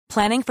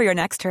Planning for your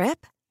next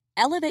trip?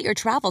 Elevate your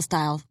travel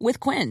style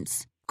with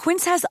Quince.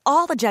 Quince has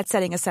all the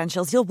jet-setting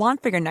essentials you'll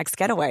want for your next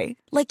getaway,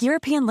 like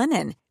European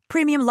linen,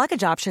 premium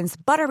luggage options,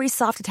 buttery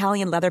soft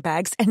Italian leather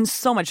bags, and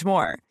so much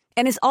more.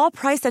 And is all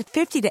priced at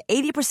 50 to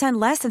 80%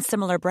 less than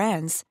similar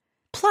brands.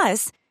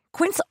 Plus,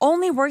 Quince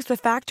only works with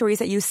factories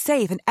that use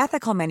safe and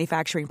ethical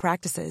manufacturing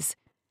practices.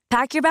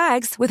 Pack your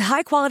bags with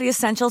high-quality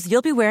essentials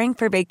you'll be wearing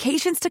for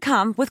vacations to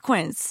come with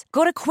Quince.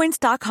 Go to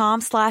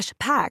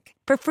quince.com/pack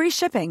for free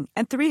shipping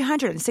and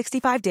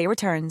 365-day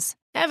returns.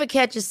 Ever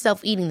catch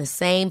yourself eating the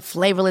same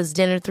flavorless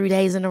dinner 3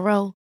 days in a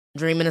row?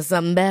 Dreaming of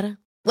something better?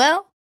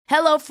 Well,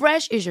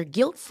 HelloFresh is your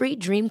guilt-free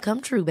dream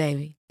come true,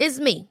 baby. It's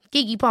me,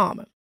 Keke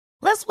Palmer.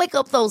 Let's wake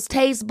up those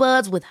taste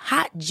buds with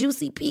hot,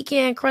 juicy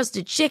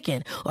pecan-crusted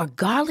chicken or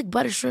garlic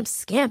butter shrimp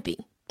scampi.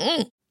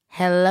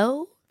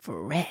 Hello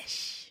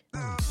Fresh.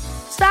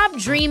 Stop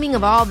dreaming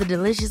of all the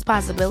delicious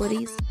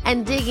possibilities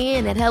and dig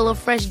in at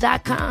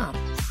HelloFresh.com.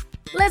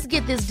 Let's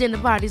get this dinner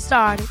party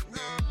started.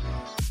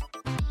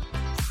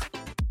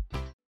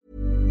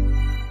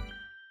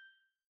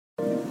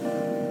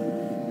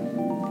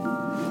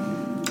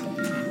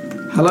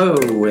 Hello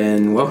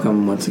and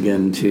welcome once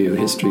again to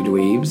History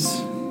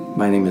Dweebs.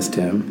 My name is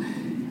Tim,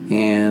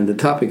 and the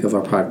topic of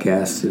our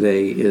podcast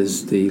today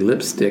is the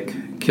lipstick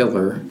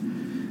killer,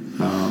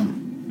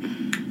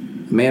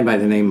 a man by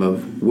the name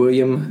of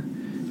William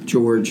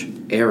George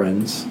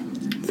Aarons.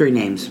 3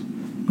 names.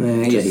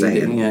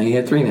 He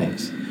had 3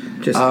 names.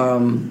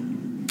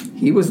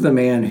 He was the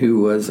man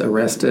who was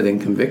arrested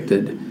and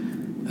convicted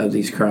of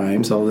these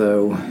crimes,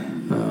 although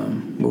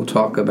we'll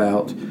talk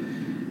about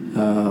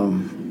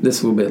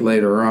this a little bit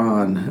later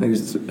on.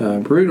 These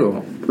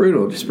brutal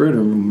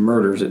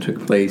murders that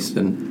took place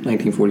in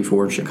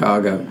 1944 in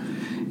Chicago,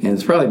 and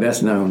it's probably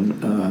best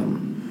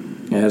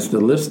known as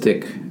the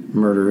lipstick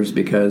murders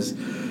because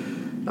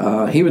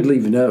he would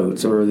leave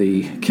notes, or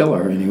the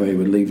killer anyway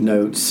would leave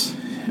notes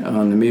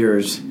on the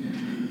mirrors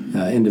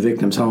in the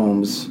victims'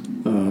 homes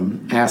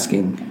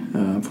asking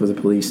for the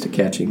police to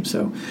catch him.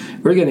 So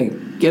we're going to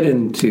get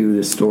into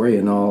the story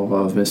and all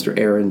of Mr.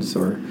 Aarons,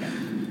 or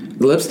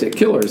the lipstick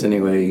killer's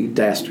anyway,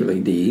 dastardly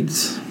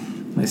deeds.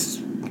 I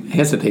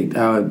hesitate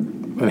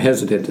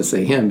to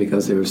say him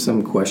because there was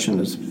some question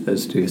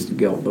as to his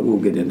guilt, but we'll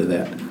get into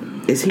that.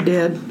 Is he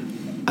dead?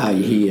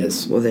 He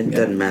is. Well, then it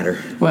doesn't matter.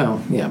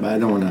 Well, yeah, but I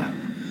don't want to,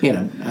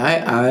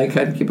 I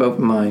try to keep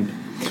open mind.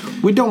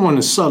 We don't want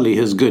to sully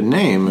his good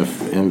name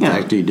if, in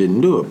fact, he didn't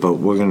do it. But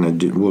we're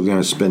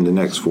gonna spend the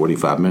next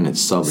 45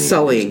 minutes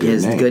sullying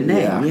his good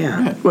name.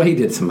 Yeah. Well, he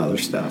did some other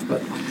stuff,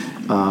 but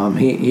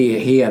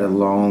he had a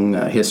long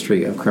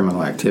history of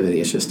criminal activity.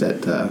 It's just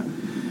that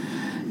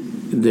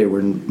they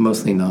were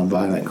mostly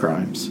nonviolent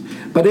crimes.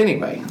 But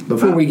anyway,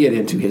 before we get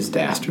into his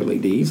dastardly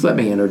deeds, let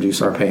me introduce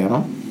our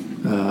panel.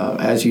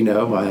 As you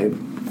know, I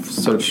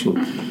searched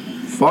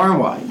far and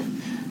wide,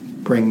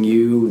 bring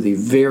you the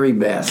very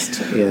best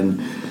in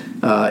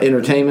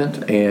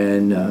entertainment,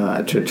 and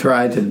to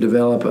try to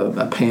develop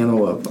a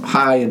panel of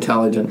high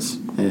intelligence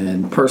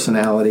and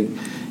personality,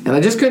 and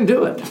I just couldn't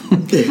do it.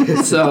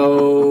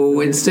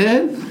 So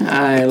instead,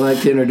 I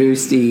like to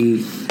introduce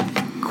the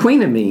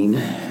Queen of Mean,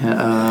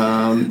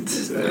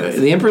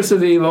 the Empress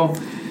of Evil,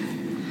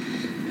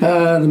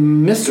 the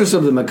Mistress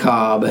of the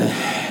Macabre,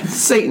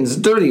 Satan's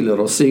dirty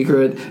little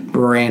secret,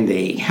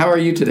 Brandy. How are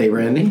you today,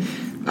 Brandy?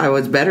 I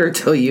was better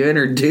till you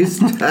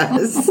introduced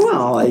us.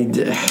 Well,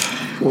 it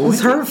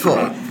was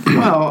hurtful.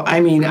 Well, I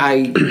mean,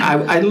 I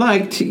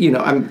like to,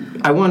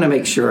 I want to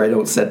make sure I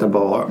don't set the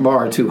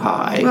bar too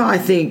high. Well, I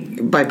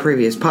think by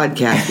previous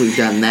podcasts we've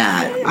done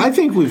that. I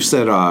think we've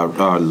set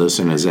our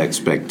listeners'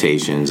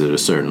 expectations at a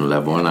certain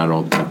level, and I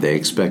don't think they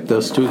expect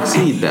us to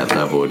exceed that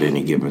level at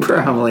any given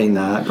time. Probably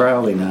not.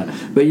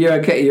 But you're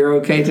okay. You're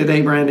okay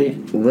today, Brandy?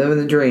 Living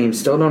the dream.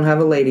 Still don't have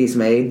a ladies'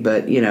 maid,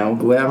 but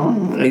Well,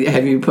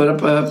 have you put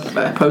up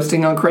a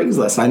posting on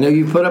Craigslist? I know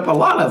you put up a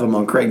lot of them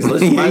on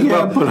Craigslist.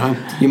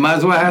 You might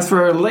as well ask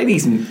for a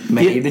ladies'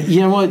 maid. You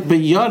know what? But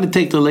you ought to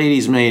take the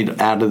ladies' maid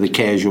out of the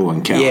casual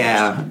encounters.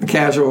 Yeah,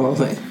 casual.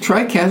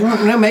 Try casual.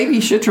 No, maybe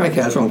you should try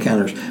casual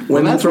encounters.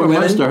 Well, that's where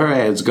most of her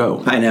ads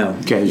go. I know.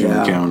 Casual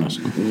encounters.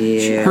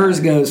 Yeah. Hers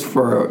goes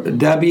for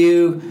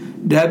W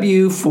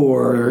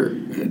for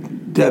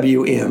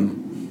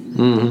WM.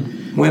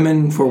 Mm-hmm.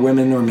 Women for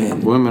women or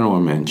men. Women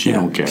or men. She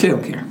don't care. She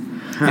don't care.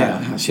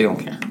 Yeah, she don't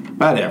care.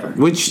 Whatever.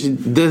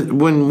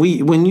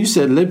 When you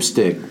said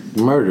lipstick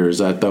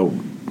murders, I thought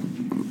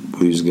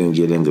we was going to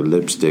get into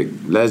lipstick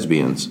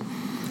lesbians.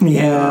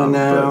 Yeah,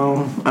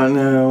 I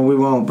know we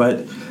won't,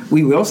 but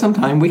we will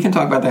sometime. We can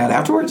talk about that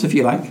afterwards if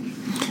you like.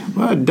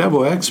 Well, a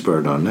double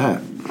expert on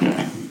that.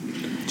 Yeah.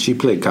 She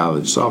played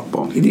college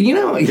softball.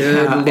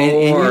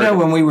 And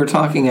when we were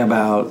talking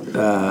about,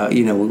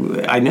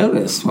 I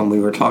noticed when we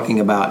were talking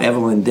about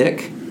Evelyn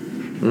Dick,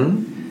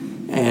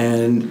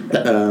 and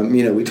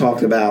we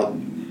talked about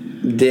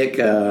Dick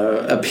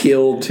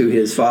appealed to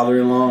his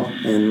father-in-law,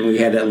 and we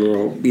had that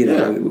little,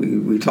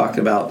 we talked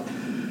about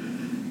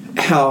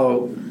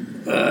how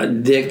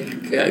Dick,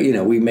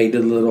 we made the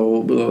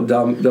little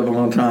double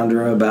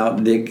entendre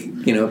about Dick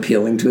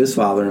appealing to his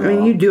father-in-law. I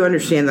mean, you do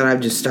understand that I've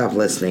just stopped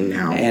listening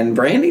now. And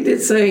Brandy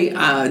did say,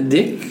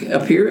 Dick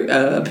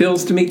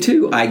appeals to me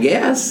too, I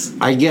guess.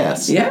 Yeah.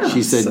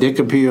 She said, Dick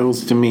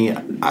appeals to me,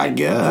 I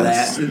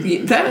guess.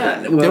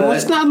 There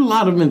was not a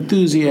lot of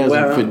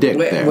enthusiasm for Dick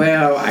there.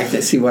 Well, I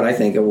see what I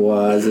think it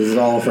was. Is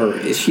all of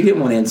her. She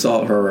didn't want to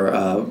insult her,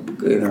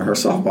 her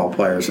softball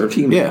players, her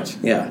teammates.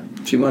 Yeah.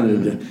 She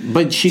wanted to.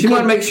 But she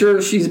wanted to make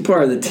sure she's a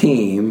part of the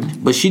team.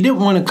 But she didn't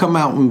want to come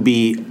out and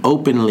be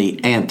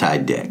openly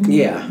anti-Dick.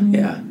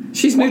 Yeah.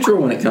 She's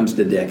neutral when it comes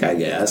to Dick, I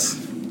guess.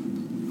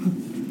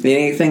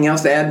 Anything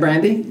else to add,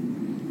 Brandy?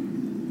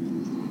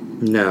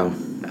 No.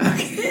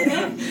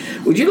 Okay.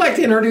 Would you like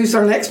to introduce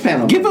our next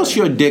panel? Give us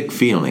your Dick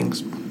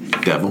feelings,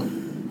 Devil.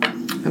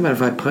 How about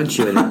if I punch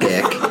you in the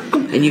dick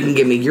and you can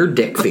give me your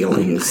dick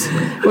feelings?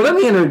 Well, let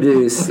me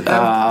introduce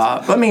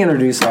our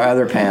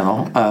other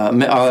panel,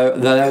 the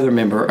other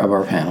member of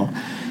our panel,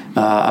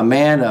 a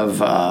man of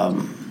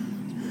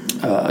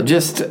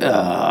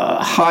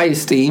high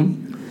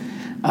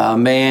esteem, a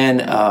man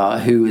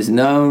who is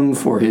known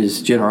for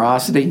his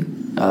generosity,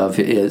 of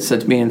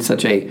being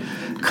such a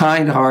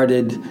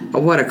kind-hearted. Oh,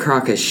 what a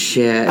crock of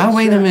shit! Oh,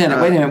 wait a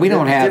minute. We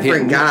don't have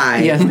different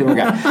guy. Yes, different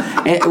guy.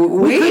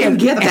 And we couldn't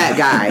get that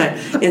guy.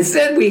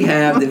 Instead, we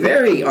have the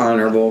very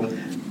honorable.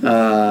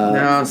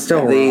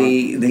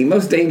 The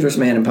most dangerous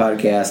man in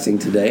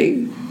podcasting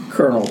today,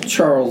 Colonel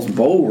Charles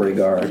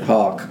Beauregard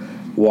Hawk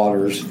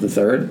Waters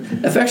III,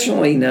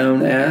 affectionately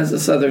known as a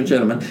Southern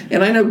gentleman.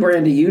 And I know,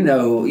 Brandy, you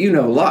know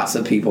lots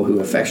of people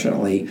who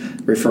affectionately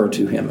refer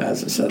to him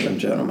as a Southern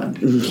gentleman.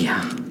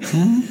 Yeah.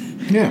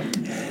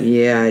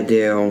 Yeah, I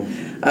do.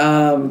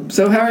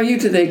 So how are you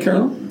today,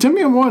 Colonel?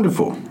 Timmy, I'm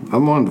wonderful,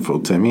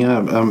 Timmy.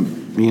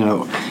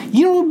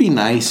 What would be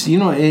nice,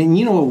 and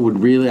what would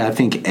really, I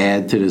think,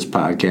 add to this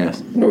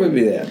podcast? What would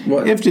be that?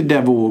 What? If the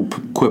devil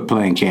would quit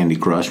playing Candy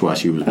Crush while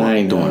she was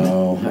doing it.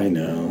 I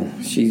know.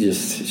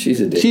 She's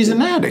addicted. She's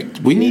an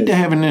addict. We need to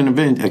have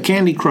a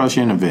Candy Crush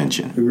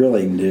intervention. We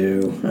really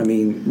do. I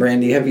mean,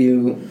 Brandy, have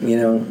you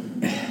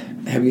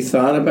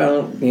thought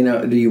about,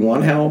 do you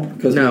want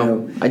help?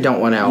 No, I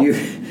don't want help.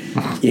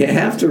 You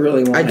have to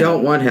really want help. I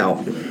don't want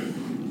help.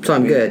 So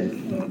I'm good.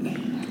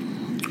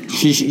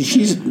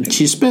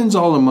 She spends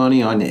all the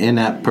money on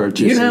in-app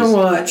purchases. You know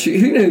what?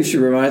 Who she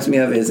reminds me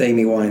of is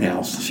Amy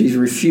Winehouse. She's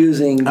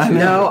refusing to...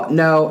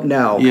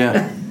 No.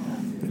 Yeah.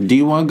 Do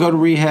you want to go to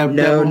rehab?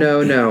 No.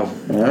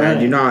 Right. I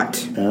do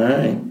not. All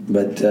right.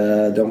 But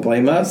don't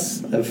blame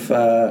us if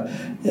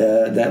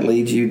that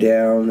leads you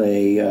down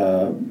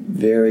a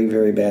very,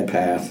 very bad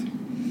path.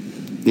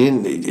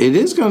 And it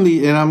is going to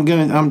be, and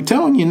I'm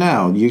telling you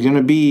now, you're going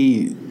to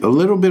be a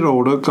little bit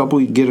older,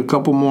 get a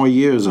couple more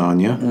years on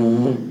you.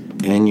 Mm-hmm.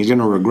 And you're going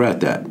to regret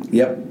that.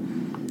 Yep.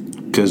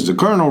 Because the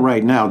Colonel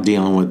right now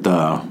dealing with,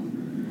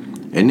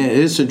 and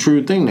it's a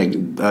true thing.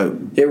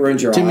 It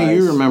ruins your Timmy, eyes.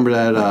 you remember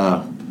that,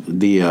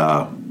 the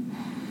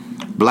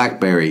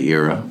BlackBerry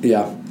era.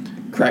 Yeah.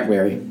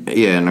 Crackberry.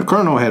 Yeah, and the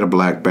Colonel had a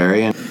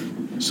BlackBerry.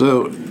 And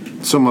so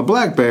my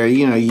BlackBerry,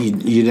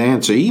 you'd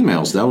answer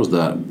emails. That was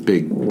the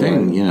big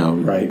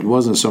thing, Right. It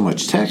wasn't so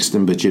much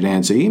texting, but you'd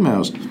answer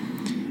emails.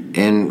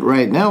 And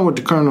right now what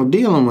the Colonel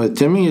dealing with,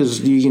 Timmy,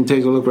 is, you can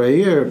take a look right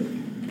here,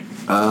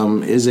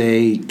 is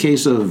a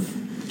case of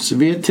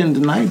severe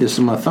tendinitis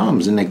in my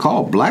thumbs, and they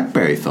call it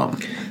BlackBerry thumb.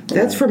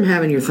 That's from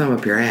having your thumb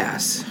up your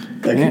ass.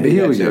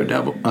 Here we go,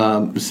 Devil.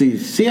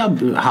 See how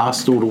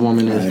hostile the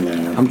woman is? I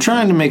know. I'm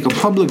trying to make a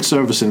public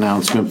service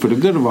announcement for the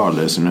good of our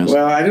listeners.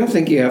 Well, I don't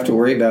think you have to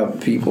worry about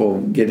people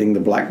getting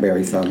the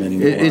BlackBerry thumb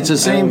anymore. It's the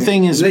same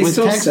thing as with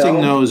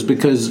texting those,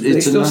 because it's...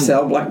 They still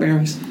sell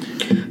BlackBerries?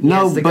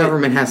 No, yes, the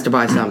government has to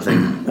buy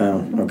something.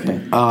 Oh, okay.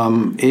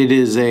 It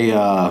is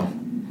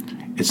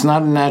it's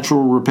not a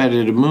natural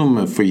repetitive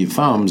movement for your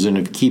thumbs, and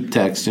if you keep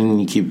texting and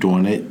you keep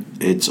doing it,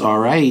 it's all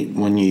right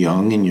when you're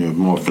young and you're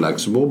more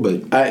flexible.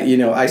 But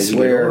I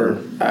swear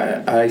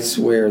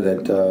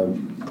that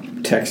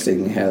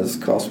texting has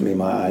cost me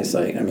my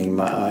eyesight. I mean,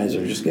 my eyes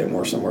are just getting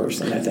worse and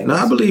worse, and I think.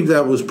 Now, I believe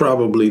that was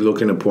probably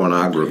looking at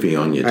pornography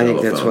on your telephone.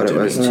 I think that's what it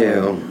was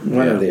too.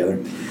 One or the other.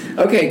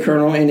 Okay,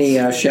 Colonel, any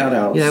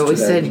shout-outs? Yeah, we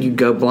said you'd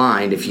go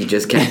blind if you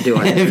just kept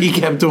doing it. If you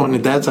kept doing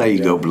it, that's how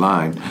you go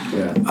blind.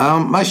 Yeah.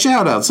 My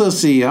shout-outs, let's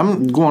see,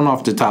 I'm going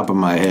off the top of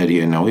my head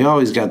here now. We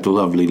always got the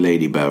lovely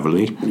Lady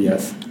Beverly.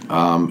 Yes.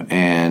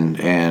 And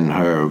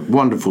her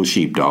wonderful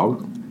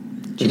sheepdog.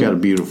 She got a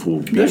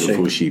beautiful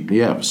sheep.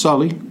 Yeah,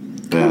 Sully.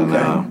 And,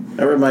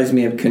 that reminds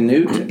me of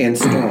Canute and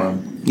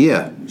Storm.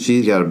 Yeah,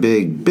 she's got a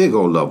big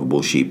old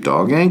lovable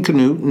sheepdog. And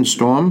Canute and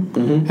Storm.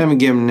 Mm-hmm. Haven't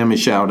given them a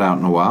shout-out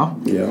in a while.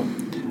 Yeah.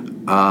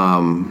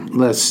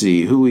 Let's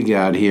see who we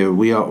got here.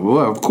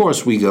 Of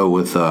course we go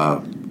with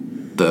we're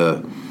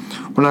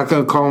not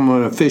going to call him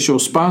an official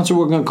sponsor.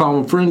 We're going to call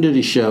him a friend of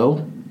the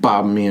show,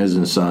 Bob Mears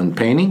and Son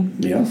Painting.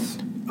 Yes.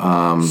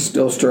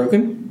 Still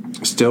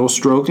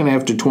stroking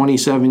after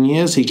 27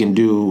 years. He can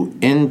do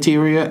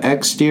interior,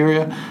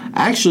 exterior.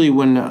 Actually,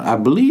 when I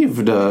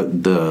believe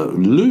the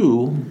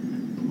Lou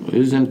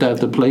Isn't that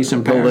the place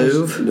in Paris? The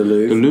Louvre. The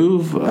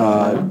Louvre.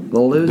 The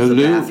Louvre's the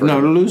bathroom.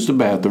 No, the Louvre's the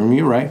bathroom.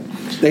 You're right.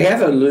 They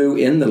have a loo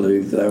in the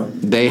Louvre, though.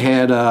 They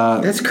had.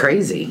 That's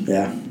crazy.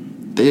 Yeah.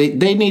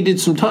 They needed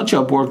some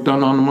touch-up work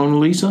done on the Mona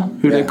Lisa.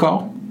 Who they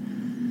call?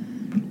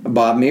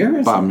 Bob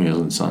Muir? Bob Muir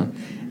and Son.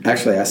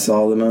 Actually, I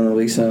saw the Mona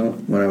Lisa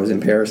when I was in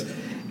Paris.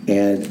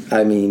 And,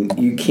 I mean,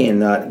 you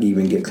cannot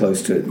even get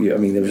close to it. I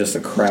mean, there was just a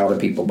crowd of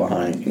people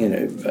behind,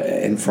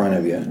 in front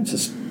of you. It's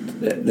just,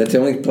 that's the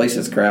only place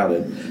that's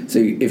crowded. So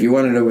if you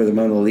want to know where the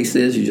Mona Lisa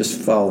is, you just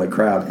follow the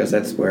crowd because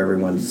that's where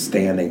everyone's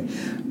standing.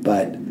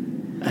 But,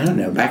 I don't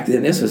know, back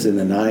then, this was in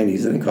the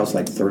 90s, and it cost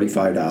like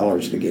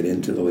 $35 to get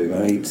into the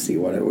Louvre. I hate to see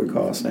what it would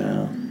cost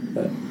now.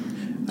 But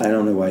I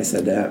don't know why I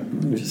said that.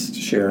 I'm just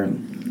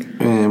sharing.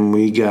 And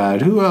we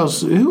got who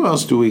else? Who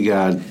else do we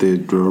got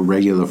that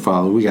regular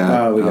follow? We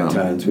got we got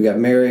tons. We got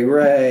Mary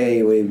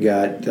Ray. We've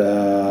got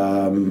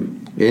my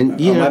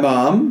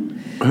mom.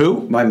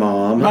 Who? My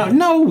mom.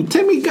 No,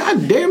 Timmy.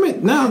 God damn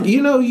it! Now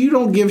you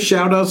don't give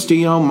shout outs to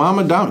your own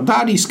mama.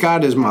 Dottie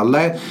Scott is my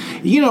last.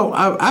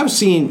 I've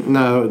seen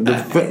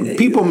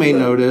people may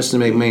know this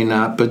and they may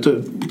not, but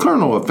the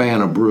Colonel a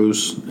fan of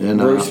Bruce and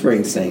Bruce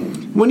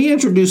Springsteen. When he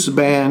introduced the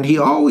band, he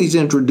always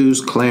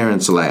introduced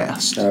Clarence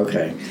last.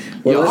 Okay.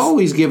 Well, you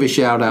always give a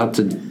shout out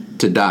to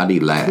Dottie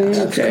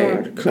last.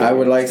 Okay. I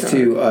would like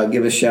to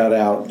give a shout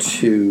out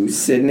to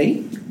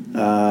Sydney.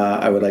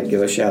 I would like to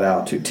give a shout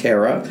out to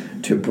Tara,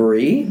 to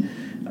Bree,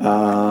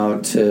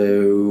 to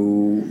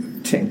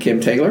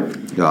Kim Taylor.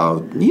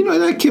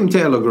 That Kim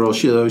Taylor girl,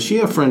 she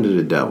a friend of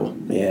the devil.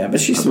 Yeah, but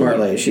she's a smart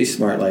lady. She's a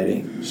smart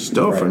lady.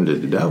 Still a friend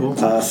of the devil.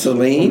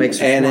 Celine,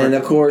 and then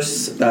of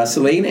course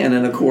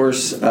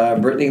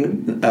Brittany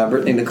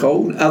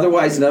Nicole,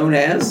 otherwise known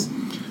as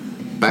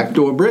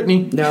Backdoor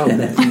Brittany. No.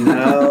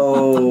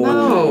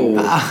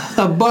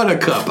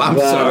 Buttercup. I'm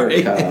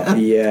sorry.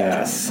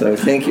 Yes. So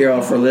thank you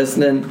all for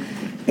listening.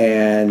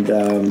 And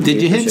did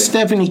you hit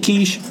Stephanie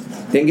Quiche?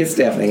 Didn't get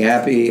Stephanie.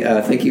 Happy.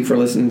 Thank you for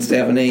listening,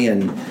 Stephanie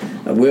and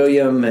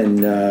William,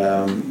 and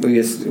we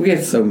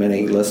have so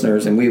many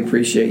listeners, and we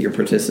appreciate your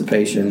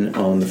participation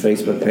on the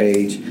Facebook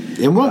page.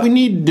 And what we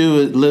need to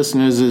do,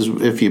 listeners, is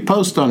if you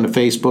post on the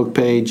Facebook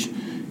page,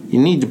 you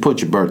need to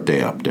put your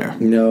birthday up there.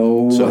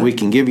 No. So we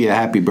can give you a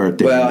happy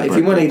birthday. Well, if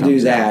you want to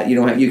do that,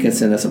 you can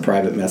send us a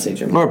private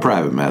message. Or a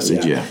private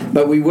message, yeah.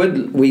 But we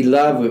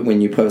love it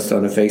when you post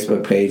on the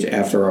Facebook page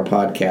after our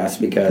podcast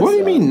because. What do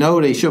you mean?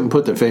 No, they shouldn't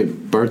put their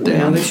birthday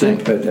on. They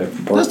shouldn't put their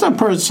birthday. That's not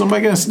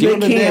somebody going to steal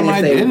the damn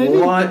identity. They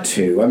want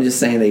to. I'm just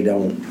saying they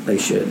don't. They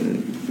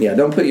shouldn't. Yeah,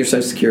 don't put your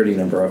Social Security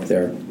number up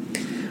there.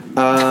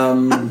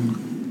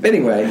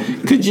 Anyway,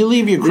 could you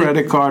leave your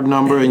credit card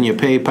number and your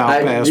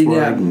PayPal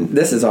password?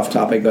 This is off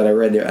topic, but I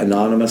read that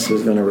Anonymous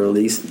was going to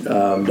release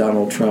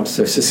Donald Trump's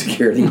Social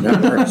Security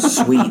number.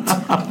 Sweet.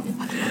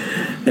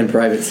 And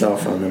private cell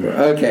phone number.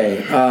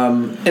 Okay.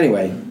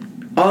 Anyway,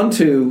 on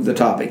to the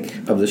topic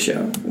of the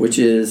show, which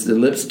is the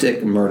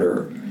lipstick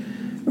murder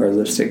or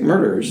lipstick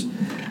murders.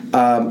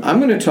 I'm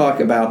going to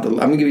talk about I'm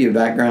going to give you a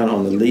background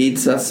on the lead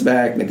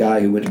suspect, the guy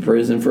who went to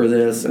prison for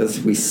this.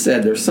 As we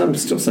said, there's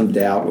still some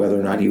doubt whether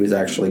or not he was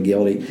actually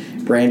guilty.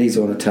 Brandy's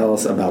going to tell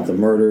us about the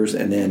murders,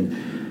 and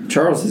then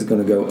Charles is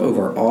going to go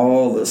over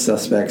all the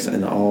suspects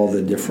and all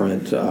the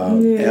different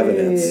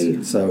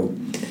evidence. So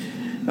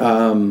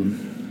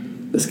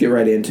let's get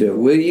right into it.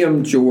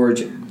 William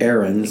George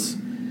Aarons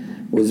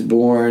was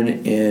born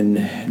in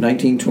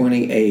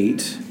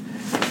 1928.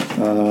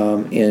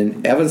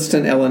 In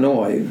Evanston,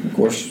 Illinois. Of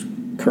course,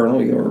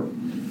 Colonel, you're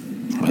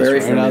very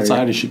familiar.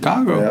 Outside of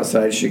Chicago. Right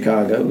outside of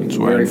Chicago.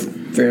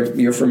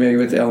 You're familiar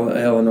with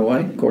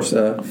Illinois. Of course,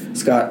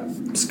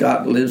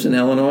 Scott lives in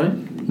Illinois.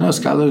 No,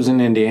 Scott lives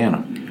in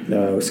Indiana.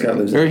 No, Scott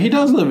lives. He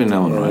does live in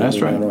Illinois. That's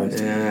right. Illinois.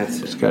 Yeah,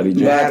 that's Scotty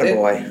J.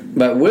 boy.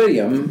 But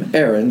William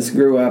Aarons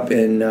grew up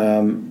in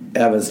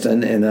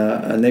Evanston in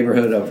a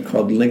neighborhood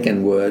called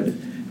Lincolnwood,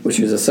 which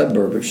is a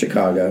suburb of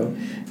Chicago,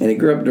 and he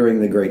grew up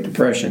during the Great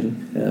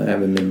Depression,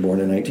 having been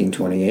born in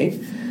 1928.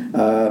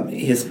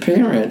 His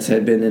parents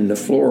had been in the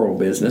floral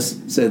business,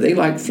 so they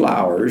liked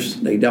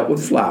flowers. They dealt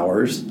with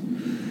flowers,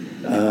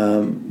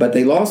 but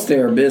they lost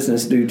their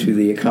business due to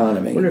the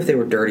economy. I wonder if they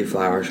were dirty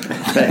flowers.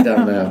 I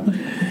don't know.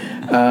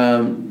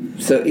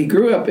 So he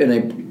grew up in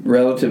a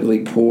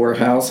relatively poor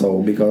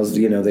household because,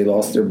 they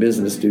lost their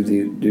business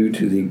due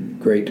to the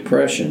Great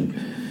Depression.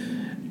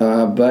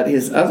 But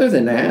other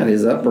than that,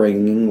 his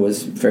upbringing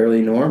was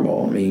fairly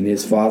normal. I mean,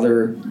 his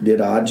father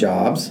did odd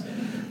jobs,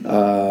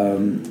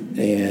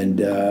 and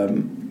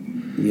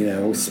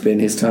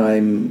spent his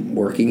time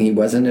working. He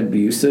wasn't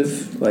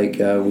abusive like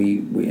we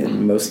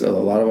in a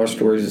lot of our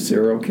stories of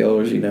serial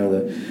killers.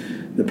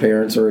 The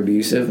parents are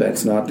abusive.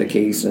 That's not the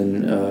case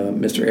in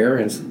Mr.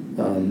 Aaron's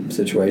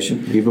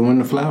situation. Even when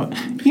the flower,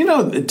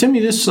 Timmy,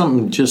 this is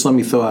something. Just let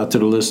me throw out to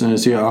the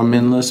listeners here, our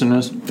men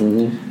listeners.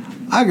 Mm-hmm.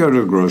 I go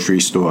to the grocery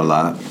store a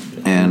lot,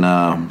 and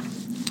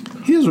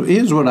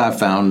here's what I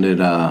found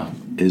that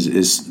is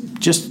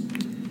just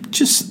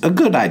a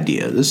good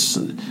idea.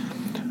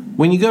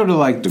 When you go to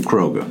like the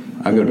Kroger,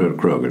 I go to the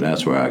Kroger.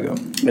 That's where I go.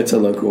 It's a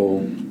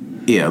local.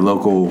 Yeah,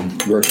 local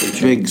grocery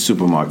chain. big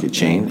supermarket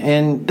chain,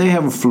 and they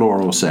have a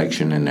floral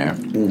section in there.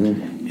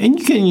 Mm-hmm. And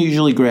you can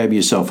usually grab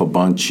yourself a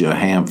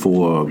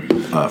handful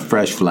of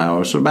fresh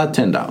flowers for about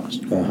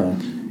 $10. Uh-huh.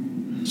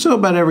 So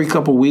about every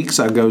couple weeks,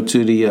 I go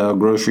to the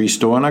grocery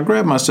store and I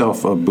grab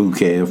myself a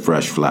bouquet of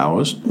fresh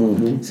flowers,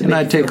 and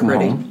I take them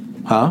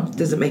home. Huh?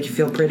 Does it make you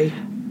feel pretty?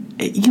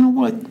 You know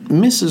what?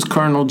 Mrs.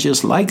 Colonel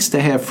just likes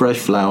to have fresh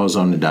flowers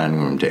on the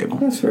dining room table.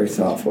 That's very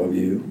thoughtful of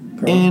you,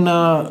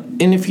 Colonel.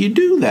 And if you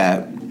do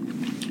that,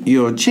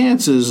 your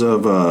chances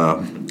of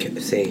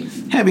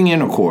having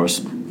intercourse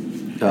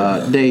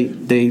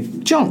they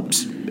jump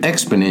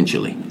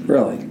exponentially.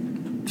 Really?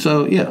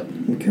 So yeah.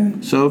 Okay.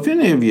 So if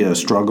any of you are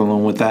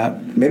struggling with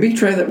that, maybe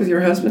try that with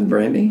your husband,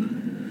 Brandy.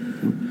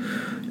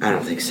 I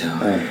don't think so.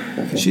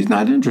 Okay. She's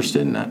not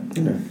interested in that.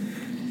 No.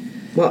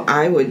 Well,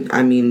 I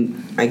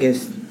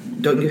guess.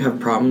 Don't you have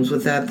problems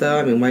with that,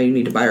 though? I mean, why do you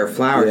need to buy her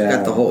flowers? Yeah. You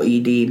got the whole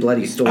ED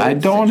bloody stool. I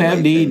don't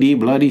have the ED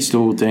bloody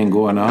stool thing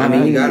going on. I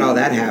mean, you got all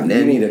that You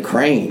happening. need a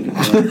crane.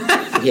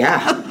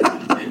 Yeah.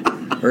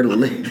 Or at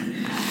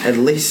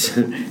least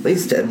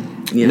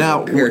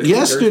Now,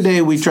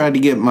 yesterday we tried to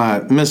get my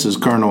Mrs.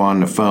 Colonel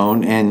on the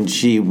phone, and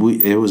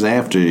it was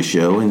after the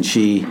show, and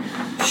she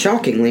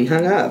shockingly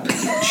hung up.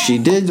 She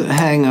did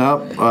hang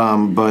up,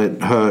 but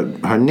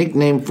her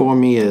nickname for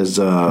me is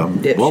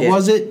what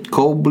was it?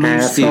 Cold Blue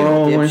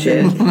Steel.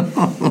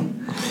 Dipshit.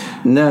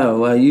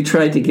 No, you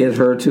tried to get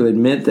her to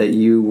admit that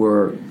you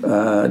were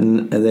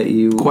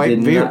quite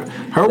virile.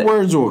 Her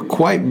words were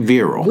quite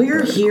virile.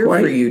 We're here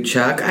for you,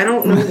 Chuck. I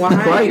don't know why.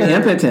 Quite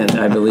impotent,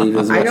 I believe,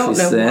 is what she said. I don't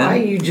know why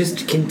you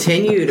just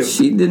continue to.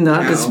 She did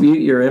not dispute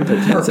your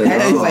impotence at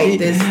all. Perpetuate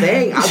this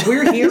thing.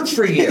 We're here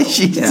for you.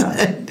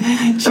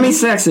 I mean,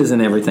 sex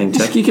isn't everything,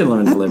 Chuck. You can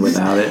learn to live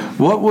without it.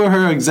 What were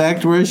her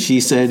exact words?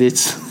 She said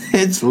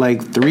it's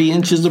like 3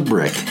 inches of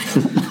brick.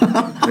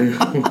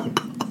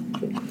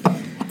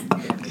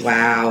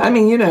 Wow. I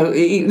mean,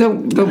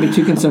 don't be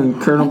too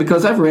concerned, Colonel,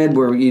 because I've read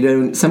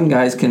where some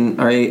guys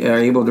are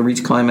able to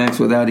reach climax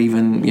without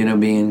even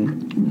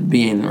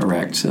being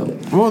erect. So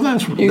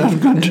that's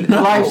good to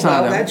know.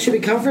 That should be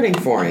comforting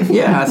for him.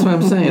 Yeah, that's what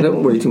I'm saying.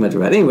 Don't worry too much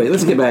about it. Anyway,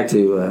 let's get back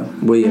to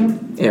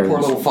William Aarons.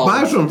 Poor little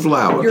fallen. Buy some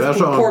flowers.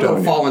 That's all I'm telling you. Poor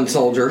little fallen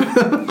soldier.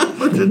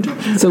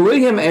 So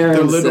William Aarons,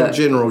 the little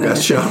general got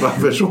shot off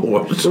his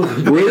horse.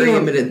 Bury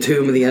him in a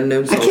tomb of the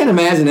unknown soldier. I can't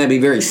imagine that'd be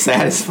very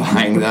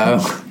satisfying,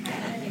 though.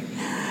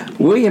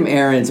 William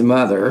Aarons'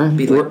 mother...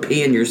 Be like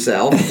peeing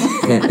yourself.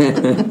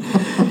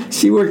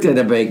 She worked at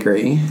a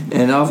bakery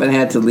and often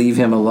had to leave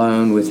him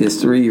alone with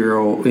his 3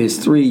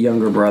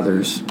 younger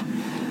brothers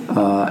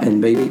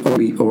and with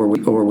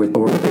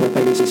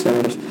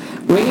babysitters.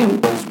 William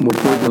was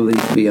reportedly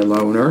to be a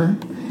loner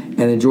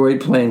and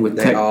enjoyed playing with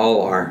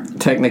all are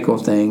technical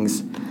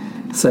things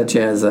such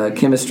as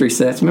chemistry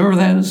sets. Remember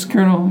those,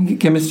 Colonel?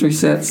 Chemistry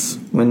sets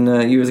when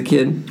you was a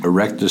kid?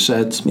 Erector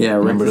sets? Yeah,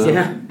 remember those?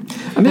 Yeah.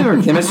 I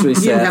remember chemistry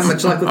sets. You didn't have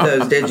much luck with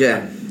those, did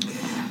you?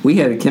 We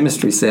had a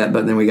chemistry set,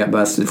 but then we got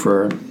busted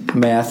for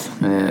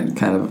math, and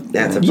kind of.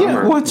 That's a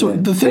bummer.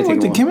 The thing with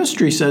the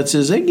chemistry sets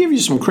is they give you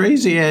some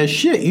crazy ass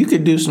shit. You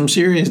could do some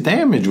serious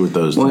damage with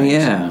those things. Well,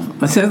 yeah,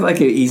 it sounds like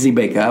easy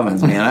bake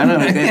ovens, man. I don't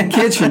know.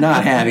 Kids should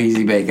not have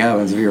easy bake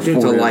ovens if you're 4.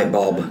 It's a light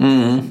bulb.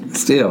 Mm-hmm.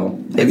 Still,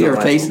 have you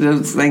ever tasted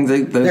those things?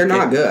 They're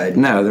not good.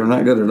 No, they're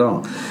not good at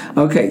all.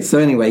 Okay, so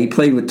anyway, he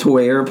played with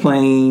toy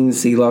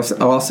airplanes. He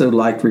also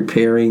liked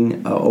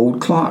repairing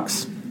old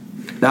clocks.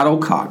 Not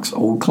old cocks,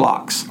 old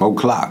clocks. Old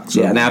clocks.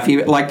 Yeah, now if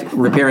you liked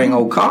repairing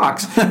old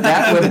cocks,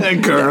 that would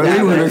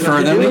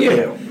refer them to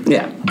you.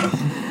 Yeah.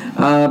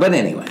 But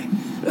anyway,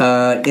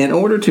 in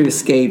order to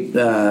escape,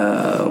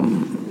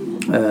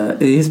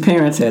 his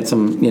parents had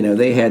some,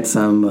 they had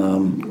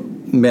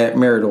some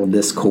marital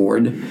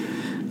discord.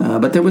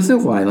 But there was no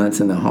violence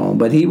in the home.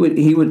 But he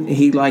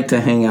liked to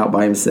hang out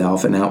by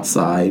himself and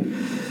outside.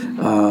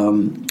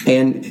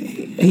 And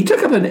he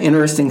took up an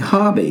interesting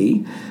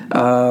hobby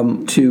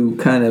to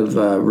kind of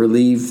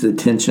relieve the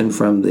tension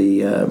from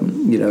the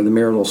the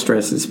marital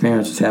stress his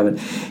parents was having.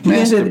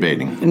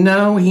 Masturbating.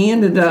 He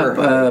ended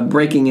up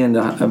breaking and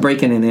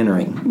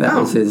entering. That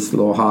was his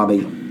little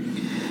hobby.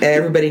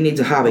 Everybody needs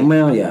a hobby.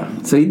 Well, yeah.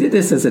 So he did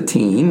this as a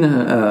teen,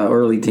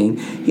 early teen.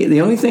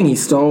 The only thing he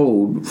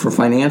stole for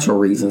financial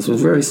reasons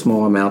was very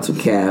small amounts of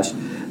cash.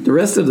 The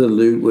rest of the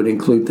loot would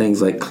include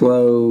things like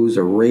clothes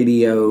or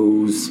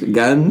radios,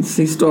 guns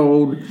he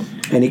stole,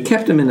 and he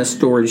kept them in a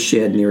storage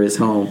shed near his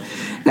home.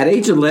 At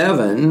age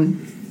 11,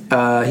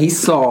 he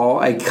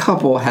saw a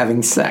couple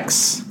having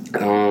sex. He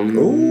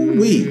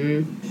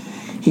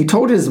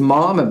told his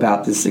mom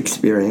about this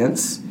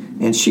experience,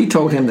 and she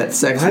told him that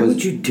sex Why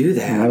would you do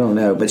that? I don't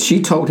know, but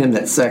she told him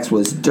that sex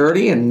was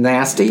dirty and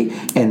nasty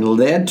and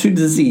led to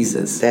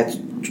diseases.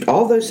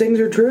 All those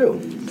things are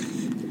true.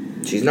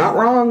 She's not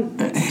wrong.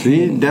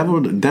 See,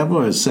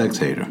 devil is sex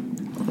hater.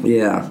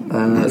 Yeah.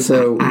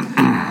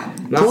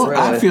 Really.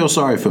 I feel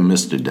sorry for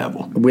Mr.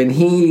 Devil. When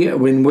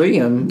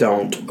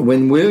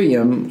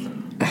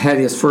William had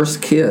his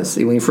first kiss,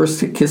 when he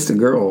first kissed a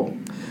girl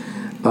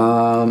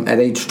at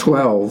age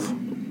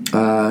 12,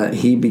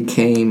 he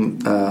became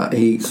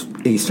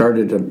he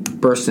started to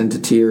burst into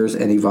tears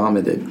and he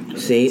vomited.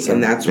 See, so,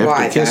 and that's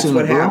why. That's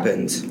what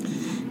happens.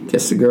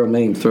 Guess the girl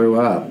made him throw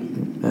up,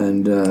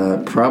 and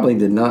probably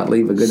did not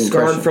leave a good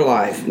impression. Scarred for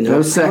life.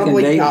 No second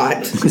date.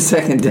 Not.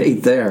 Second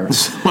date there.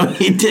 So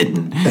he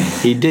didn't.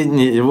 He didn't.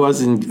 It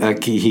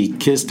wasn't. He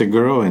kissed a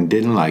girl and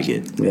didn't like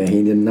it. Yeah,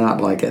 he did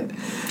not like it.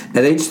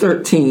 At age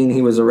 13,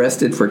 he was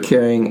arrested for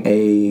carrying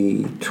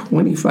a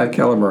 .25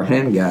 caliber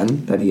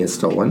handgun that he had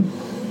stolen.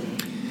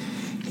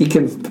 He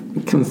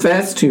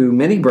confessed to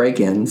many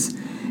break-ins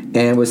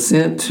and was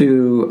sent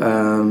to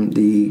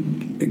the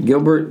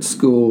Gilbert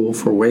School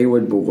for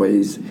Wayward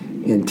Boys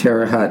in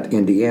Terre Haute,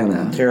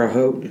 Indiana. Terre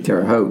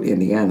Haute,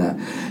 Indiana,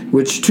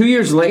 which 2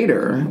 years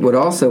later would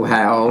also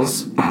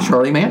house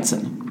Charlie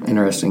Manson.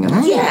 Interesting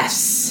enough.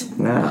 Yes!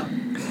 Yeah.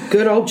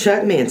 Good old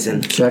Chuck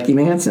Manson. Chucky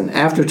Manson.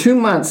 After 2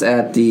 months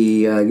at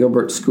the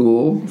Gilbert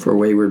School for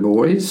Wayward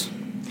Boys,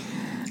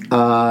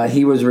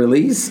 he was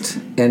released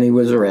and he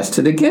was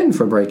arrested again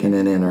for breaking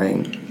and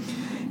entering.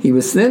 He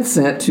was then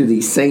sent to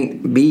the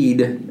St.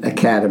 Bede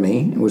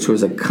Academy, which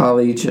was a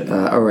college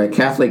or a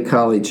Catholic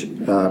college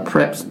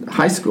prep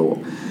high school,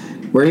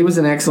 where he was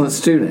an excellent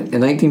student.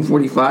 In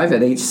 1945,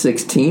 at age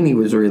 16, he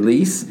was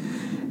released,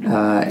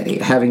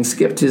 having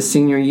skipped his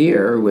senior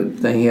year.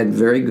 He had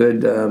very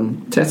good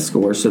test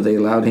scores, so they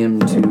allowed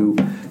him to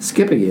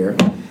skip a year.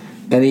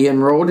 And he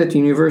enrolled at the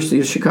University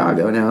of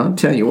Chicago. Now, I'll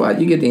tell you what,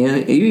 you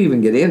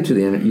even get into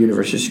the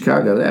University of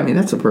Chicago. I mean,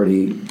 that's a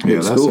pretty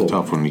good school. That's a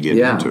tough one to get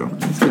into.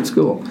 Yeah, it's a good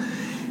school.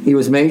 He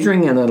was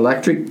majoring in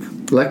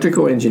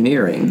electrical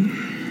engineering,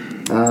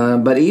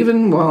 but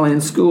even while in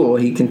school,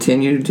 he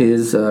continued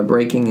his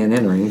breaking and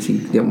entering. He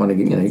didn't want to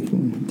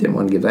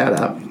give that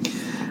up.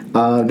 He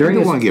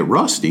didn't want to get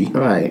rusty.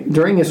 Right.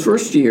 During his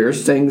first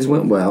years, things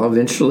went well.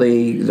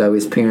 Eventually, though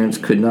his parents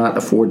could not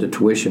afford the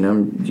tuition,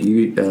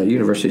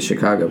 University of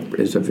Chicago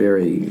is a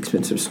very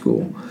expensive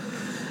school.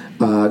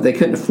 They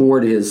couldn't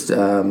afford his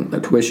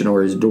tuition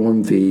or his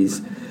dorm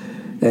fees,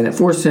 and it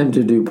forced him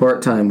to do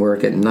part-time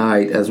work at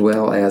night as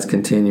well as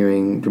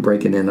continuing to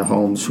break into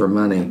homes for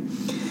money.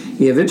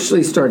 He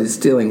eventually started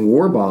stealing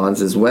war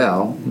bonds as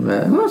well.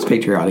 That's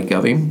patriotic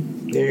of him.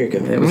 There you go.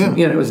 It was,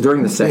 it was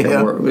during the Second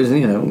War. It was,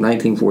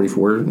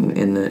 1944 and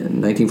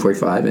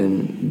 1945,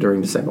 and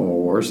during the Second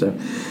World War. So,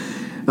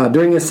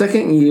 during his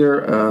second year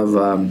of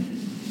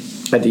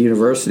at the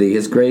university,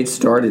 his grades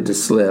started to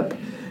slip,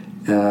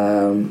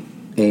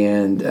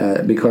 and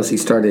because he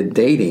started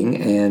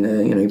dating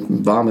and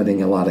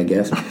vomiting a lot, I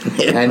guess.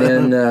 And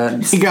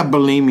then he got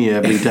bulimia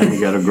every time he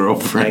got a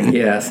girlfriend.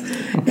 Yes,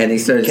 and he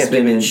started kept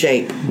him in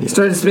shape. He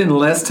started spending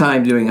less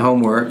time doing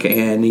homework,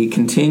 and he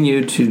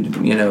continued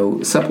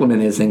to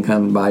supplement his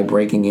income by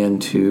breaking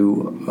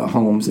into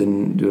homes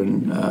and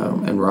doing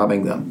and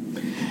robbing them.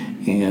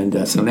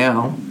 And so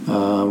now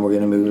we're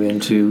going to move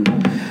into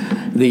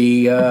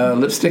the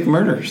lipstick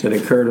murders that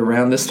occurred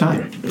around this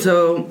time.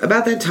 So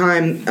about that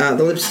time,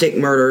 the lipstick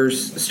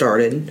murders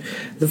started.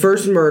 The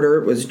first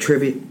murder was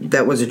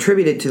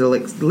attributed to the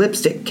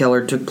lipstick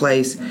killer took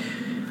place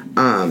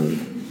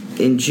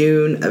in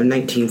June of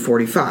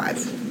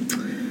 1945.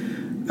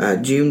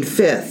 June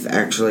 5th,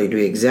 actually, to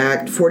be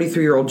exact.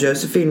 43-year-old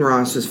Josephine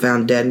Ross was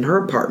found dead in her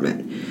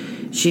apartment.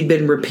 She'd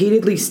been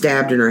repeatedly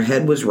stabbed and her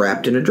head was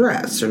wrapped in a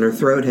dress, and her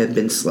throat had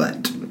been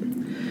slit.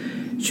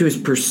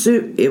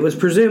 It was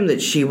presumed that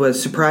she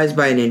was surprised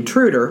by an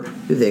intruder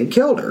who then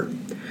killed her.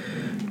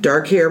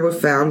 Dark hair was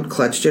found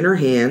clutched in her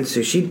hand,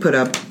 so she'd put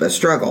up a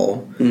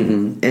struggle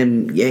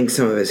and yanked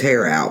some of his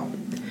hair out.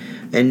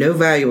 And no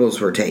valuables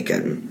were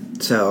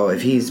taken. So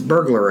if he's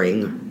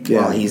burglaring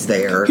while he's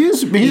there,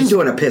 he's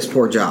doing a piss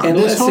poor job.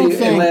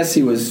 Unless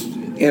he was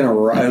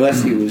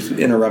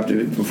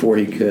interrupted before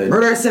he could.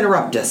 Murderous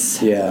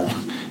interruptus. Yeah.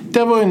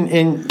 Devil,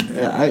 and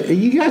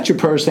you got your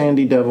purse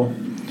handy, Devil?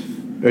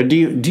 Or do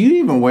you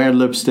even wear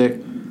lipstick?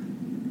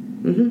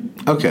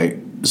 Mm-hmm. Okay,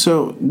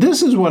 so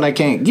this is what I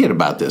can't get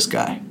about this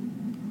guy.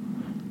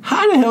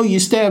 How the hell you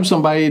stab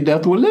somebody to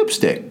death with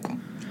lipstick?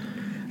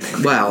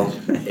 Well,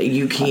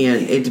 you can.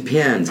 It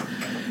depends.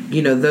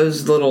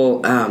 Those little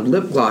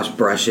lip gloss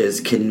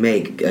brushes can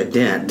make a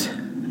dent.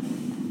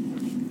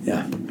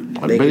 Yeah.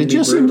 But it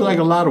just seems like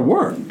a lot of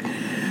work.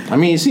 I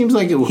mean, it seems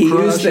like it would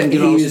crush and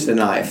get He used a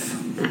knife.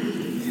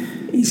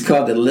 He's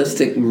called the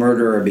lipstick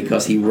murderer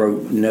because he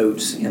wrote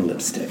notes in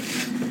lipstick.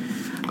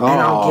 And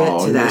I'll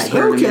get to that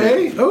here in a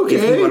minute. Okay.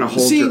 If you want to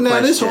hold See, your now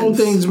questions. this whole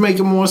thing's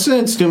making more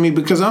sense to me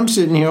because I'm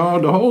sitting here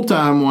the whole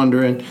time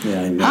wondering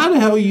how the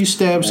hell you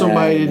stab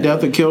somebody to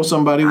death or kill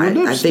somebody with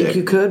lipstick? I think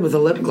you could with a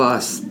lip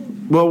gloss.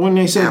 Well, when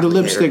they said the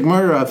lipstick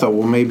murder, I thought,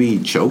 well, maybe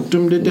he choked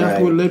them to death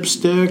with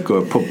lipstick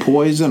or put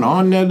poison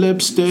on their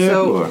lipstick.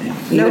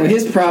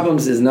 His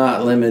problems is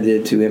not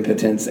limited to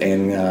impotence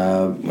and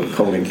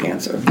colon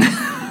cancer.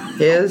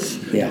 His?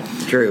 Yeah.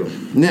 True.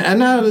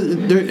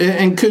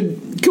 And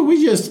could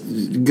we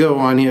just go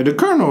on here? The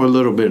Colonel a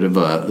little bit of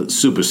a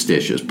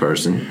superstitious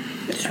person.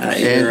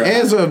 And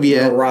as of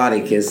yet...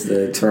 Neurotic is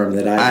the term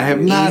that I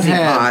have not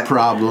had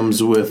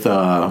problems with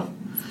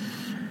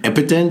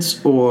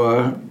impotence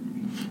or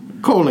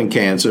colon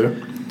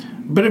cancer.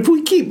 But if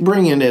we keep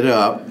bringing it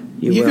up,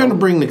 you're going to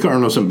bring the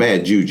colonel some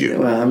bad juju.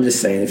 Well, I'm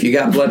just saying, if you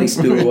got bloody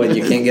stool and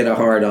you can't get a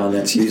hard on,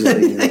 that's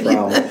usually the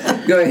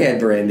problem. Go ahead,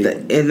 Brandy.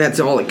 And that's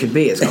all it could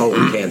be is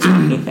colon cancer.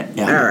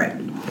 Yeah. All right.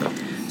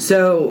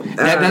 So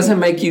that doesn't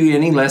make you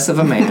any less of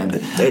a man.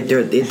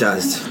 It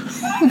does.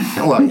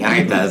 Well, yeah,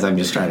 it does. I'm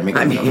just trying to make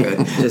him feel good.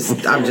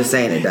 I'm just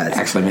saying it does.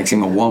 Actually makes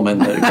him a woman.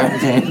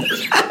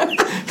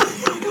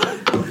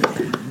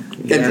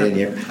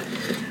 Continue.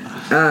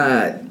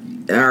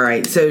 All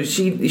right. So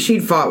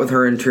she'd fought with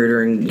her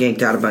intruder and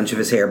yanked out a bunch of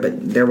his hair,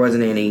 but there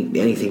wasn't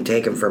anything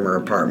taken from her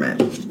apartment.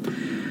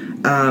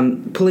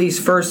 Police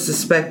first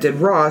suspected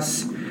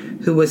Ross,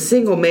 who was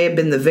single, may have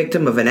been the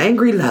victim of an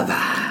angry lover.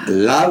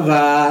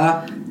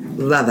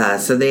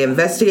 So they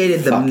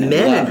investigated the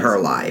men in her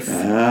life.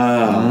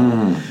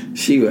 How's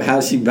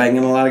she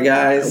banging a lot of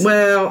guys?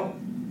 Well,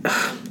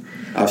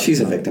 she's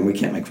a victim. We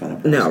can't make fun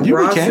of her. No,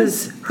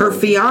 her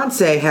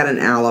fiance had an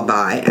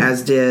alibi,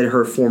 as did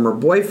her former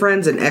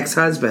boyfriends and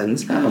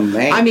ex-husbands. Oh,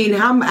 man. I mean,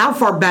 how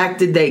far back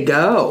did they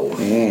go?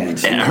 Man,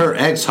 her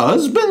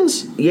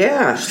ex-husbands?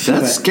 Yeah.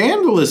 That's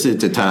scandalous at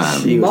the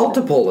time.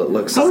 Multiple, it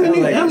looks like.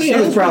 She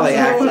was probably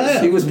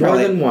active. She was more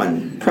probably than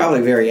one.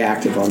 Probably very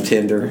active on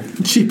Tinder.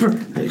 She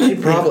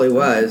probably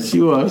was.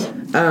 She was.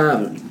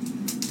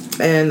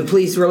 And the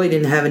police really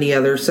didn't have any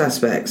other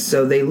suspects,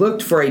 so they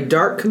looked for a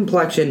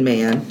dark-complexioned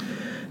man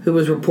who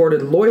was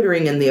reported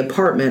loitering in the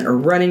apartment or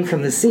running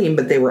from the scene,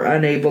 but they were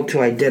unable to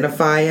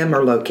identify him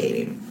or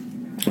locate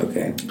him.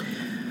 Okay.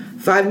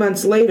 5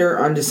 months later,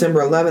 on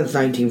December 11th,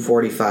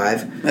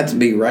 1945... That's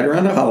be right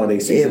around the holiday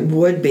season. It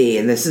would be,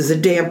 and this is a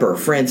damper.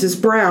 Frances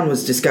Brown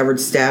was discovered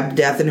stabbed to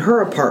death in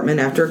her apartment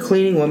after a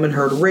cleaning woman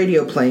heard a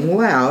radio playing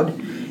loud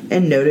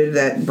and noted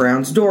that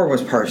Brown's door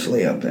was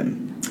partially open.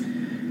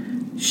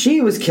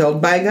 She was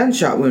killed by a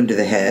gunshot wound to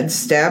the head,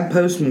 stabbed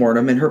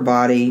post-mortem, and her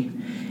body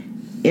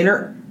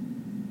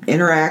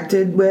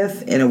interacted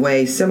with in a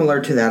way similar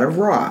to that of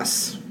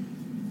Ross.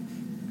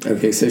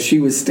 Okay, so she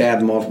was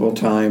stabbed multiple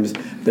times,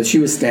 but she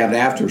was stabbed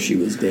after she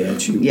was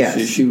dead. She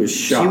was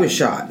shot. She was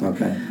shot.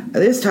 Okay.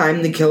 This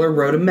time, the killer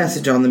wrote a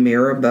message on the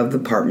mirror above the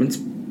apartment's...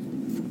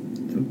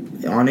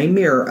 on a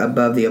mirror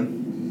above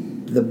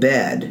the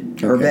bed.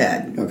 Her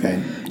bed.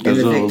 Okay.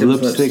 Those little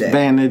lipstick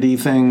vanity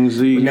things.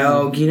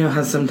 No, you know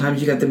how sometimes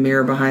you got the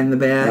mirror behind the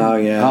bed? Oh,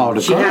 yeah. Oh,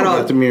 the car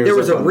got the mirrors. There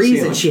was up a on the reason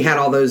ceiling. she had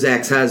all those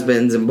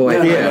ex-husbands and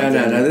boyfriends.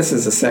 No. This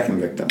is the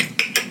second victim.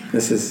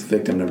 This is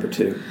victim number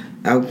 2.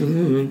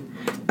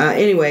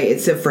 Anyway, it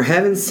said, for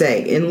heaven's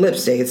sake, in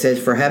lipstick, it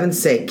says, for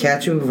heaven's sake,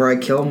 catch me before I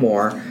kill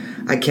more.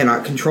 I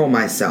cannot control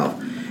myself.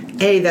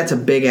 That's a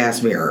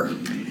big-ass mirror.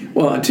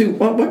 Well, 2,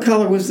 what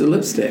color was the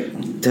lipstick?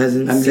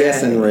 Doesn't I'm say.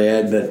 guessing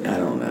red, but I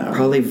don't know.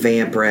 Probably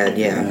vamp red,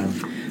 yeah.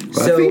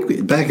 Well, I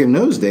think back in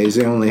those days,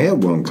 they only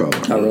had one color.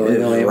 Oh, really?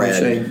 They only had one Red.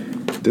 shade?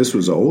 This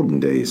was the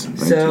olden days.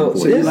 So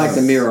you like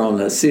the mirror on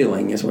the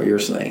ceiling, is what you're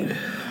saying?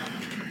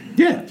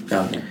 Yeah.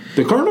 Okay.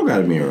 The colonel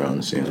got a mirror on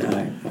the ceiling. All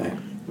right.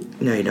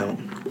 No, you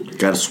don't.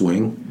 Got a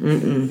swing.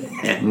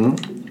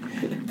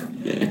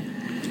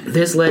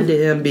 This led to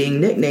him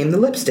being nicknamed the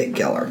Lipstick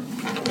Killer.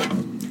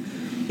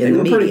 They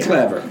were pretty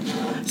clever.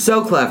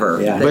 So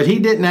clever. Yeah. But he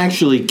didn't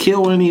actually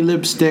kill any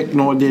lipstick,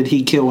 nor did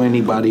he kill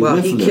anybody with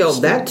lipstick. Well, he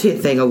killed that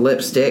thing of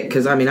lipstick,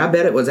 because, I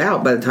bet it was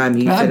out by the time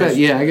he finished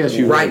I guess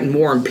you're writing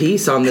War and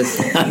Peace on this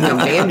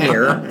hand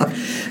mirror.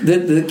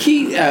 The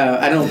key,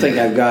 I don't think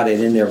I've got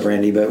it in there,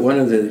 Brandy, but one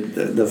of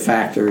the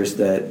factors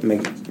that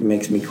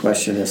makes me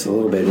question this a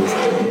little bit is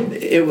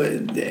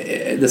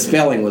the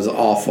spelling was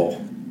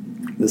awful.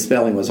 The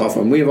spelling was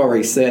awful. And we've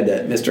already said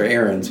that Mr.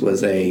 Aarons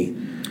was a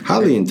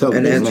highly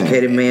intelligent An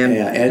educated man.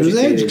 Yeah, He was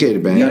an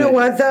educated man. You know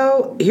what,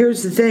 though?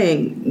 Here's the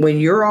thing. When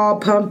you're all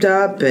pumped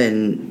up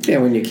and... Yeah,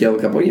 when you kill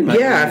a couple, you might...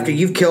 Yeah, after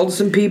you've killed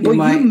some people,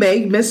 you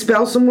may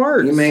misspell some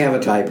words. You may have a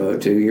typo,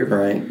 too. You're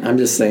right. I'm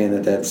just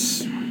saying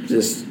that's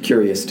just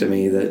curious to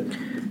me that...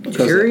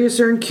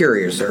 Curiouser and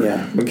curiouser.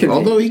 Yeah.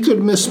 Although he could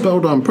have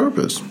misspelled on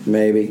purpose.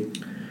 Maybe.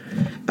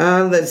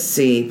 Let's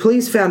see.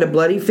 Police found a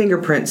bloody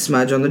fingerprint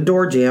smudge on the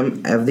door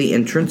jamb of the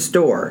entrance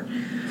door.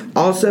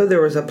 Also, there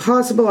was a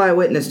possible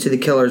eyewitness to the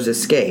killer's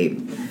escape.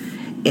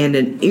 And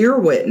an ear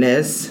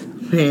witness...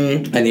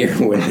 An ear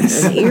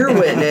witness. An ear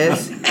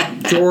witness,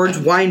 George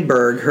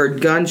Weinberg, heard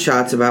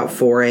gunshots about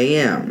 4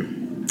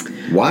 a.m.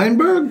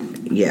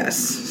 Weinberg? Yes,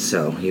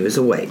 so he was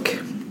awake.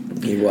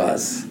 He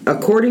was.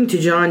 According to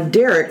John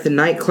Derrick, the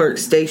night clerk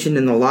stationed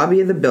in the lobby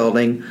of the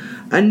building,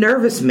 a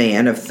nervous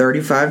man of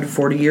 35 to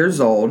 40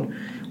 years old,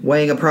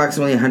 weighing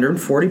approximately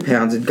 140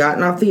 pounds, had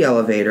gotten off the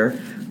elevator,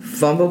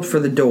 fumbled for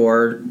the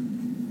door,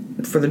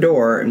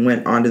 and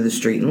went onto the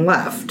street and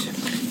left.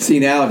 See,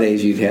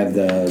 nowadays you'd have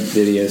the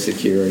video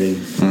security.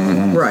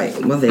 Mm-hmm. Right.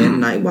 Well, they had a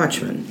night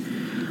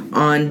watchman.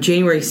 On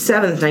January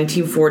 7th,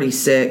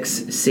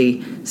 1946,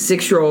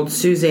 6-year-old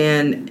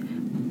Suzanne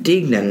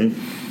Dignan...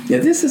 Yeah,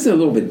 this is a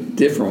little bit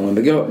different one,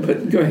 but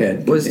go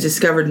ahead. Was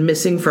discovered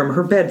missing from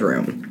her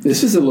bedroom.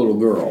 This is a little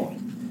girl.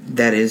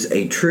 That is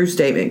a true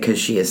statement because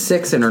she is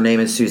 6 and her name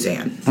is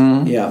Suzanne.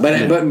 Yeah,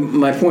 but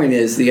my point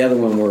is the other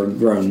one were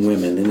grown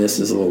women and this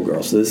is a little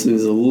girl. So this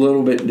is a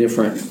little bit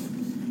different.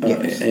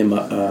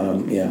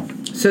 Yeah.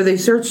 So they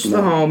searched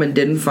the home and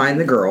didn't find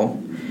the girl.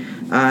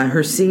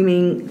 Her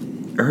seeming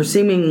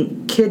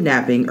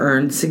kidnapping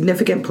earned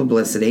significant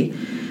publicity,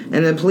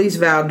 and the police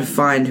vowed to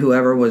find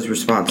whoever was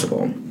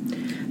responsible.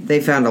 They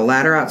found a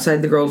ladder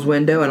outside the girl's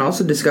window and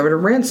also discovered a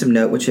ransom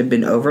note which had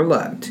been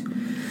overlooked.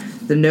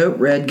 The note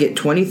read, "Get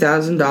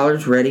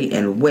 $20,000 ready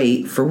and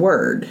wait for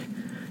word.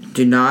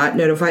 Do not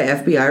notify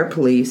FBI or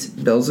police.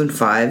 Bills in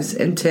 5s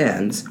and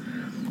 10s."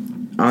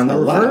 On the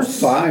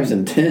reverse, 5s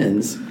and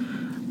 10s.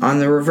 On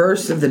the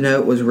reverse of the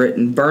note was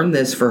written, "Burn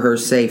this for her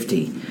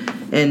safety."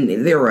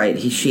 And they're right.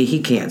 He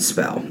can't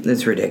spell.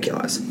 It's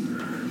ridiculous.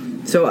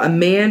 So a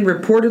man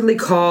reportedly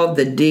called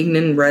the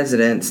Dignan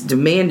residence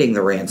demanding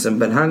the ransom,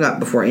 but hung up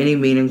before any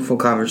meaningful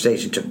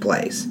conversation took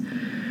place.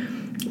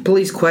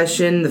 Police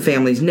questioned the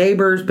family's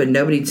neighbors, but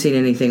nobody'd seen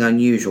anything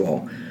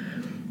unusual.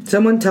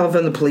 Someone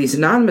telephoned the police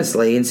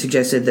anonymously and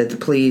suggested that the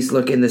police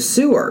look in the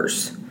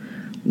sewers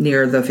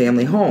near the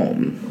family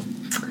home.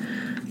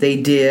 They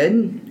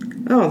did.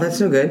 Oh, that's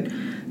no good.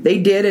 They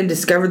did and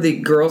discovered the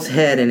girl's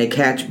head in a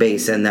catch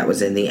basin that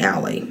was in the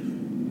alley.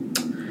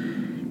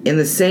 In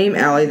the same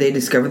alley, they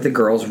discovered the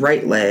girl's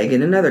right leg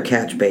in another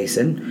catch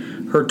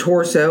basin, her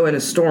torso in a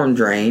storm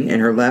drain,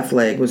 and her left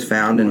leg was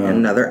found in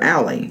another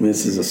alley.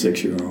 This is a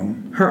 6-year-old.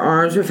 Her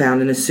arms were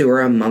found in a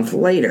sewer a month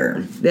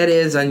later. That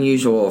is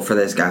unusual for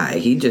this guy.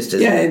 He just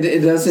is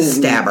it doesn't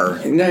stabber.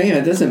 No,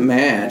 it doesn't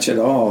match at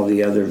all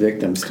the other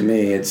victims to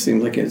me. It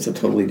seems like it's a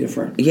totally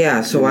different.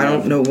 Yeah, so I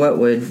don't know what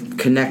would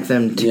connect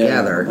them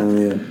together.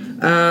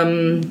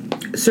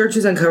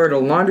 Searches uncovered a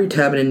laundry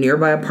tub in a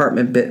nearby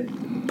apartment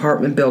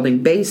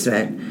building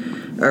basement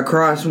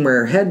across from where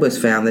her head was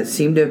found that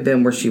seemed to have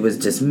been where she was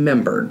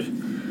dismembered.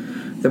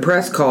 The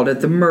press called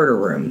it the murder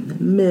room.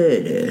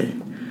 Murder.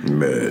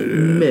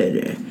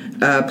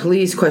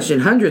 Police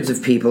questioned hundreds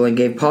of people and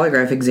gave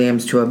polygraph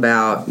exams to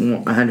about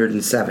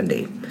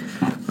 170.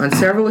 On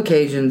several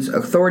occasions,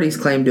 authorities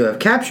claimed to have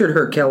captured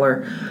her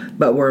killer,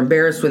 but were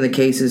embarrassed when the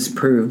cases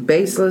proved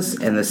baseless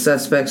and the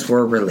suspects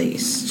were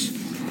released.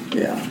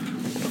 Yeah.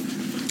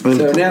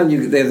 So now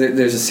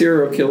there's a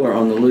serial killer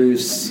on the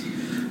loose.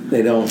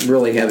 They don't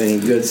really have any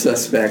good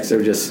suspects.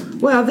 They're just...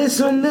 Well, this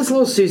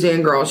little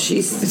Suzanne girl,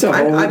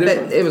 I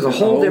bet it was a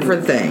whole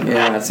different thing.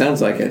 Yeah, it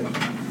sounds like it.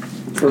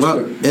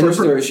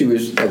 First she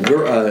was a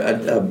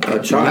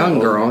child. Young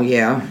girl,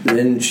 yeah.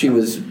 Then she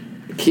was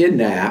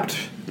kidnapped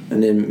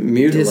and then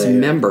mutilated.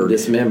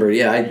 Dismembered.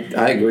 Yeah,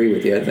 I agree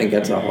with you. I think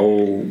that's a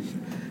whole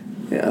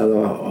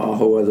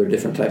other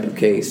different type of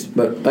case.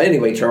 But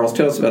anyway, Charles,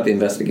 tell us about the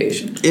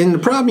investigation. And the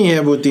problem you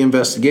have with the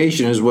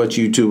investigation is what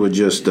you two were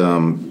just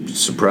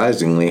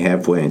surprisingly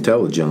halfway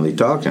intelligently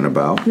talking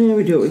about. Yeah,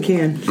 we do what we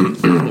can.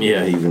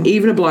 Yeah,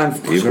 even a blind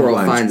squirrel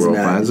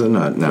finds a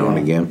nut now and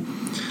again.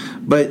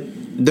 But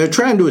they're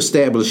trying to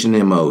establish an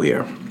MO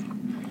here.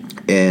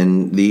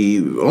 And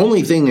the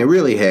only thing they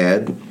really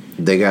had,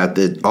 they got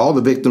that all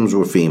the victims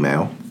were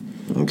female.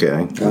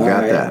 Okay, we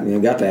got that. You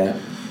got that.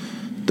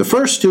 The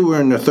first two were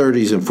in their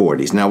 30s and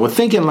 40s. Now, we're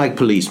thinking like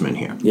policemen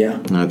here. Yeah.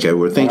 Okay,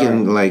 we're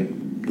thinking like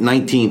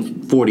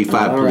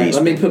 1945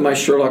 policemen. Let me put my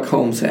Sherlock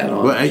Holmes hat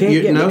on.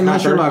 Well,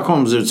 not Sherlock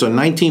Holmes. It's a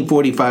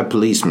 1945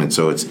 policeman,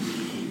 so it's,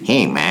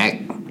 hey, Mac.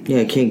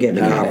 Yeah, can't get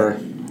me copper.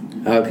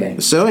 Okay.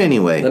 So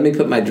anyway. Let me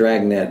put my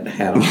Dragnet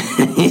hat on.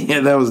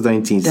 Yeah, that was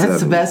 1970.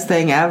 That's the best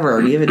thing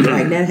ever. You have a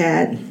Dragnet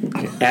hat?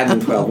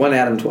 Adam 12. One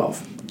Adam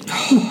 12.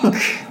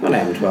 One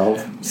Adam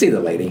 12. See the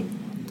lady.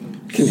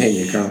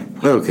 Continue, Colonel.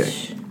 Okay.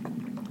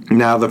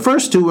 Now, the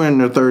first two were in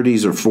their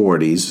 30s or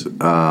 40s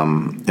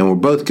and were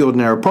both killed in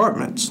their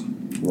apartments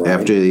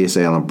after the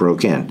assailant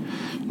broke in.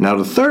 Now,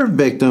 the third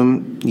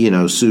victim,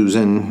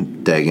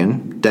 Susan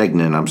Degnan,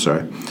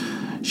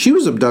 she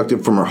was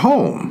abducted from her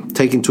home,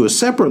 taken to a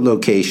separate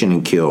location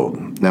and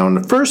killed. Now, in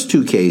the first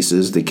two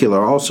cases, the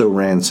killer also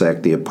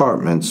ransacked the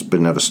apartments but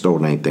never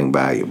stole anything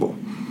valuable.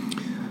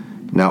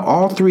 Now,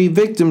 all three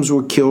victims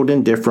were killed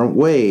in different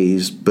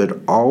ways, but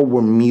all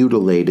were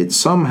mutilated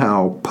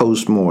somehow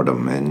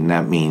post-mortem, and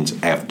that means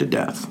after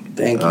death.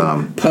 Thank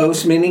you.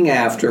 Post meaning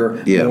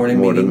after, mortem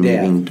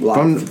meaning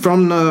death.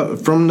 From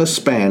the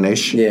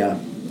Spanish. Yeah.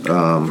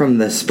 From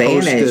the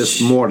Spanish.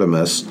 Postus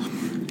mortemus.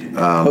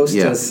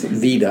 Postus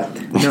vita.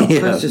 No,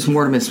 Postus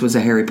mortemus was a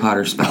Harry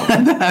Potter spell.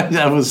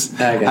 That was.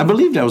 Okay. I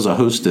believe that was a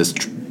hostess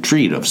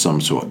treat of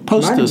some sort.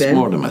 Postus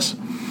mortemus.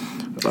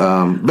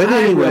 But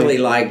anyway, I really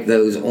like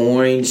those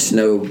orange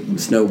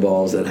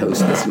snowballs that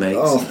Hostess makes.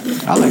 Oh,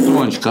 I like the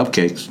orange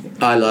cupcakes.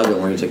 I love the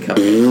orange cupcakes.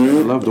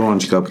 I love the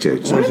orange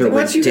cupcakes. Those are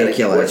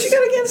ridiculous. What you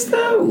got against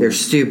those?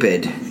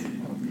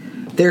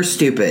 They're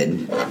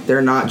stupid.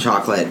 They're not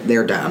chocolate.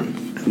 They're dumb.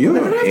 You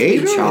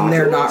hate chocolate. And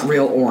they're not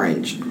real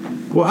orange.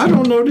 Well, I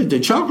don't know that the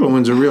chocolate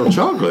ones are real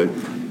chocolate.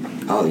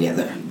 Oh, yeah,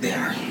 they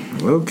are.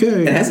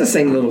 Okay. It has the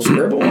same little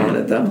scribble on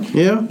it, though.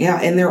 Yeah? Yeah,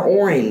 and they're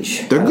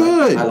orange. They're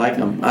good. I like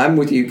them. I'm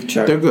with you,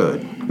 Chuck. They're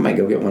good. might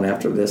go get one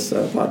after this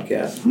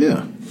podcast.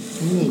 Yeah.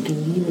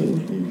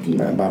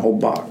 Buy a whole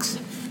box.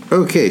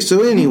 Okay,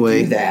 so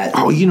anyway. Do that.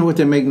 Oh, you know what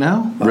they make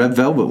now? Red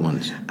velvet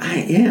ones.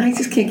 I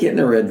just can't get in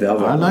the red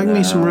velvet. I like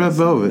me some red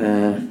velvet.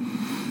 Nah.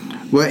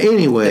 Well,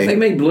 anyway. If they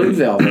make blue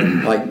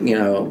velvet, like,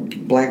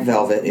 Black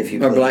velvet, if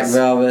you or please. black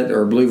velvet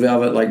or blue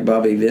velvet like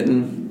Bobby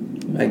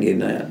Vinton, I get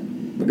that.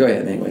 But go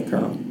ahead anyway,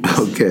 Colonel.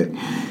 Okay.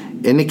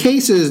 In the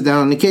case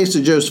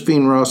of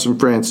Josephine Ross and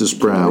Francis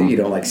Brown. You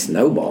don't like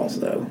snowballs,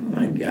 though.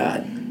 My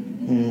God.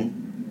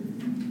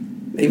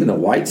 Even the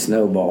white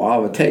snowball I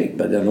would take,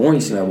 but an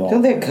orange snowball.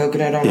 Don't they have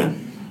coconut on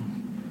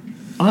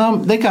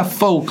them? They got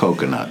faux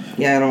coconut.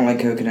 Yeah, I don't like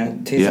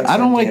coconut. Tastes Yeah, I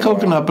don't like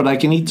coconut, but I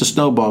can eat the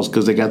snowballs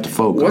because they got the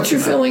faux coconut. What's your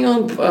feeling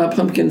on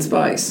pumpkin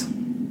spice?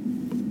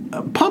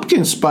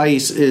 Pumpkin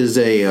spice is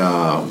a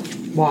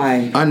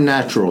Why?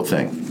 unnatural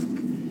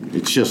thing.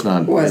 It's just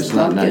not. What, it's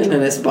not pumpkin natural.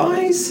 and a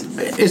spice?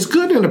 It's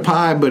good in a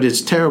pie, but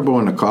it's terrible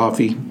in a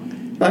coffee.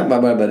 How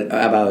about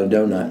a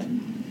donut?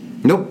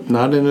 Nope,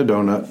 not in a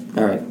donut.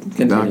 All right,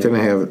 continue. Not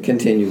gonna have it.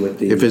 Continue with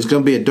the. If it's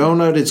going to be a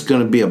donut, it's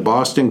going to be a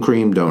Boston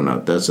cream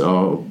donut. That's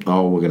all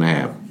we're going to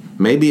have.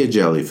 Maybe a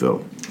jelly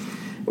fill.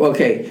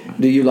 Okay,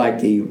 do you like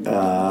the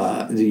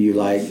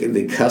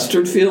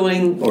custard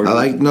filling or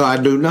I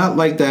do not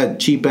like that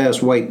cheap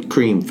ass white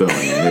cream filling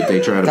that they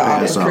try to The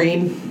pass opera on.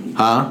 cream?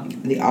 Huh?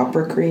 The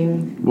opera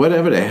cream?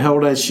 Whatever the hell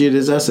that shit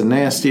is, that's the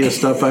nastiest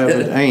stuff I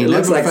ever. I ain't It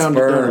looks never like found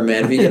sperm,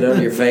 man. If you get it on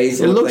your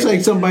face, It looks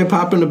like somebody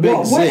popping a big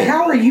Well, zit.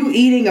 how are you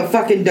eating a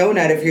fucking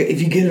donut if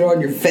you get it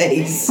on your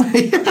face?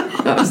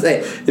 I'm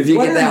saying, if you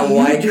What get are that you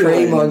white doing?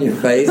 cream on your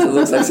face, it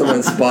looks like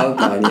someone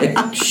spunked on you.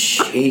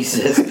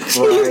 Jesus Christ.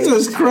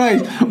 Jesus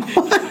Christ!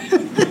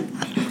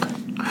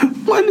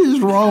 What is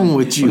wrong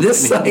with you? I'm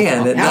just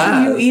saying, it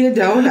How do you does. eat a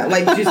donut?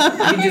 Like you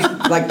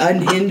just like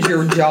unhinge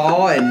your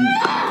jaw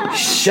and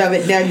shove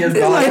it down your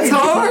gullet? It's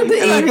hard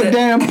to like eat a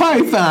damn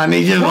python.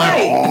 He's just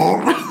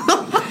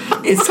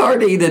Right. It's hard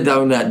to eat a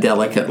donut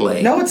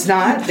delicately. No, it's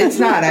not. It's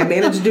not. I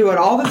manage to do it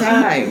all the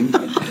time.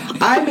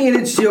 I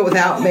manage to do it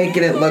without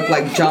making it look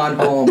like John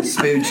Holmes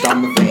spooched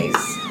on the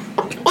face.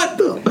 What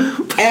the?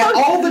 And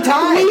all the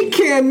time. We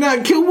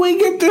cannot. Can we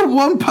get to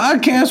one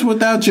podcast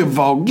without your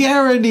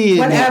vulgarity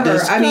and Whatever.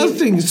 your I mean,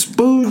 disgusting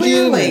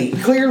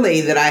spooging?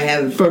 Clearly that I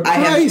have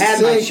Christ's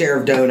had my sake. share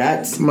of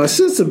donuts. My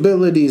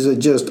sensibilities are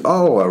just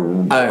All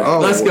right,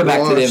 let's go back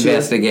to the awash.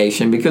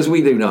 investigation because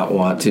we do not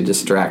want to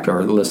distract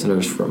our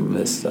listeners from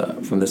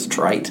this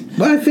trite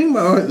But I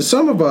think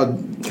some of our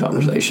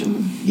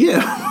conversation.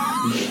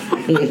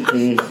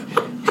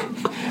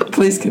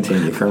 Please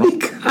continue, Colonel.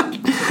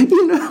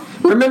 you know.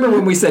 Remember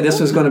when we said this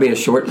was going to be a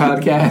short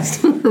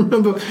podcast?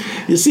 Remember,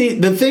 you see,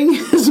 the thing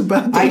is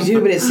about those, I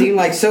do, but it seemed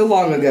like so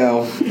long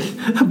ago.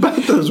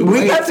 about those We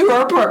white, got through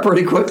our part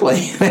pretty quickly,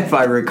 if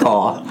I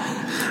recall.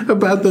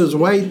 about those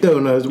white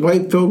donuts,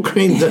 white filled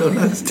cream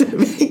donuts to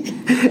me.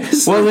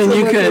 Well, then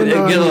you could Something get a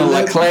on your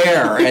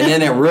Leclerc, and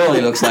then it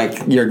really looks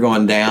like you're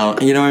going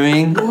down. You know what I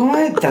mean?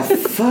 What the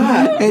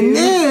fuck? And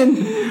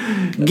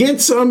then get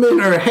some in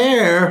her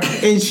hair,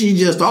 and she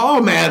just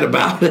all mad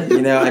about it.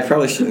 You know, I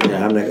probably should.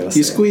 Yeah, I'm not going to say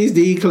You squeeze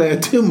the eclair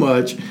too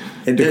much.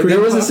 There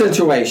was a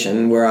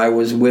situation where I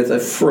was with a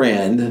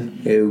friend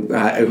who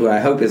I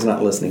hope is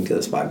not listening to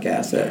this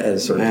podcast at a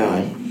certain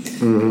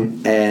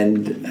time,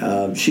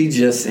 and she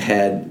just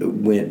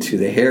went to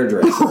the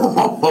hairdresser.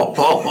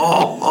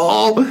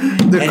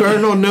 The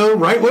colonel knew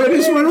right where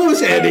this one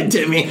was headed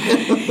to me.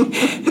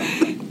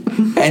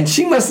 And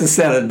she must have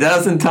said a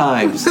dozen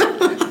times,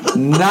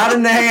 "Not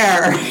in the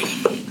hair."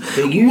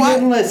 But you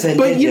didn't listen.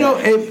 But did you know,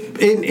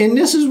 and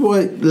this is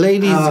what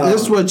ladies,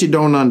 this is what you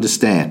don't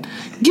understand.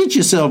 Get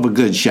yourself a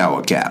good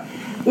shower cap.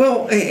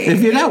 Well,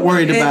 If you're not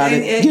worried about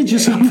it, get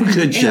yourself a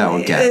good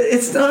shower cap.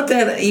 It's not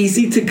that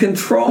easy to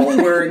control.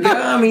 Where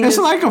I mean, It's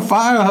like a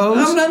fire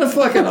hose. I'm not a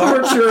fucking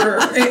archer.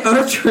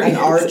 An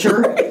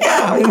archer?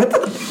 Yeah, I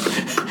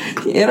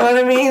mean, you know what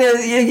I mean?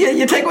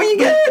 You take what you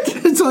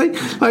get. It's like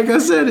I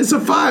said, it's a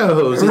fire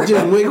hose. It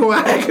just wiggle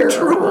out of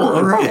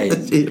control. Right.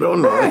 You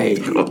don't know. Right.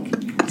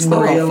 It's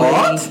not our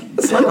fault.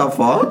 It's not our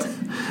fault.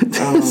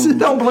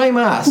 Don't blame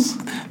us.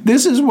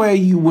 This is where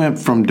you went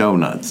from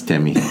donuts,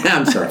 Timmy.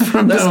 I'm sorry.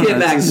 Let's get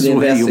back to This the is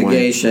where you went.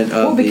 investigation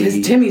Well, of because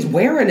the. Timmy's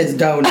wearing his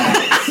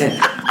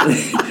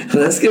donut.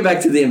 Let's get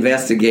back to the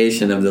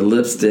investigation of the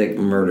lipstick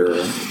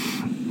murderer.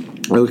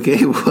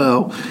 Okay,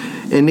 well,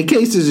 in the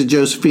cases of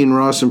Josephine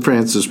Ross and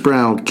Francis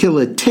Brown,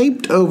 killer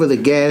taped over the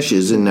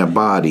gashes in their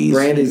bodies.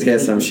 Brandy's got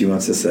something she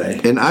wants to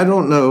say. And I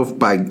don't know if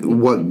by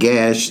what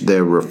gash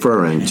they're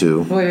referring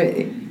to.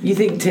 Wait, you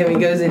think Timmy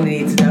goes in and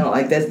eats a donut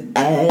like this?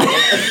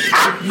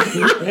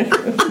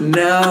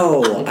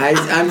 No,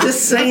 I'm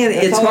just saying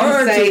it's all I'm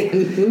hard saying.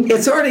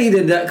 to eat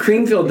a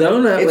cream-filled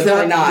donut It's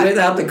really not.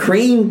 without the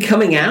cream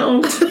coming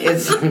out.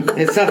 It's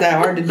not that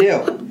hard to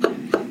do.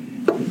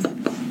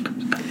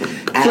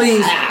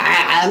 Please,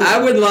 I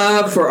would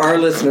love for our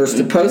listeners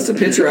to post a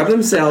picture of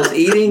themselves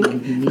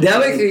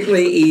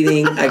delicately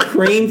eating a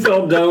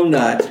cream-filled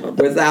donut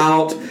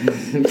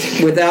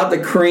without the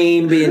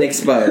cream being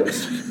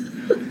exposed.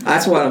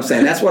 That's what I'm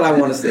saying. That's what I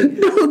want to see.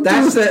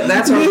 That's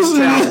our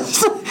challenge.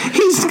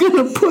 He's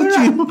gonna put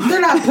you.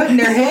 They're not putting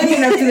their head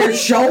in up to their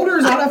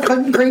shoulders on a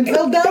fucking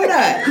cream-filled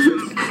donut.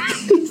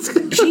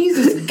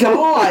 Jesus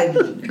God!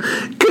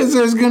 Because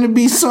there's gonna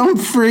be some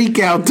freak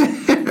out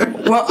there.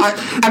 Well,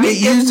 I mean,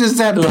 he uses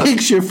that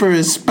picture for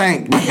his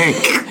spank bank.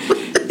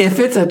 If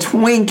it's a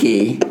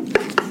Twinkie,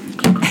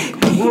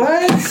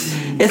 what?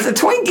 It's a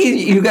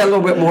Twinkie. You got a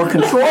little bit more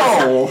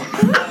control.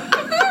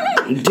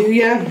 Do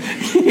ya?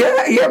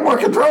 Yeah, you have more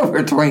control over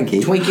a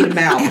Twinkie. Twinkie to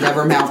mouth,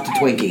 never mouth to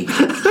Twinkie.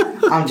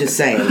 I'm just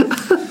saying.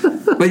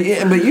 But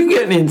you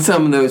getting in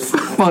some of those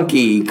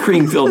funky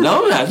cream-filled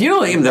donuts. You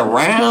don't even the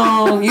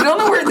round. You don't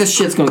know where this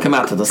shit's going to come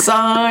out to the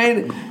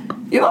side.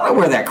 You don't know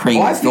where that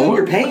cream is going. I feel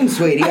your pain,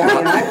 sweetie. I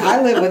mean,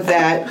 I live with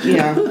that. You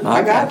know, okay.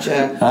 I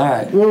gotcha. All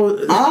right. Well,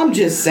 I'm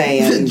just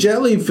saying.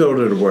 Jelly filled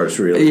are the worst,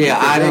 really. Yeah,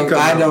 I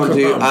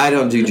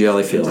don't do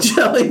jelly filled.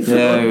 Jelly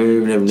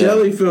filled. No.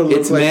 Jelly filled.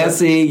 It's like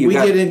messy. We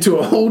get into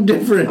a whole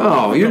different.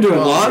 Oh, you're doing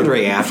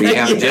laundry after you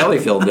have a jelly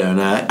filled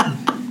donut.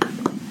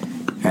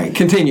 All right,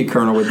 continue,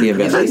 Colonel, with the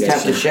investigation. At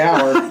least have to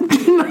shower. I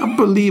do not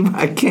believe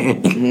I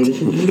can.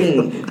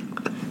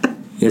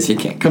 Yes, you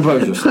can.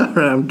 Compose yourself.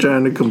 I'm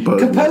trying to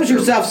compose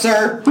yourself,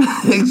 sir.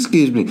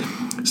 Excuse me.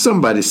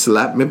 Somebody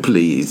slap me,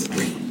 please.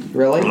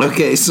 Really?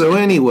 Okay, so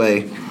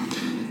anyway,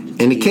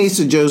 in the case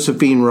of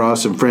Josephine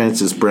Ross and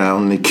Frances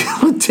Brown, the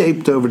killer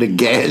taped over the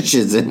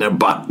gashes in their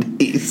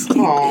bodies.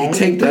 He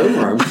taped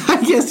over them.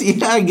 I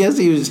guess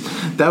he was.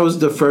 That was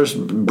the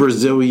first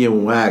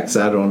Brazilian wax.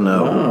 I don't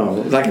know.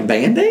 Oh, like a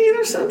Band-Aid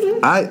or something?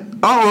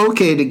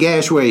 Okay, the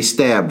gash where he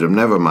stabbed him.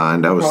 Never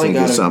mind. I was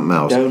thinking something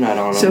else. Donut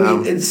on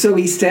him. So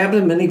he stabbed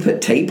him and he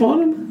put tape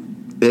on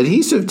him?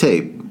 Adhesive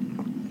tape.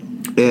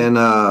 And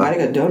might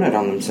have got donut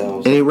on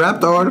themselves. And he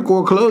wrapped the article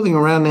of clothing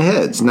around the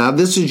heads. Now,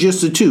 this is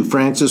just the two,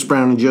 Frances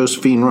Brown and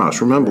Josephine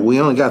Ross. Remember, we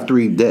only got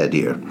 3 dead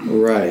here.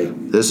 Right.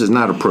 This is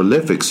not a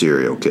prolific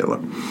serial killer.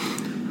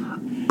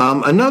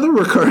 Another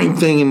recurring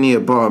thing in the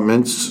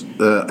apartments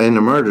and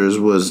the murders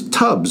was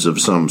tubs of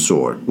some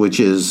sort, which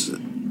is...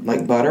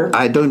 Like butter?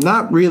 I do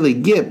not really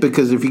get,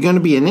 because if you're going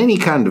to be in any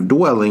kind of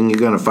dwelling, you're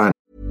going to find...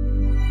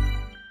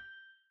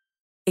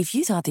 If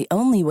you thought the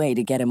only way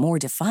to get a more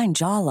defined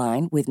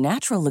jawline with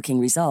natural-looking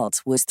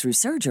results was through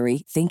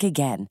surgery, think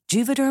again.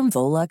 Juvederm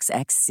Volux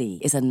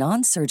XC is a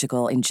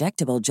non-surgical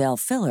injectable gel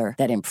filler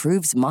that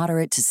improves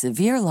moderate to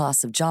severe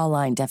loss of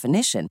jawline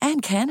definition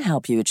and can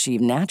help you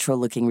achieve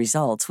natural-looking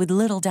results with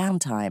little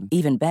downtime.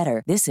 Even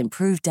better, this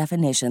improved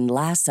definition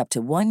lasts up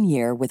to 1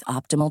 year with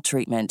optimal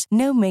treatment.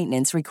 No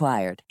maintenance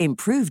required.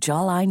 Improve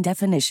jawline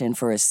definition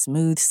for a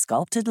smooth,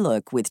 sculpted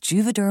look with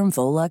Juvederm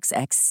Volux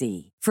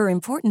XC. For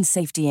important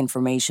safety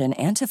information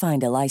and to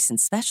find a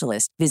licensed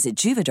specialist, visit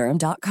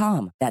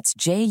Juvederm.com. That's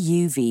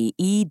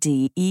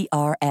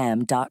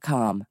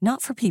JUVEDERM.com.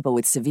 Not for people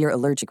with severe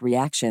allergic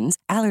reactions,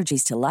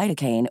 allergies to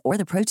lidocaine, or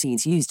the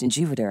proteins used in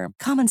Juvederm.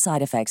 Common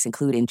side effects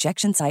include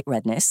injection site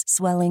redness,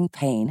 swelling,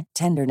 pain,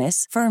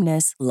 tenderness,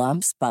 firmness,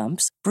 lumps,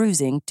 bumps,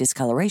 bruising,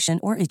 discoloration,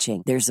 or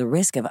itching. There's a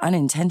risk of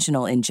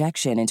unintentional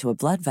injection into a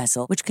blood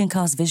vessel, which can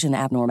cause vision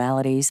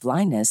abnormalities,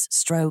 blindness,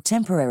 stroke,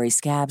 temporary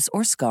scabs,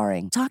 or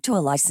scarring. Talk to a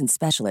licensed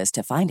specialist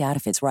to find out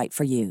if it's right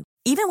for you.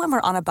 Even when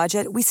we're on a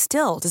budget, we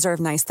still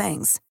deserve nice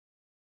things.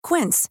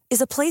 Quince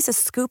is a place to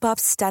scoop up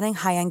stunning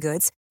high-end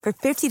goods for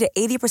 50 to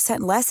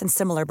 80% less than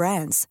similar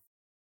brands.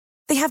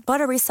 They have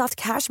buttery soft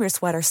cashmere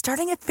sweaters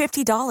starting at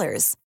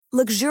 $50,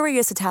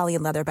 luxurious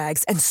Italian leather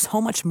bags, and so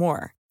much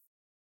more.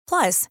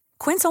 Plus,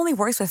 Quince only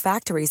works with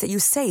factories that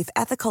use safe,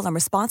 ethical, and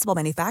responsible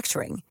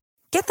manufacturing.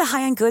 Get the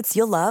high-end goods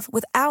you'll love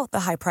without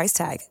the high price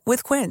tag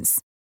with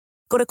Quince.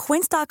 Go to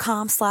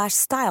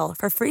quince.com/style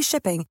for free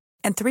shipping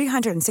and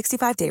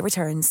 365-day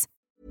returns.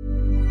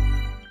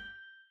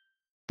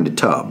 The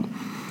tub.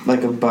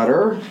 Like a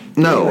butter?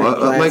 No,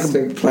 like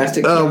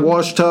plastic tub?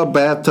 Wash tub,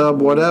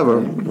 bathtub, whatever.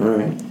 All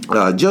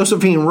right.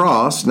 Josephine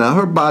Ross, now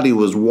her body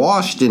was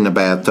washed in the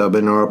bathtub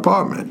in her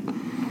apartment.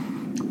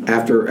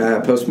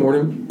 After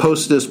post-mortem?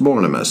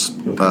 Post-mortemus.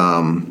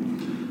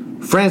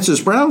 Okay.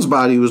 Frances Brown's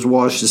body was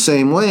washed the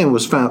same way and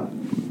was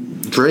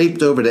found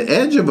draped over the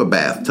edge of a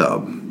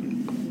bathtub.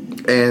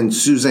 And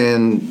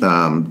Suzanne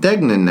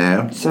Degnan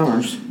now,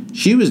 Summers,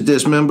 she was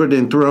dismembered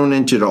and thrown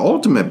into the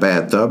ultimate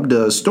bathtub,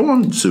 the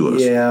storm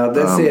sewers. Yeah,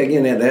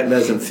 that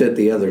doesn't fit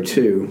the other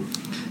two.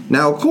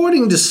 Now,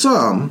 according to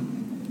some,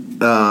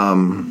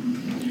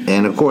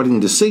 and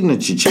according to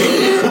signature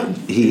checks,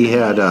 he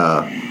had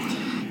a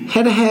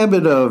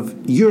habit of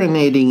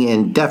urinating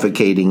and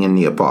defecating in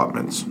the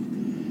apartments.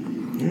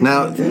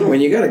 Now,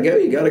 when you gotta go,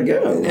 you gotta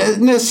go.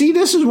 Now, see,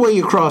 this is where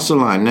you cross the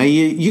line. Now,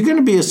 you're going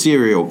to be a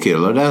serial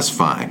killer. That's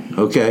fine,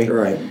 okay?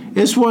 Right.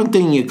 It's one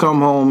thing you come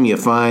home, you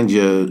find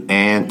your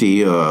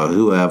auntie or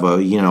whoever,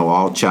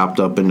 all chopped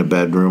up in the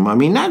bedroom. I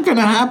mean, that's going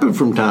to happen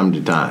from time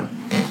to time.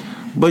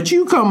 But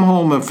you come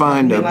home and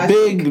find a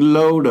big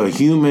load of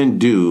human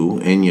dew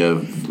in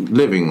your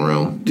living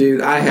room.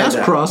 Dude, that's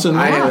crossing the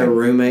line. I had a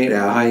roommate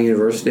at Ohio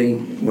University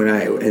when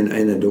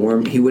in a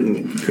dorm. He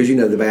wouldn't, because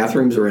the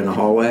bathrooms are in the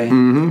hallway.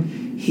 Mm-hmm.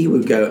 he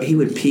would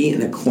pee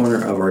in a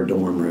corner of our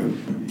dorm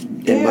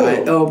room.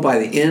 And by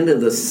the end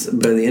of the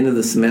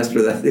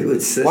semester, that it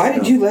would. Why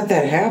did you let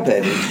that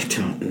happen? I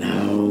don't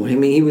know. I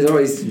mean, he was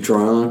always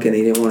drunk, and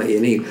he didn't want to.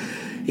 And he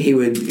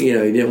would, he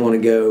didn't want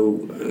to go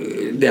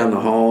down the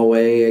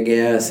hallway, I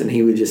guess, and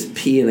he would just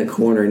pee in a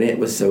corner, and it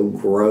was so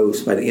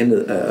gross. By the end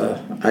of,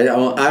 I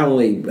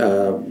only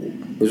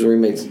was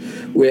roommates.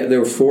 There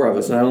were 4 of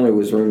us, and I only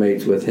was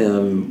roommates with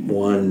him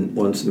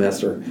one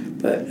semester.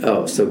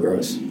 But so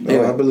gross.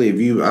 Anyway. I believe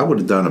you. I would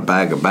have done a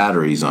bag of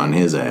batteries on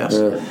his ass.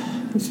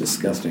 It's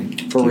disgusting.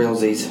 For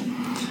realsies.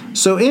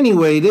 So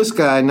anyway, this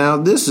guy, now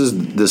this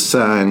is the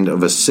sign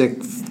of a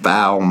sick,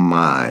 foul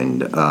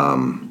mind.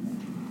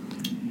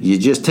 You're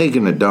just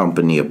taking a dump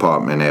in the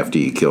apartment after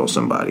you kill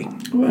somebody.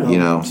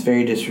 Well, it's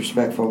very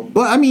disrespectful.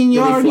 Well, I mean, you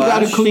already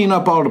got to clean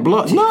up all the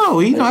blood. No,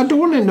 he's not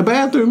doing it in the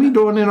bathroom. He's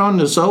doing it on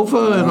the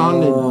sofa and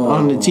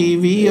on the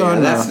TV. Yeah,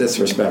 that's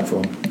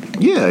disrespectful.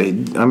 Yeah,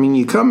 I mean,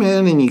 you come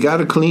in and you got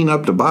to clean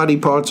up the body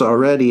parts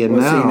already, and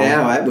now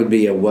that would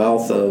be a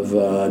wealth of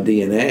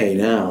DNA.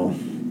 Now,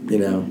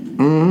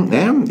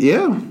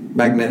 Yeah.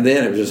 Back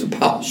then, it was just a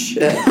pile of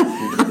shit.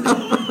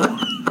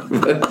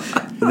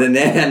 But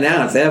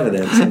now it's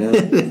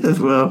evidence.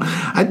 Well,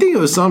 I think it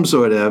was some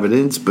sort of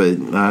evidence, but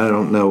I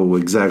don't know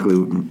exactly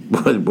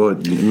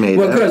what made it.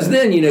 Well, because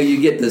then,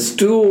 you get the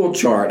stool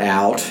chart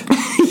out.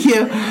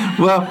 Yeah,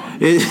 well...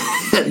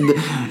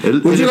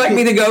 Would you like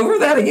me to go over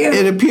that again?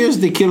 It appears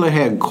the killer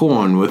had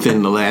corn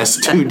within the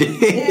last 2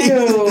 days.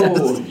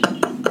 Ew.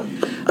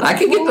 I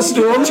can get the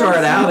stool chart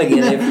out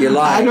again if you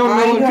like. I don't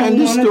know what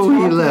kind of stool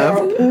he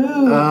left.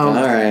 All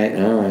right.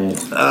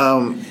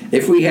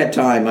 If we had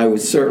time, I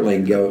would certainly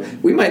go.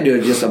 We might do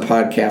just a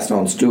podcast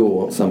on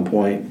stool at some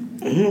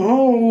point.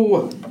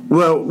 No.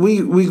 Well,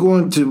 we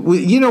going to.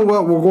 You know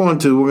what we're going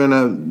to?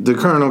 The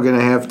colonel going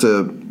to have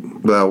to.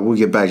 Well, we'll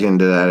get back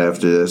into that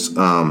after this.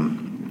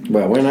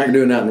 Well, we're not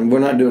doing nothing. We're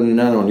not doing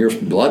nothing on your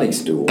bloody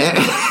stool.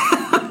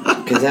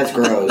 Because that's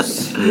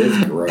gross. It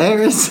is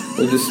gross.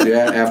 We'll just do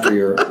that after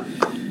your.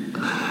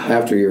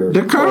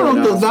 The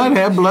colonel does not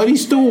have bloody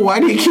stool. Why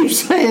do you keep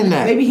saying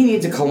that? Maybe he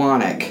needs a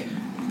colonic.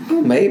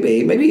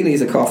 Maybe he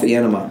needs a coffee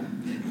enema.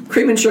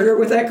 Cream and sugar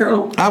with that,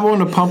 Colonel? I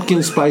want a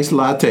pumpkin spice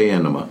latte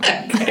enema.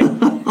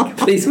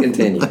 Please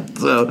continue.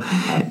 So,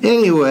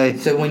 anyway.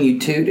 So when you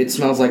toot, it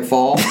smells like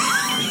fall?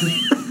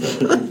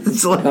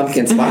 It's like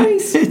pumpkin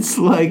spice? It's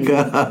like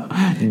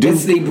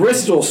it's the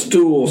Bristol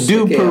stool.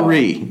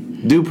 Dupery.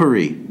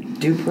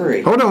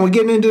 Hold on, we're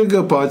getting into the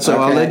good part, so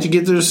okay. I'll let you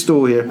get to the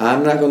stool here.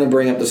 I'm not going to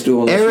bring up the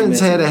stool. Aaron's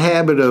had a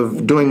habit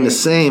of doing the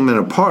same in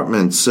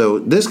apartments, so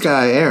this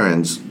guy,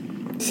 Aaron's...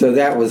 So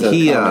that was a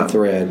common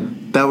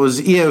thread. That was,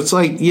 it's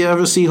like, you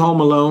ever see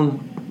Home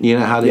Alone? You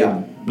know how they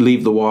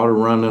leave the water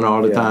running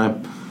all the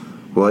time?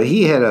 Well,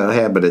 he had a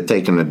habit of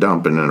taking a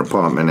dump in an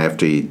apartment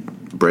after he'd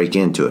break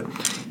into it.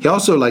 He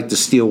also liked to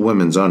steal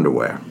women's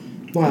underwear.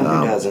 Well,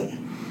 who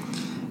doesn't?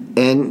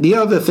 And the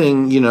other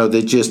thing,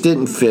 that just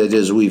didn't fit,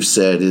 as we've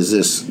said, is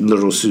this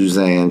little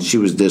Suzanne. She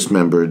was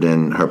dismembered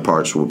and her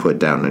parts were put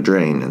down the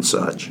drain and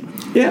such.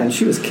 Yeah, and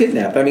she was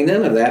kidnapped. I mean,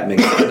 none of that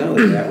makes sense. None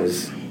of that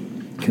was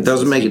consistent.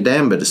 Doesn't make a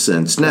damn bit of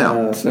sense.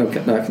 Now, it's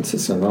not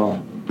consistent at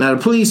all. Now,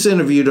 the police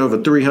interviewed over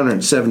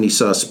 370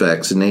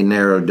 suspects, and they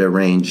narrowed their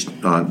range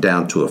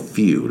down to a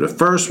few. The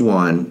first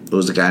one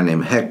was a guy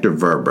named Hector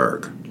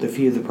Verberg. The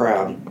few, the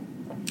proud.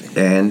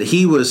 And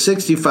he was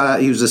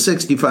 65. He was a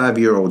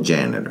 65-year-old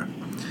janitor.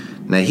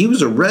 Now, he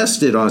was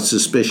arrested on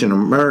suspicion of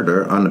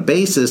murder on the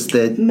basis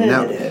that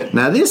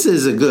now this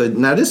is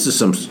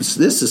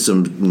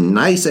some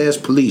nice ass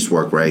police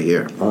work right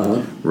here.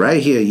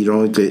 Right here, you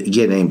don't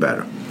get any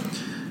better.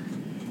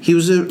 He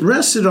was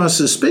arrested on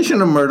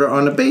suspicion of murder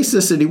on the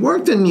basis that he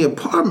worked in the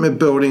apartment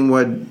building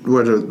where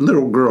the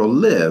little girl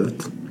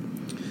lived.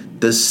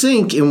 The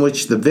sink in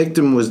which the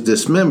victim was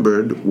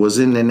dismembered was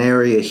in an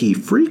area he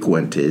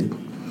frequented.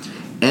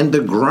 And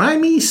the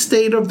grimy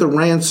state of the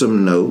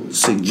ransom note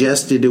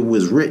suggested it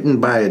was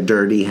written by a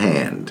dirty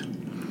hand.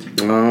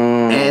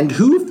 And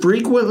who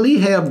frequently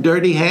have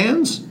dirty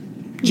hands?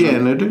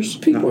 Janitors.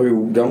 People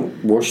who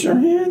don't wash their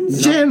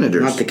hands?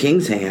 Janitors. Not the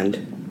king's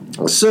hand.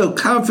 So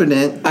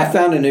confident. I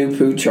found a new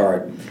poo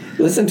chart.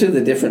 Listen to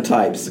the different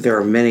types. There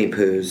are many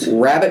poos.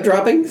 Rabbit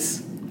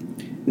droppings.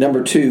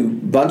 Number 2,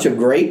 bunch of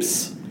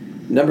grapes.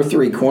 Number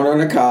 3, corn on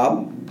the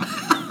cob.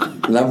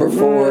 Number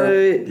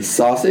 4,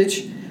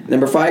 sausage.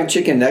 Number 5,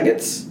 chicken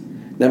nuggets.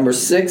 Number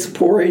 6,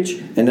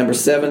 porridge. And number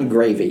 7,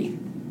 gravy.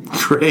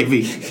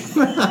 Gravy.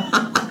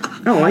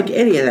 I don't like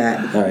any of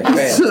that. All right, go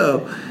ahead.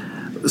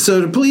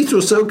 So the police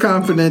were so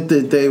confident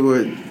that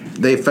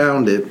they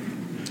found it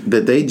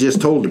that they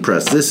just told the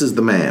press, this is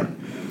the man.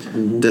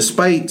 Mm-hmm.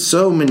 Despite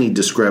so many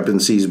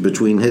discrepancies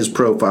between his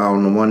profile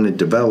and the one that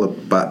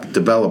developed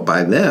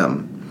by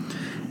them,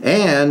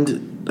 and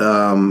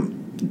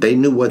they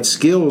knew what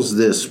skills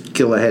this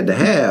killer had to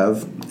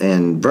have,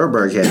 and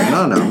Verberg had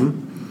none of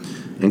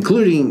them,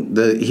 including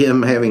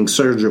him having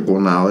surgical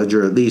knowledge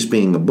or at least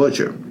being a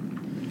butcher.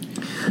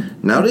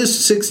 Now,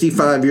 this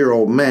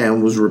 65-year-old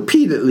man was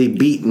repeatedly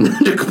beaten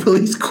under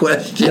police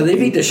questioning. Yeah, they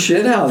beat the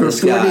shit out of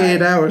this guy. For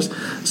 48 hours.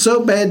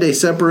 So bad they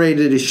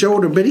separated his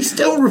shoulder, but he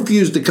still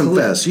refused to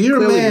confess.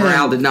 You're a man.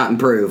 Morale did not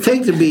improve.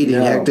 Take the beating,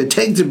 Hector.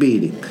 Take the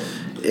beating.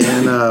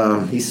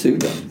 And he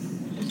sued them.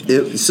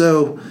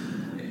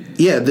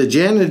 The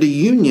janitor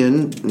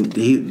union,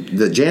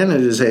 the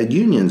janitors had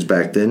unions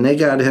back then. They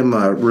got him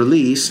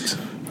released.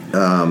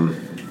 And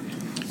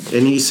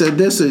he said,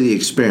 this is the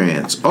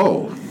experience.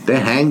 Oh, they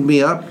hanged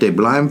me up. They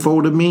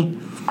blindfolded me.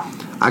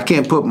 I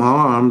can't put up my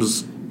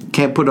arms.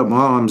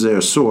 They're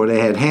sore. They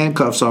had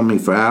handcuffs on me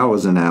for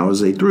hours and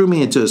hours. They threw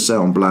me into a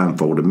cell and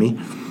blindfolded me.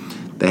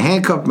 They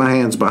handcuffed my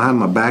hands behind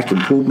my back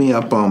and pulled me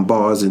up on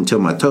bars until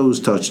my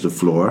toes touched the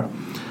floor.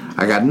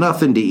 I got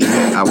nothing to eat.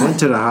 I went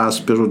to the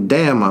hospital.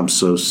 Damn, I'm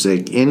so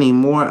sick. Any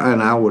more,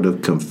 and I would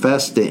have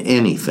confessed to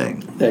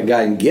anything. That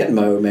guy in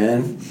Gitmo,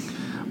 man.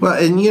 Well,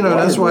 and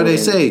that's why they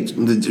say,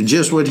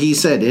 just what he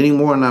said, any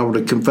more and I would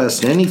have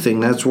confessed to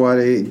anything. That's why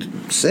they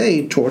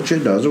say torture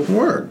doesn't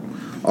work.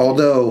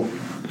 Although,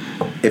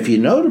 if you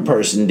know the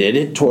person did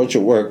it, torture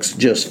works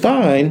just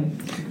fine.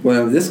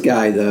 Well, this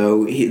guy,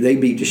 though, they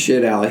beat the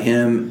shit out of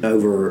him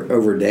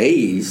over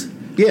days.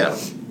 Yeah,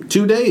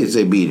 2 days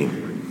they beat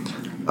him.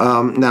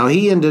 Now,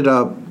 he ended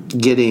up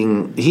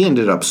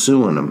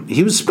suing him.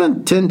 He was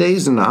spent 10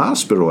 days in the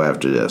hospital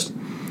after this.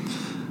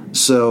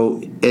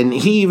 So, and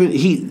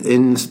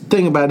and the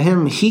thing about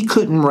him, he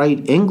couldn't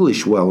write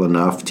English well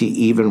enough to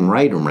even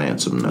write a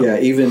ransom note. Yeah,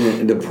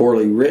 even the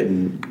poorly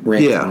written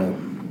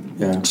ransom note.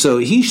 Yeah. So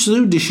he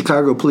sued the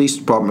Chicago Police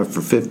Department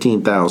for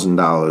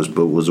 $15,000,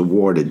 but was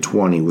awarded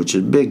 $20,000, which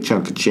is a big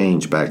chunk of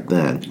change back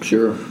then.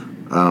 Sure.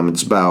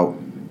 It's about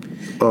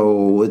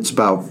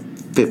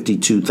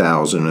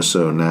 $52,000 or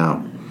so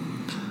now.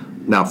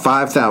 Now,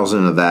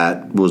 $5,000 of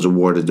that was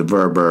awarded to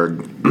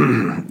Verberg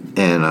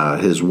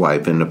and his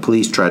wife, and the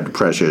police tried to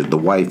pressure the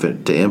wife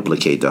to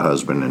implicate the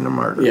husband in the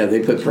murder. Yeah,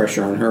 they put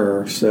pressure on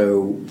her.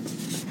 So,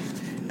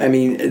 I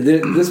mean, at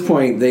this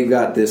point, they've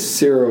got this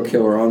serial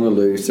killer on the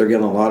loose. They're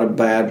getting a lot of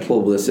bad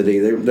publicity.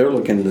 They're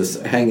looking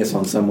to hang us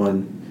on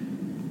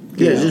someone.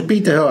 Yeah, just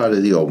beat the hell out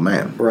of the old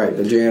man. Right,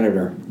 the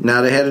janitor.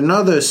 Now, they had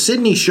another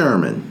Sidney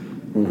Sherman.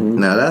 Mm-hmm.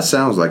 Now, that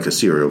sounds like a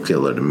serial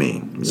killer to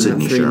me.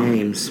 Sidney Sherman.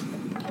 Names.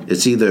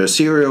 It's either a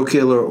serial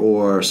killer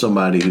or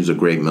somebody who's a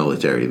great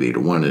military leader,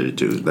 one of the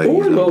two.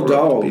 Or a little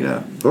dog.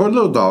 Or a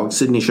little dog,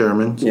 Sidney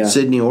Sherman. Yeah.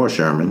 Sidney or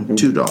Sherman, mm-hmm.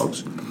 Two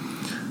dogs.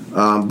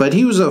 But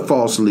he was a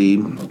false lead,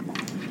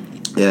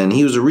 and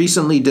he was a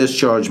recently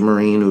discharged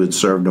Marine who had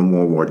served in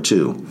World War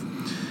II.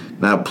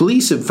 Now,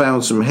 police had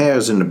found some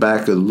hairs in the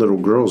back of the little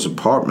girl's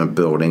apartment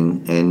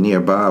building, and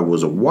nearby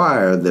was a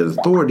wire that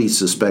authorities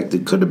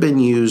suspected could have been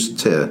used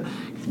to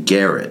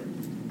garrote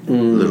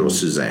little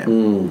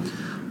Suzanne.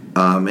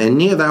 And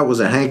near that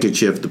was a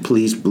handkerchief the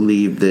police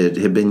believed that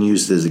had been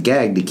used as a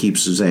gag to keep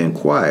Suzanne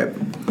quiet.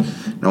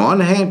 Now, on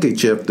the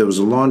handkerchief, there was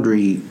a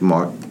laundry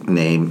mark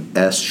named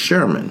S.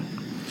 Sherman.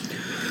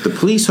 The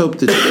police hoped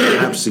that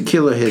perhaps the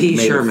killer had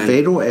made a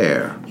fatal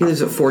error. He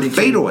lives at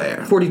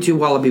 42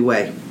 Wallaby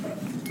Way,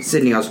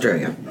 Sydney,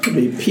 Australia. Could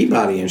be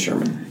Peabody and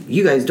Sherman.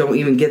 You guys don't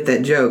even get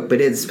that joke, but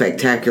it's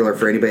spectacular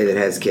for anybody that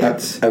has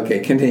kids.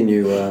 Okay,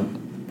 continue,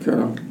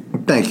 Colonel.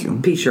 Thank you.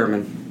 P.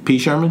 Sherman. P.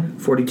 Sherman?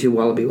 42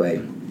 Wallaby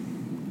Way.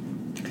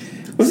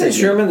 Wasn't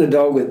Sherman the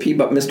dog with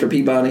Mr.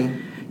 Peabody?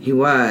 He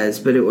was,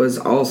 but it was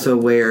also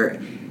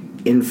where,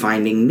 in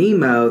Finding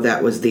Nemo,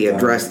 that was the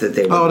address that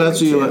they were. Oh,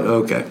 that's you.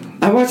 Okay.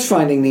 I watched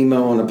Finding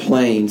Nemo on a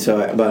plane,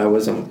 but I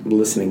wasn't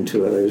listening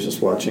to it. I was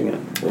just watching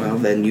it. Well,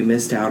 then you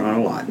missed out on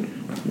a lot.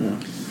 Yeah.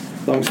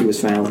 As long as he was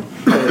found.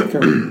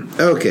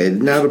 Okay,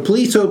 now the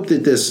police hoped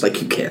that this...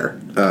 Like you care.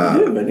 I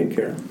didn't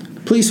care.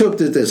 Police hoped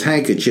that this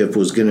handkerchief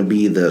was going to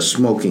be the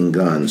smoking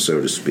gun,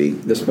 so to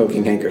speak. The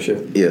smoking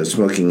handkerchief. Yeah,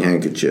 smoking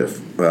handkerchief.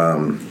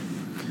 And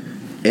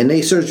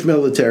they searched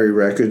military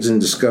records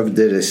and discovered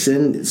that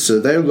so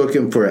they're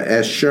looking for a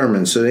S.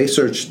 Sherman, so they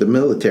searched the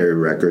military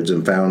records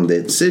and found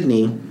that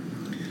Sidney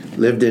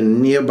lived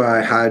in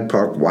nearby Hyde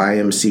Park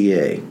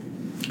YMCA.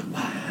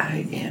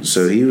 YMCA.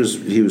 So he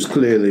was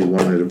clearly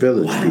one of the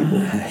village people.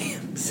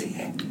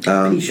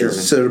 YMCA.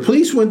 So the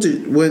police went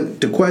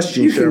to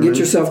question Sherman. You can get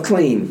yourself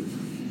clean.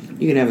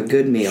 You can have a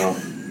good meal.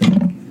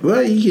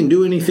 Well, you can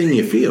do anything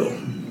you feel.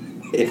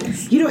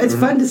 It's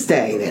fun to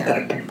stay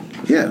there.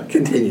 Yeah.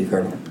 Continue,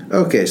 Colonel.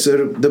 Okay,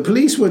 so the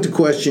police went to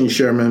question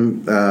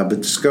Sherman,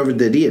 but discovered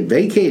that he had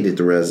vacated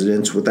the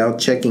residence without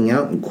checking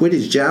out and quit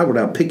his job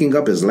without picking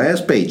up his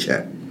last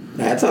paycheck.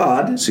 That's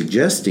odd.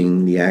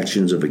 Suggesting the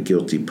actions of a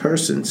guilty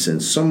person,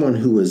 since someone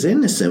who was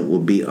innocent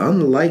would be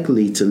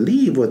unlikely to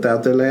leave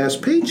without their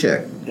last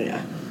paycheck.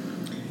 Yeah.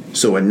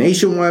 So a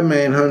nationwide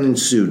manhunt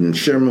ensued, and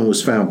Sherman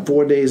was found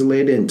 4 days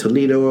later in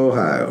Toledo,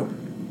 Ohio.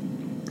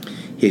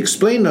 He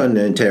explained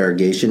under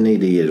interrogation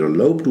that he had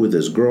eloped with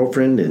his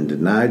girlfriend and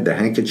denied the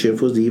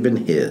handkerchief was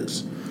even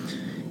his.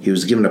 He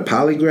was given a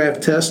polygraph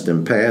test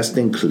and passed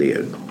and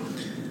cleared.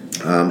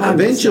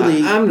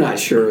 Eventually... I'm not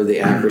sure of the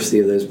accuracy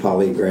of those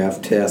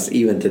polygraph tests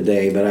even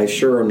today, but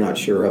I'm not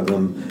sure of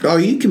them. Oh,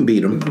 you can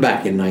beat them.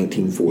 Back in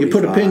 1945. You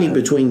put a penny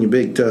between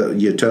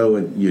your toe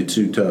and your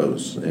two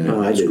toes, and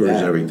it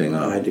screws everything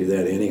up. I do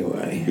that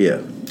anyway.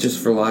 Yeah.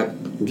 Just for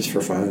Just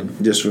for fun.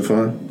 Just for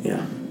fun?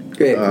 Yeah.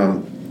 Great.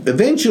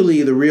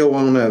 Eventually, the real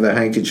owner of the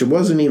handkerchief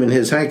wasn't even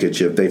his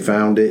handkerchief. They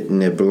found it,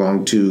 and it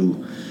belonged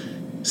to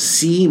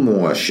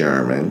Seymour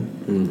Sherman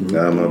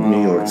of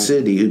New York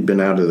City, who'd been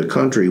out of the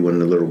country when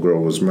the little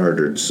girl was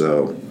murdered.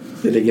 So,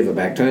 did they give it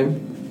back to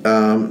him?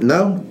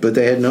 No, but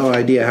they had no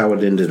idea how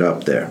it ended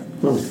up there.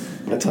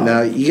 That's odd.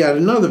 Now you got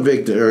another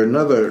victim, or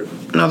another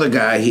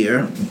guy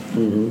here,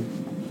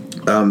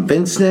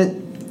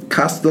 Vincent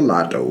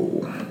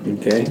Castellato.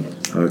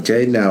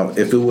 Okay. Now,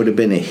 if it would have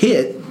been a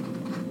hit,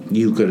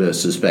 you could have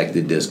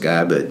suspected this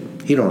guy, but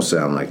he don't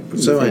sound like.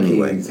 So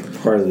anyway, he's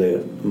part of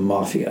the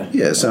mafia.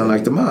 Yeah, sound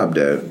like the mob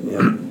did.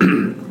 Yeah.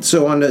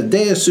 So on the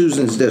day of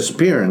Susan's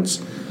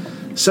disappearance,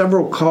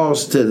 several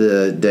calls to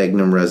the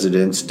Degnum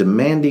residence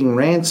demanding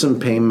ransom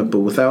payment, but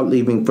without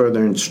leaving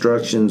further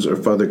instructions or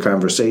further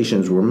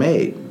conversations were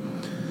made.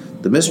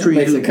 The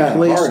mystery who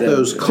placed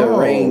those calls to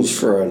arrange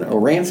for a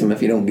ransom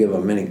if you don't give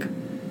them any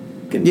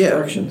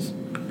instructions. Yeah.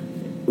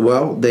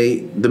 Well,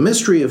 the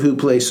mystery of who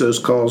placed those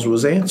calls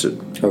was answered.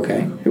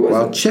 Okay. Who was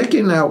While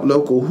checking out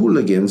local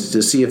hooligans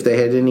to see if they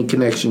had any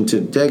connection to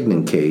the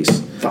Degnan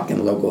case.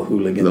 Fucking local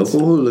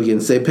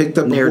hooligans. They picked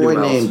up a boy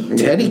named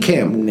Teddy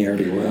Campbell.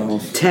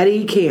 Ne'er-do-wells.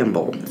 Teddy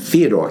Campbell.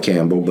 Theodore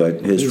Campbell,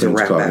 but his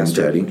friends called him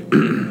Teddy.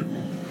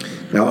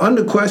 Now,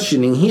 under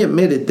questioning, he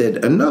admitted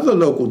that another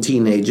local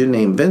teenager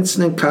named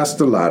Vincent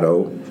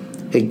Castellato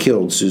had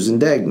killed Susan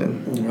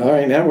Degnan. All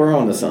right, now we're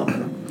on to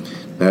something.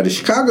 Now, the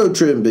Chicago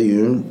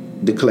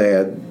Tribune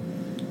declared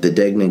the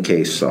Degnan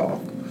case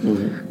solved.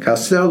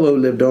 Costello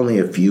lived only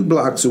a few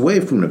blocks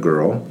away from the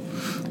girl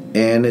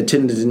and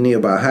attended a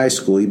nearby high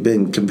school. He'd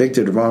been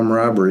convicted of armed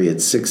robbery at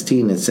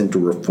 16 and sent to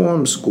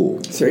reform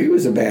school. So he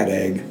was a bad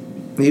egg.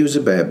 He was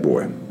a bad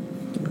boy.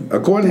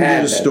 According to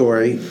the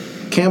story,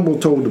 Campbell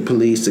told the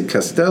police that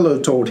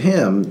Costello told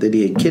him that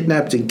he had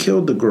kidnapped and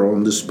killed the girl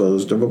and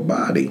disposed of her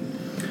body.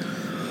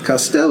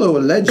 Costello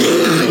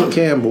allegedly sent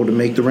Campbell to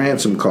make the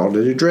ransom call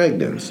to the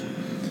Degnans.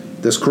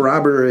 This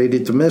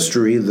corroborated the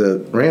mystery of the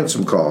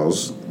ransom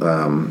calls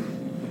on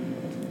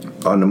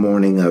the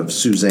morning of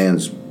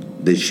Suzanne's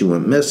that she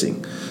went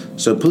missing.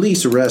 So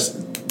police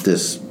arrest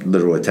this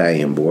little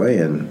Italian boy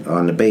and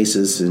on that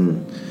basis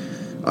and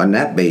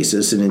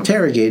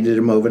interrogated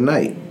him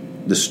overnight.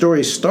 The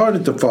story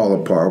started to fall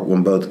apart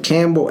when both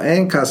Campbell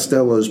and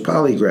Costello's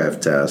polygraph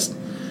test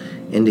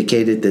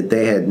indicated that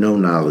they had no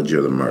knowledge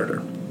of the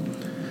murder.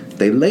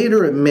 They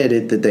later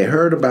admitted that they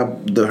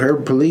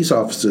heard police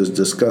officers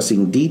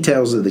discussing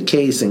details of the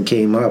case and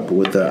came up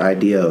with the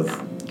idea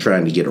of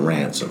trying to get a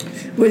ransom.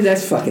 Well,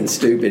 that's fucking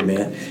stupid,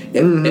 man.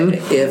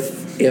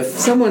 If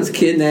someone's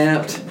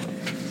kidnapped,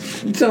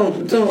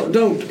 don't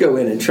go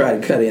in and try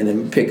to cut in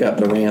and pick up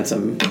the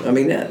ransom. I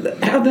mean,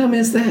 how dumb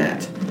is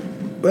that?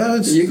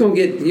 Well, you're gonna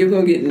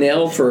get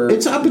nailed for.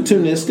 It's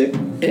opportunistic.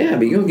 Yeah,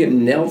 but you're gonna get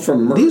nailed for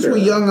murder. These were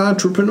young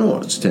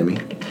entrepreneurs, Timmy.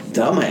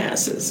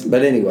 Dumbasses.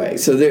 But anyway,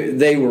 so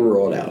they were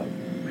ruled out.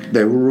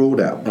 They were ruled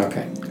out.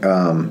 Okay.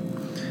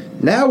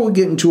 Now we're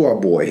getting to our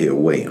boy here,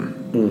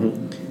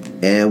 William.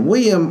 And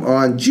William,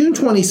 on June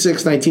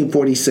 26,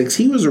 1946,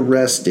 he was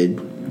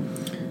arrested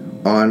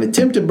on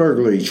attempted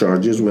burglary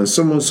charges when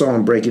someone saw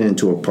him breaking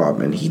into an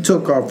apartment. He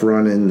took off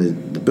running.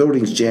 The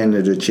building's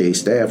janitor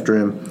chased after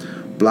him,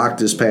 blocked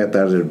his path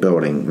out of the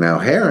building. Now,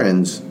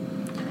 Herons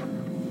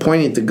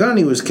pointed the gun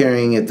he was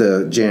carrying at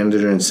the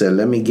janitor and said,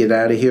 let me get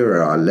out of here,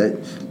 or I'll let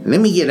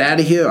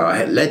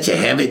you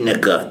have it in the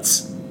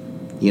guts.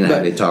 You know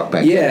how they talk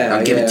back then.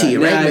 I'll give it to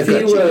you right in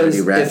the guts,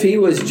 you rat. If he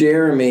was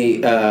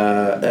Jeremy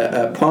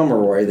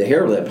Pomeroy, the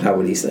hair lip, how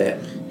would he say it?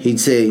 He'd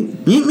say,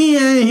 get me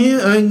out of here,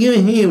 or I'll give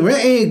it to you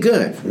right in the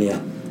gut. Yeah.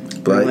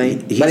 But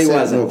he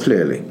said it more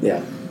clearly.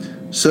 Yeah.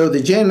 So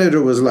the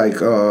janitor was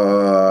like,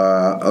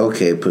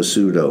 okay,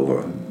 pursuit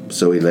over.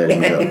 So he let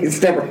him go.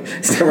 Step right.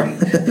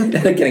 Can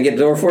I get the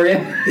door for you?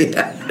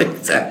 Yeah,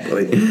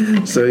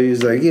 exactly. So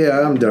he's like, yeah,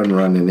 I'm done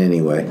running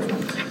anyway.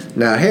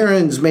 Now,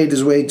 Herons made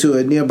his way to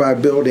a nearby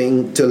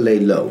building to lay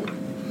low.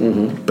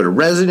 But a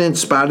resident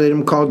spotted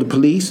him, called the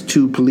police.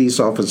 2 police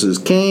officers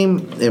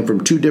came, and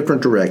from 2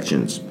 different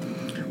directions.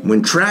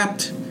 When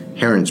trapped,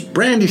 Herons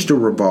brandished a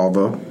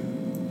revolver,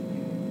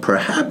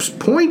 perhaps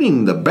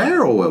pointing the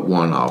barrel at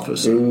one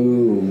officer.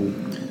 Ooh.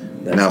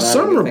 Now,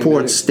 some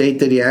reports state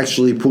that he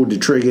actually pulled the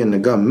trigger and the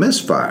gun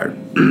misfired.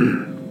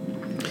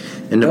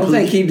 Don't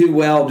think he'd do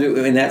well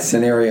in that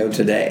scenario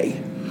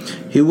today.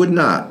 He would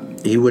not.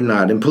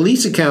 In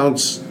police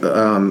accounts,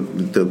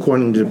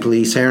 according to the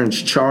police,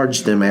 Herons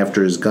charged him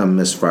after his gun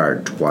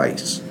misfired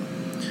twice.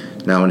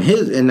 Now, in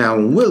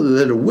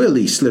Little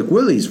Willie, Slick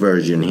Willie's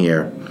version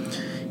here,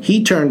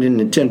 he turned and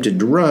attempted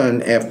to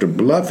run after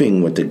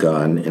bluffing with the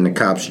gun, and the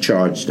cops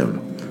charged him.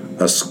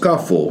 A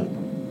scuffle,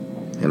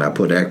 and I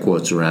put air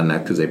quotes around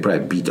that because they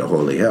probably beat the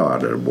holy hell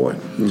out of the boy,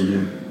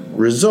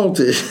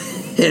 resulted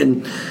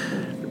in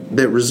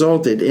that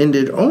resulted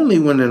ended only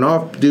when an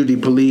off-duty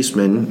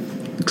policeman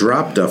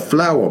dropped a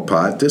flower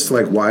pot, just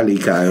like Wile E.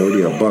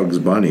 Coyote or Bugs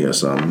Bunny or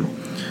something.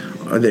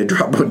 Or they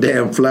drop a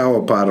damn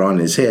flower pot on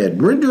his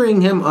head,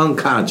 rendering him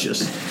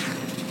unconscious.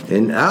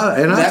 And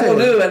that will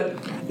do it.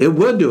 It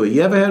would do it.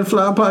 You ever had a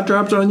flower pot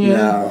dropped on you?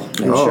 No,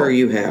 I'm sure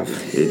you have.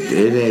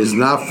 It is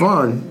not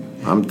fun.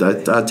 I'll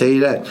tell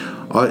you that.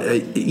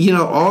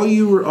 All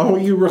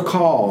you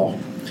recall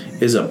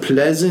is a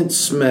pleasant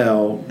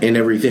smell, and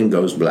everything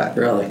goes black.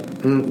 Really?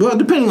 Well,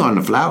 depending on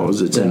the flowers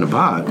that's in the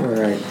pot. All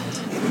right.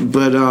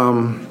 But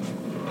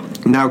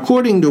now,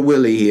 according to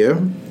Willie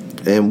here,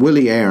 and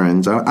Willie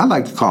Aarons, I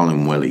like to call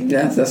him Willie.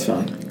 Yeah, that's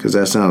fine. Because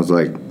that sounds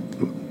like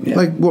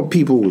what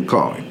people would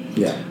call him.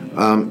 Yeah.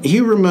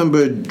 He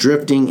remembered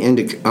drifting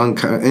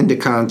into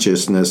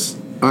consciousness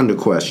under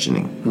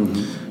questioning.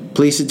 Mm-hmm.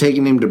 Police had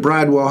taken him to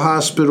Bridewell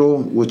Hospital,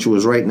 which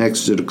was right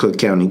next to the Cook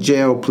County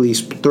Jail.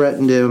 Police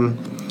threatened him,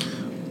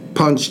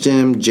 punched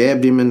him,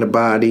 jabbed him in the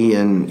body,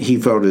 and he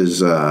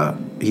got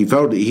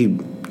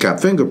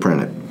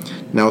fingerprinted.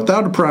 Now,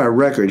 without a prior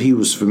record, he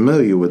was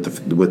familiar with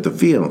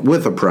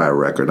a prior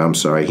record.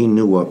 He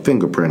knew what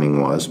fingerprinting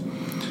was.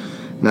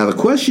 Now, the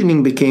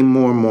questioning became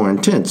more and more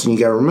intense, and you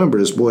got to remember,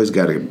 this boy's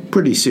got a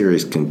pretty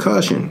serious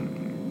concussion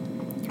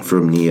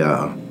from the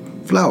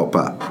flower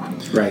pot.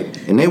 Right.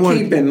 And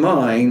keep in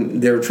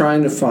mind, they're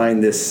trying to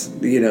find this,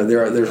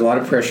 there's a lot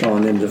of pressure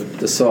on them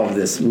to solve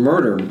this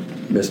murder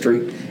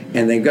mystery,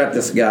 and they've got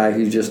this guy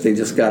who they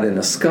just got in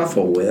a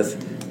scuffle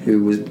with,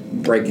 who was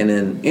breaking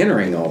and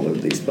entering all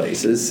of these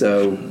places.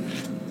 So,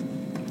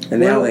 and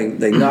now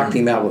they knocked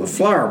him out with a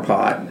flower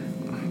pot.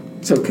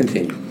 So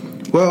continue.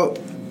 Well,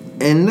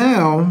 and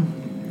now,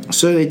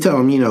 so they tell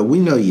him, we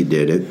know you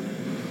did it.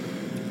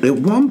 At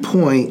one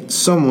point,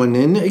 someone,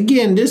 and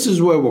again, this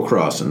is where we're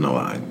crossing the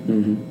line.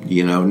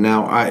 Mm-hmm.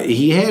 Now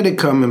he had it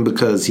coming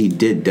because he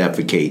did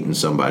defecate in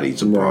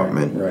somebody's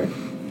apartment. Right.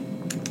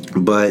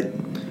 But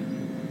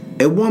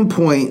at one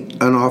point,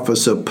 an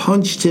officer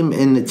punched him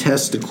in the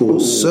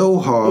testicles so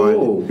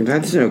hard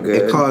that's no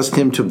good. It caused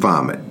him to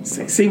vomit.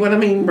 See what I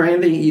mean,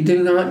 Brandy? You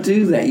do not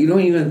do that. You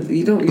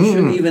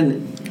shouldn't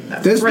even.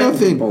 There's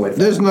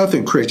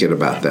nothing cricket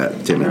about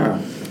that, Timmy.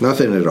 No.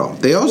 Nothing at all.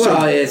 They also.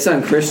 Well, it's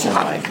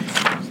unchristian-like.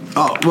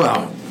 Oh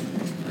well.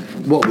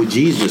 What would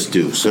Jesus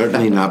do?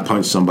 Certainly not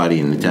punch somebody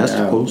in the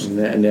testicles.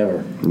 No,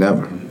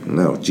 never.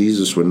 No,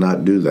 Jesus would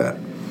not do that.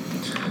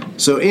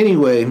 So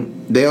anyway,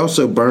 they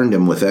also burned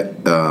him with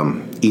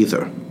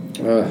ether.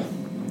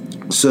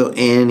 So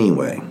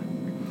anyway,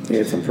 he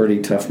had some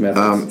pretty tough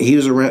methods.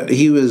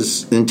 He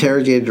was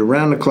interrogated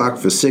around the clock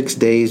for 6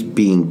 days,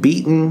 being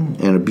beaten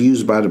and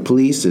abused by the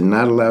police, and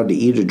not allowed to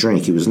eat or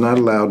drink. He was not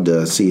allowed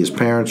to see his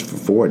parents for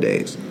 4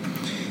 days.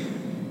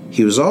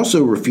 He was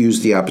also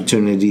refused the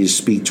opportunity to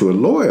speak to a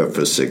lawyer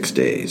for 6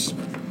 days.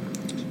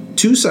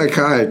 2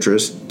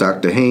 psychiatrists,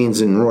 Dr.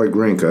 Haynes and Roy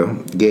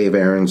Grinka, gave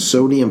Aarons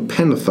sodium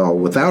pentothal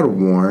without a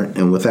warrant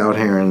and without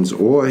Aarons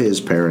or his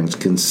parents'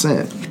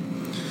 consent,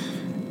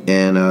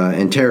 and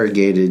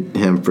interrogated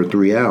him for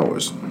 3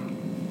 hours.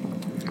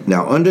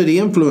 Now, under the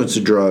influence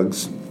of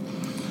drugs,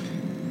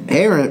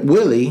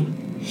 Willie,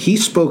 he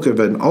spoke of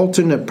an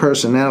alternate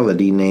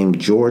personality named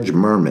George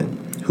Merman,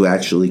 who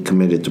actually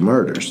committed the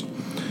murders.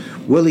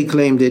 Willie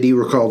claimed that he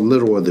recalled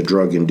little of the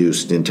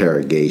drug-induced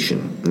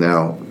interrogation.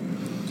 Now,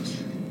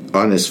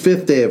 on his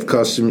 5th day of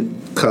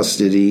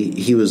custody,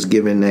 he was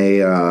given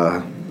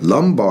a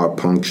lumbar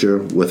puncture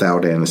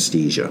without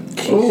anesthesia.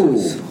 Oh.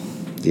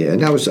 Yeah,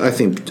 and that was, I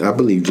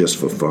believe, just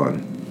for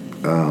fun.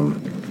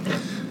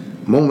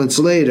 Moments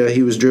later,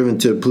 he was driven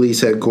to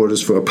police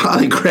headquarters for a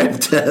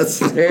polygraph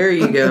test. There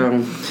you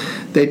go.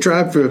 They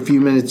tried for a few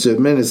minutes to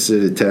administer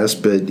the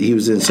test, but he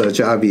was in such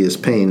obvious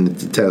pain that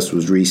the test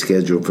was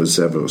rescheduled for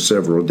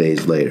several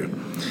days later.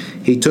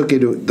 He took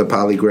the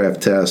polygraph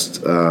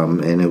test,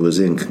 and it was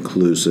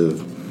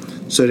inconclusive,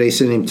 so they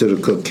sent him to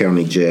the Cook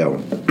County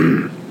Jail.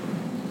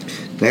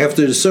 Now,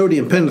 after the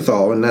sodium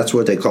pentothal, and that's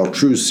what they call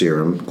true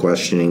serum,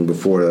 questioning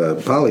before the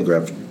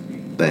polygraph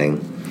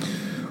thing,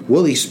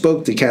 Willie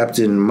spoke to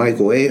Captain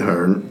Michael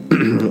Ahern,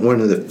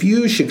 one of the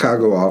few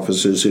Chicago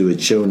officers who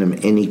had shown him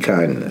any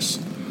kindness.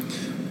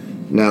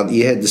 Now,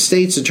 you had the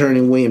state's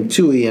attorney, William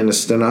Toohey, and a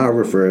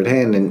stenographer at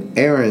hand, and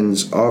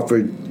Aarons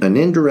offered an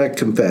indirect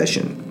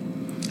confession,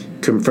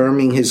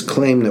 confirming his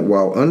claim that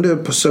while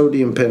under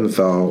sodium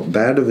pentothal,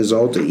 that of his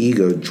alter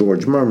ego,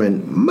 George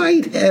Merman,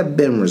 might have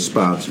been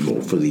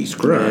responsible for these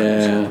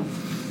crimes. Yeah.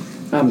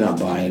 I'm not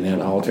buying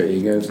that alter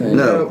ego thing.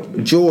 No,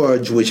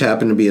 George, which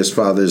happened to be his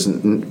father's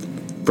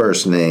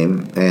first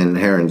name and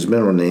Aarons'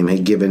 middle name,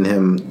 had given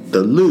him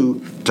the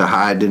loot to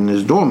hide in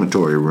his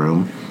dormitory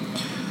room.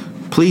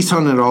 Police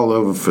hunted all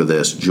over for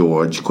this.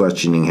 George,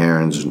 questioning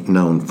Aarons'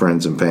 known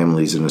friends and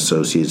families and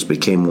associates,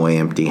 became way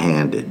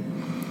empty-handed.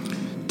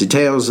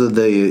 Details of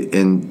the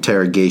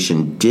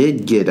interrogation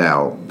did get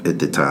out at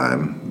the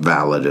time,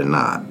 valid or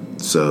not.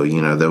 So,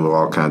 there were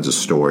all kinds of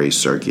stories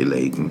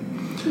circulating.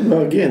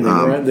 Well, again,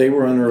 they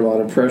were under a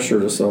lot of pressure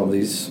to solve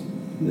these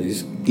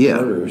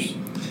murders.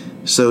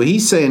 So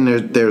he's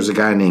saying there's a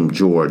guy named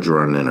George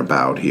running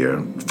about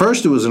here.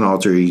 First it was an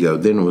alter ego,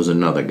 then it was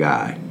another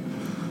guy.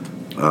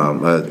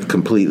 A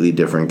completely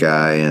different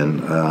guy.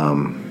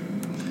 And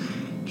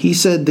he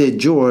said that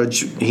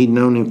George, he'd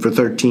known him for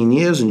 13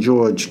 years, and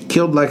George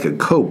killed like a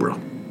cobra.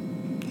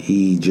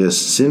 He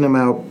just sent him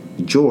out.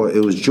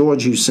 It was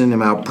George who sent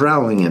him out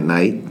prowling at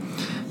night.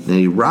 And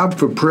he robbed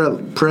for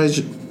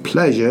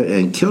pleasure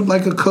and killed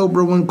like a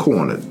cobra when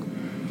cornered.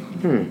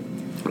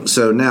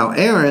 So now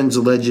Aarons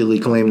allegedly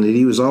claimed that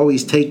he was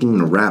always taking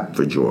the rap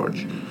for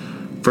George.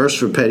 First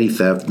for petty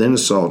theft, then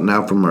assault,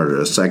 now for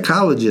murder. A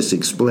psychologist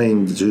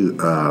explained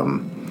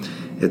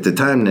at the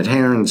time that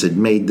Aarons had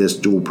made this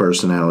dual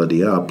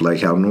personality up, like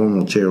how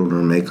normal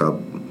children make up,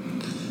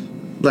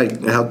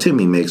 like how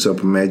Timmy makes up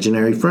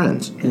imaginary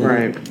friends.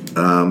 Right.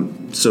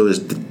 So his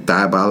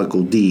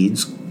diabolical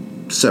deeds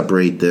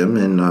separate them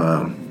and,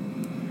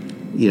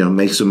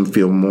 makes them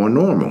feel more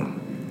normal.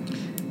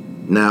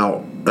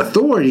 Now,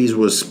 authorities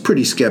was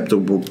pretty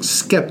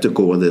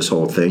skeptical of this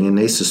whole thing, and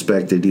they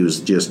suspected he was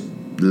just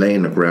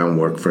laying the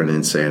groundwork for an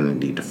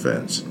insanity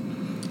defense.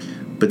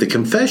 But the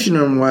confession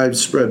earned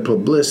widespread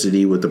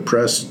publicity, with the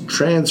press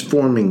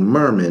transforming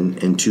Merman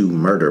into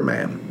Murder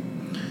Man.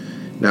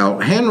 Now,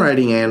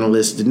 handwriting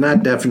analysts did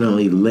not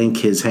definitely link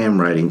his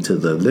handwriting to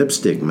the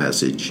lipstick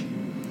message.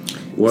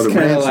 It's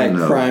kind of like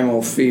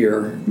Primal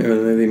Fear. Remember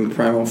the movie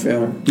Primal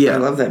Fear? Yeah, I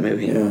love that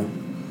movie. Yeah.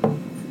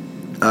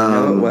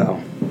 Know it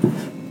well.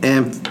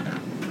 And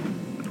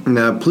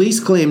now, police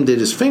claimed that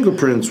his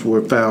fingerprints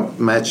were found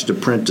matched a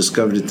print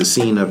discovered at the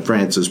scene of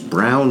Francis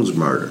Brown's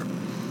murder.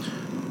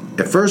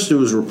 At first, it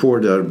was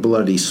reported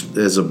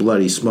as a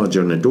bloody smudge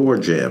on the door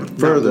jamb.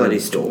 Further, bloody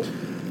stool.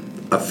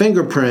 A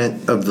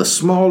fingerprint of the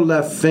small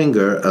left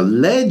finger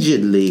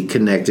allegedly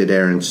connected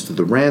Aarons to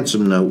the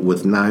ransom note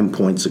with 9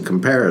 points of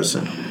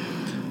comparison.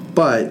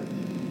 But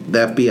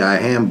the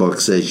FBI handbook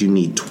says you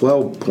need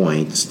 12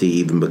 points to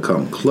even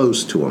become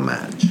close to a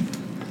match.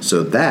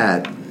 So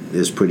that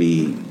is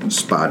pretty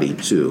spotty,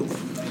 too.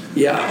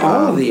 Yeah,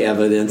 all of the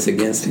evidence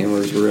against him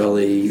was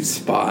really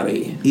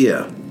spotty.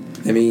 Yeah.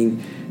 I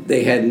mean,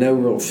 they had no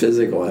real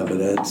physical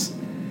evidence.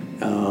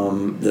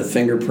 The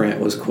fingerprint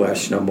was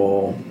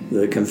questionable.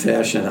 The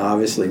confession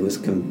obviously was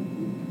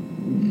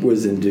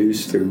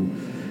induced through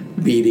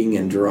beating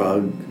and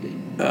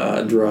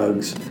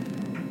drugs.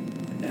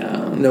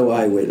 No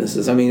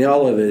eyewitnesses. I mean,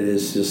 all of it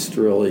is just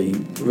really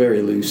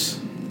very loose.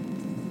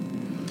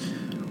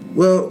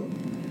 Well,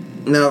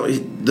 now,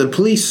 the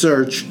police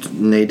searched,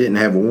 and they didn't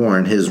have a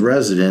warrant, his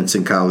residence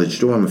in College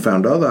Dorm and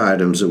found other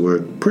items that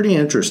were pretty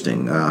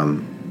interesting.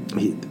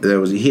 He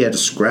had a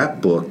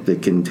scrapbook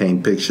that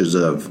contained pictures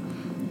of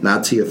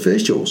Nazi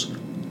officials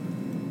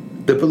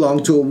that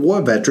belonged to a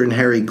war veteran,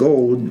 Harry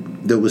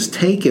Gold, that was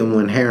taken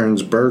when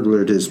Aarons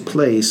burglared his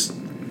place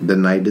the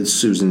night that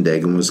Susan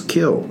Degan was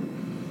killed.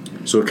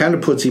 So it kind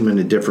of puts him in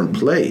a different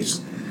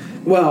place.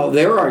 Well,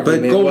 their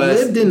argument but Gold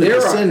lived in the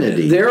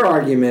vicinity. Their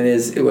argument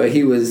is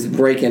he was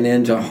breaking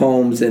into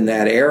homes in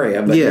that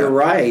area. But you're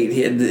right.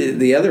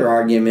 The other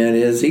argument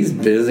is he's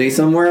busy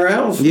somewhere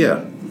else.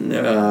 Yeah.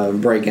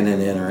 Breaking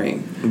and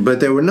entering. But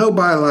there were no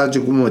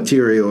biological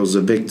materials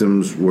of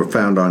victims were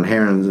found on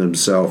Aarons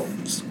himself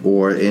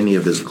or any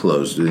of his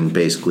clothes. And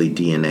basically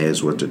DNA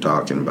is what they're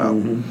talking about.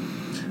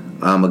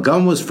 Mm-hmm. A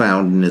gun was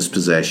found in his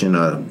possession,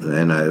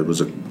 and it was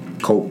a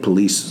Colt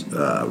police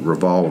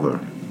revolver.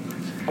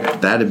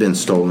 That had been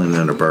stolen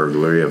in a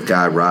burglary of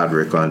Guy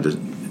Roderick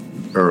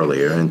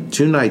earlier. And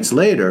 2 nights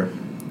later,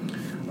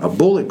 a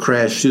bullet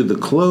crashed through the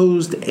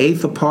closed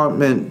 8th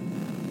apartment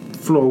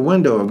floor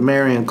window of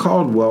Marion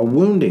Caldwell,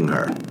 wounding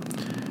her.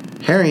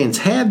 Aarons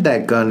had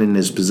that gun in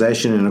his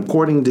possession, and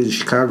according to the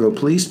Chicago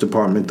Police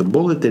Department, the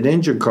bullet that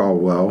injured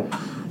Caldwell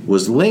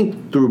was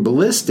linked through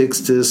ballistics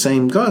to the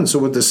same gun. So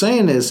what they're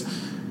saying is,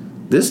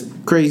 this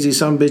crazy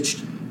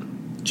sumbitch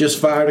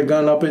just fired a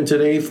gun up into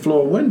the 8th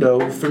floor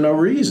window for no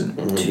reason.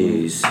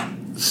 Jeez.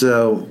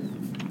 So,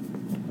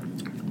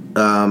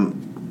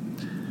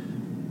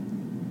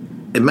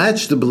 it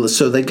matched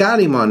so they got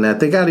him on that.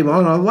 They got him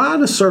on a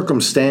lot of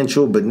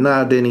circumstantial, but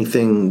not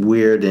anything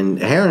weird.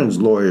 And Aarons'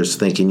 lawyer's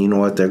thinking, you know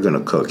what, they're going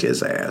to cook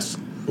his ass.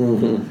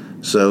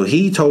 Mm-hmm. So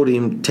he told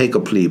him take a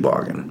plea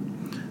bargain.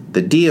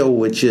 The deal,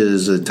 which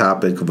is a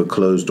topic of a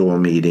closed-door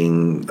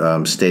meeting,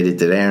 stated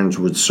that Aarons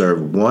would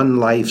serve 1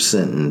 life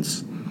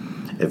sentence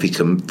if he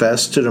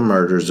confessed to the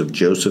murders of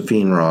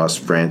Josephine Ross,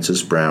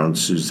 Francis Brown,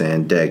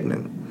 Suzanne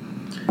Degnan.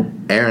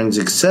 Aarons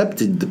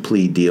accepted the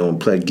plea deal and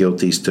pled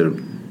guilty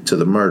to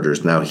the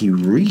murders. Now, he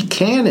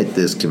recanted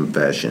this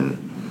confession,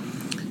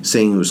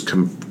 saying he was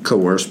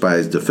coerced by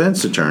his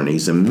defense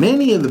attorneys, and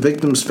many of the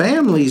victims'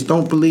 families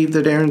don't believe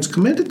that Aarons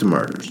committed the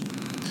murders.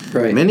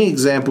 Right. Many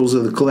examples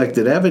of the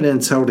collected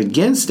evidence held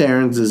against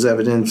Aarons as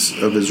evidence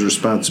of his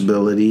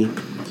responsibility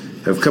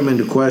have come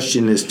into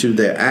question as to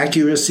their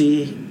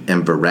accuracy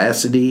and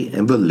veracity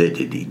and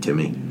validity,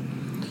 Timmy.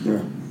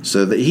 Yeah.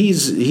 So that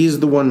he's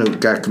the one that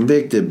got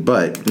convicted,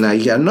 but now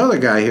you got another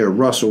guy here,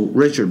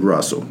 Richard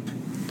Russell,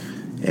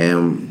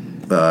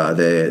 and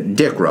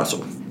Dick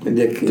Russell.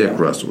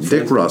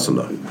 Dick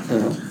Russell.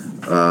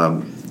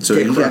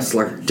 Dick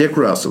Rustler. Dick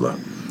Rustler.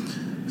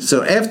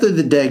 So after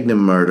the Degnan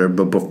murder,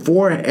 but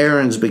before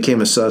Aarons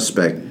became a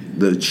suspect,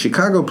 the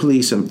Chicago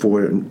police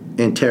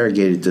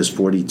interrogated this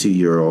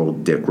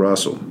 42-year-old Dick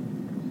Russell.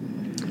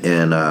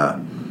 And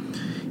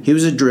he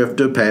was a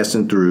drifter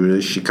passing through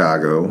to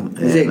Chicago.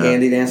 Is he a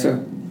Gandy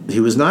dancer? He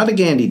was not a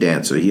Gandy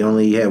dancer. He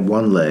only had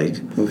one leg.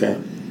 Okay.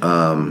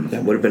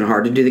 That would have been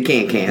hard to do the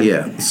can-can.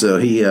 Yeah, so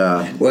he...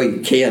 well,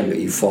 you can, but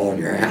you fall on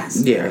your ass.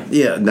 Yeah.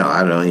 Yeah, no, I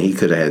don't know. He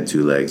could have had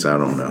two legs. I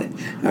don't know.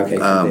 Okay,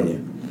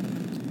 continue.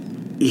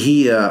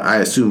 I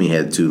assume he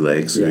had two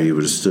legs, so he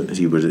would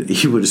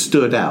have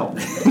stood out,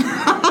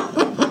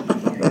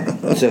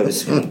 so to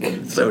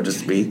speak. So to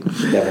speak.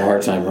 He'd have a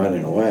hard time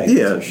running away.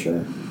 Yeah, for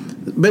sure.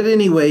 But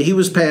anyway, he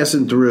was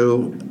passing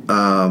through,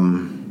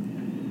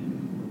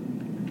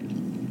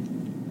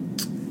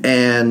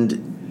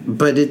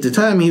 but at the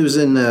time he was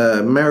in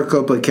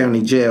Maricopa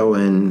County Jail,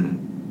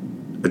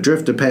 and a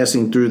drifter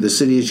passing through the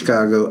city of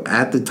Chicago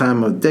at the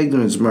time of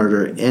Degnan's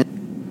murder.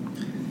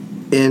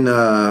 And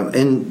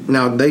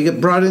now they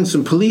brought in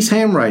some police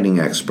handwriting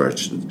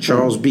experts.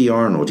 Charles B.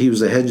 Arnold. He was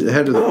the head of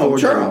the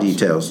forgery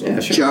details. Yeah,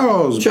 sure.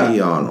 Charles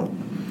B. Arnold.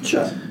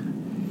 Sure.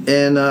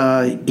 And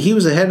he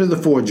was the head of the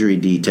forgery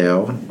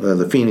detail,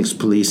 the Phoenix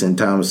Police in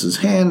Thomas's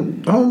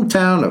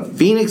hometown of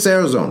Phoenix,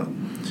 Arizona.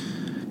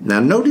 Now,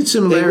 noted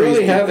similarities. They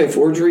really have a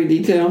forgery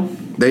detail?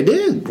 They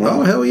did.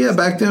 Oh, hell yeah.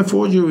 Back then,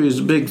 forgery was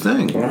a big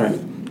thing. All right.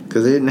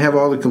 Because they didn't have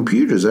all the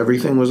computers.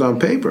 Everything was on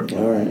paper.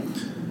 All right.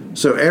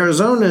 So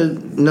Arizona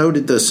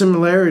noted the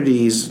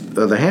similarities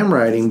of the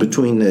handwriting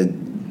between the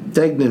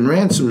Degnan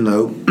ransom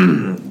note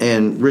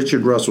and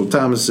Richard Russell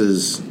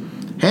Thomas's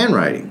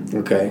handwriting.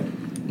 Okay.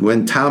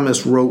 When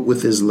Thomas wrote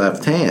with his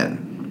left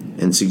hand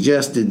and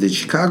suggested that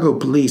Chicago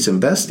police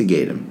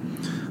investigate him.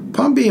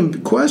 Upon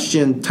being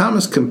questioned,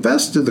 Thomas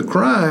confessed to the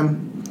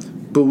crime,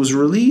 but was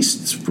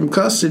released from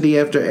custody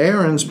after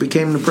Aarons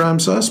became the prime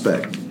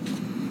suspect.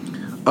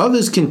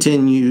 Others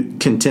contend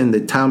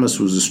that Thomas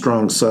was a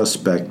strong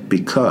suspect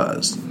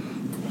because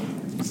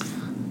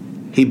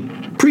he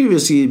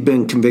previously had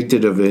been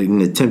convicted of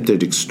an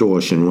attempted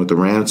extortion with a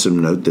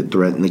ransom note that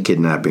threatened the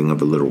kidnapping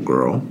of a little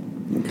girl.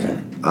 Okay.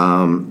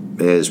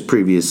 As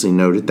previously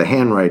noted, the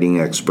handwriting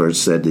experts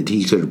said that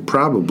he could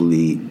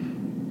probably,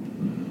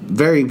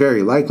 very,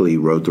 very likely,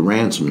 wrote the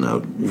ransom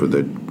note for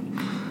the.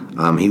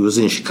 He was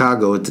in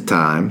Chicago at the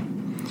time.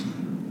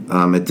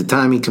 At the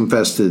time he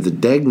confessed to the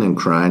Degnan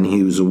crime,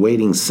 he was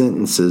awaiting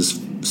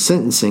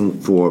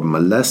sentencing for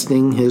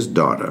molesting his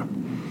daughter.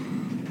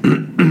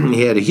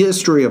 He had a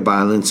history of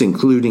violence,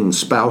 including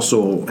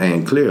spousal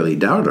and clearly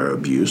daughter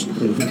abuse.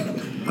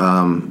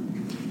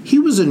 He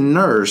was a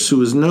nurse who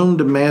was known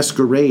to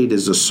masquerade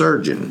as a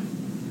surgeon,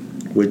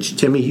 which,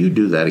 Timmy, you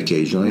do that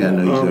occasionally. I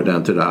know you go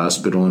down to the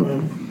hospital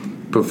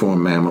and perform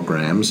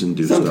mammograms and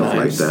do stuff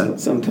like that.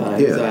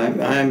 Sometimes. Yeah.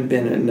 I've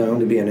been known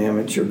to be an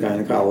amateur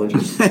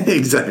gynecologist.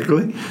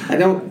 Exactly. I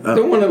don't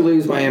want to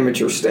lose my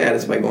amateur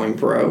status by going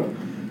pro.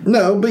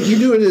 No, but you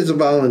do it as a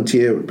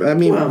volunteer. I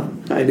mean, well,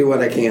 I do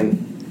what I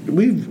can.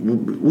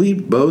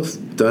 We've both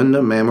done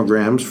the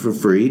mammograms for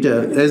free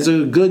as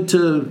a good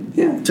to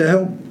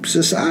help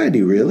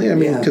society, really. I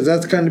mean, because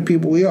that's the kind of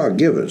people we are,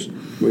 givers.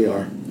 We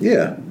are.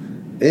 Yeah.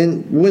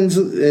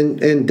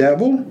 And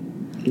Devil?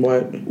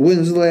 What?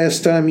 When's the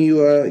last time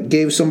you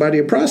gave somebody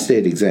a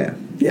prostate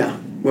exam? Yeah.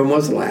 When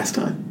was the last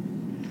time?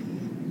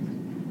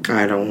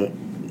 I don't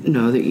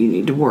know that you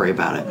need to worry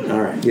about it. All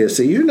right. Yeah,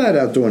 so you're not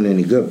out doing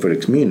any good for the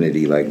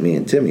community like me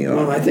and Timmy are.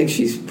 Well, I think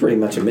she's pretty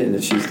much admitting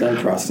that she's done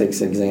prostate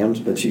exams,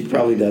 but she's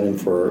probably done them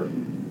for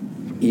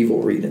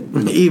evil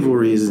reasons. Evil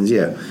reasons,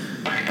 yeah.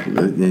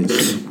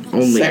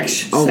 Only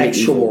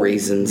sexual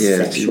reasons. Yeah.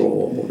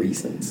 Sexual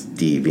reasons.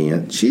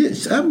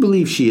 Deviant. I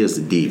believe she is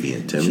a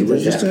deviant, Timmy. She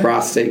does that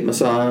prostate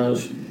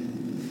massage.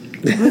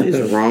 What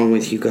is wrong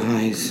with you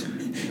guys?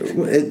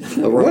 What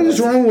is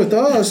wrong with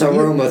us?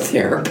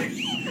 Aromatherapy.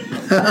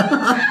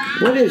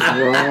 What is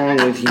wrong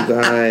with you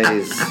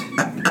guys?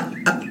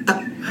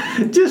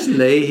 Just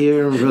lay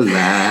here and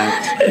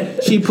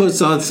relax. She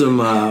puts on some,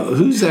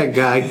 who's that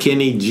guy,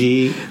 Kenny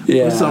G?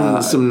 Yeah.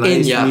 Some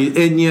nice music.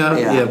 Enya.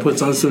 Yeah,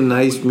 puts on some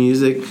nice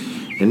music.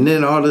 And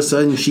then all of a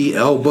sudden she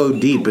elbow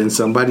deep in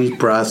somebody's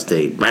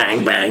prostate.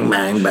 Bang, bang,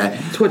 bang, bang.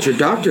 That's what your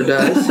doctor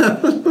does.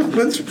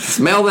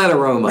 Smell that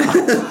aroma.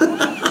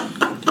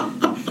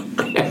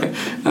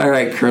 All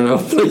right, Colonel,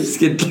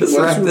 please let's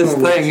wrap this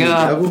thing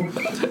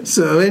up.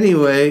 So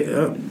anyway,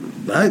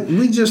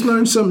 we just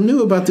learned something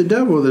new about the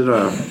devil.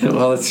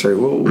 Well, that's true.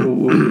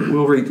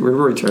 We'll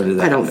return to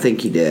that. I don't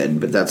think he did,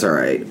 but that's all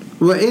right.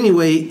 Well,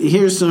 anyway,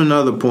 here's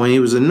another point. He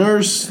was a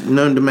nurse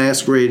known to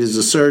masquerade as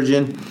a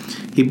surgeon.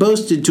 He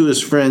boasted to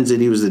his friends that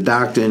he was a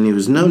doctor, and he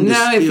was known to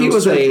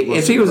steal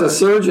if he was a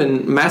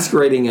surgeon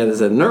masquerading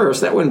as a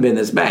nurse, that wouldn't have been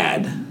as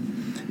bad.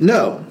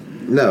 No,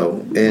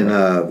 and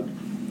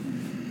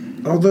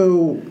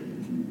although,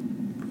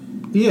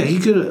 yeah, he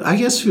could. I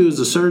guess if he was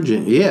a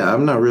surgeon, yeah,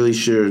 I'm not really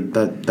sure.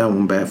 That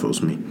one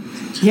baffles me.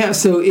 Yeah,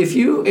 so if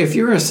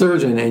you're a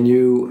surgeon and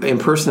you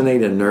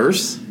impersonate a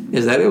nurse,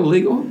 is that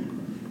illegal?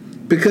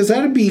 Because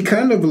that would be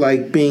kind of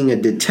like being a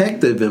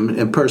detective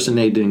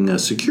impersonating a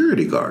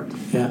security guard.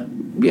 Yeah.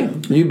 Yeah,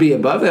 you'd be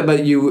above that,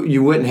 but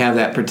you wouldn't have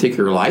that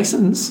particular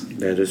license.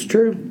 That is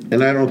true.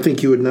 And I don't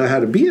think you would know how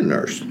to be a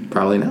nurse.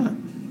 Probably not.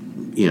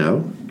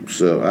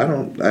 So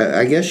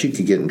I guess you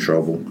could get in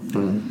trouble.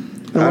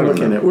 Mm-hmm.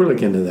 We're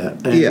looking into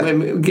that.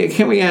 And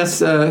can we ask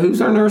who's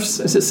our nurse?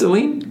 Is it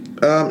Celine?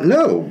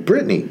 No,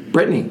 Brittany.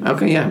 Brittany.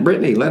 Okay, yeah,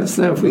 Brittany. Let us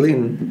know if we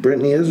can.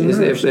 Brittany is a nurse.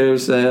 If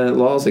there's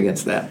laws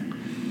against that.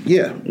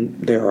 Yeah,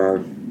 there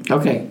are.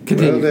 Okay,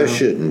 continue. Well, there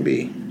shouldn't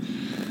be.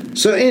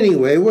 So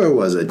anyway, where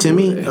was it,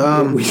 Timmy?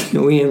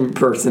 We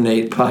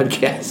impersonate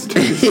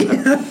podcasters.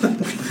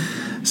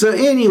 So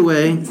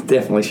anyway,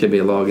 definitely should be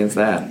a law against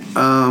that.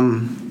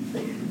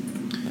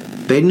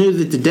 They knew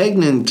that the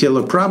Degnan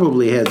killer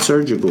probably had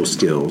surgical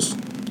skills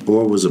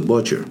or was a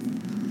butcher.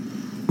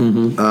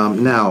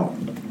 Mm-hmm. Now,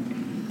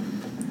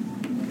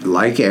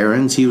 like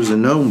Ahrens, he was a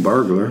known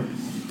burglar.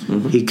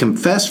 Mm-hmm. He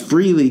confessed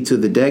freely to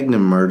the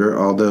Degnan murder,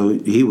 although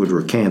he would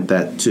recant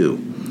that too.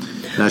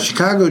 Now,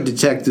 Chicago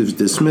detectives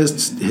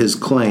dismissed his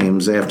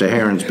claims after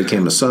Ahrens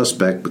became a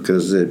suspect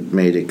because it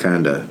made it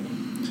kind of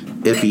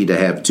iffy to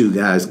have two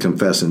guys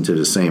confessing to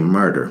the same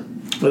murder.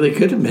 Well, they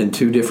could have been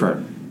two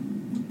different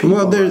people.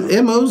 Well,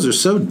 their MOs are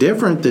so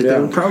different that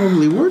there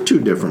probably were two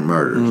different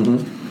murders.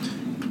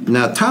 Mm-hmm.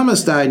 Now,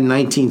 Thomas died in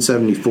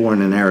 1974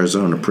 in an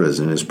Arizona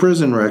prison. His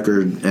prison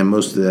record and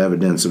most of the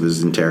evidence of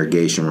his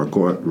interrogation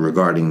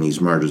regarding these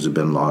murders have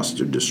been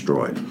lost or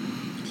destroyed.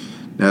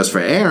 Now, as for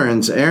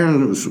Ahrens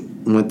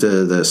went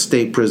to the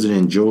state prison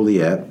in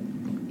Joliet.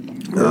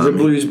 Where the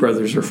Blues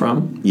Brothers are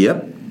from.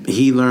 Yep.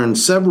 He learned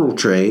several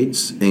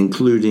trades,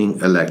 including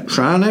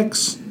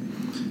electronics,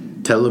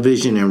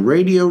 television and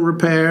radio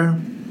repair,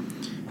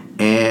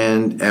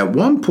 and at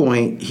one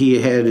point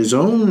he had his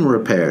own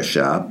repair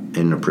shop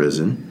in the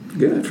prison.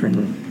 Good for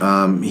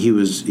him. He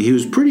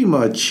was pretty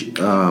much.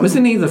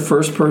 Wasn't he the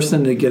first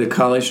person to get a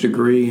college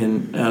degree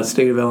in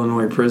state of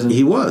Illinois prison?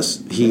 He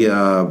was. He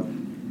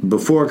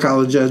before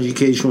college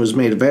education was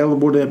made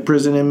available to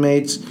prison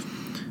inmates.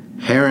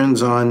 He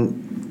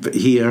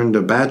earned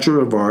a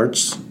Bachelor of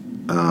Arts.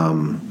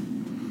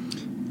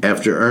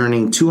 After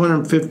earning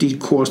 250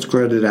 course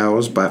credit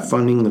hours by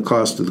funding the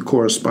cost of the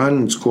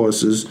correspondence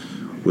courses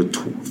with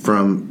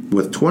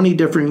 20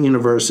 different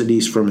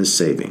universities from his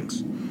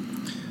savings.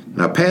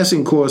 Now,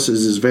 passing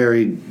courses is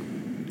varied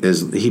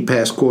as he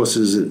passed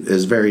courses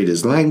as varied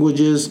as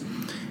languages,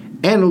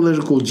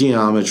 analytical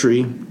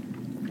geometry,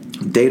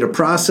 data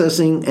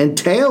processing, and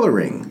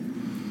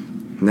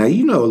tailoring. Now,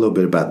 you know a little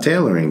bit about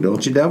tailoring,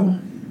 don't you, Devil?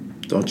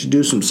 Don't you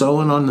do some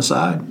sewing on the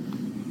side?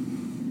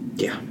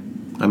 Yeah.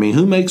 I mean,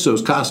 who makes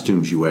those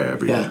costumes you wear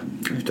every day?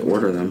 I have to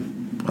order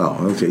them.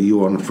 Oh, okay.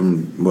 You order them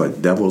from,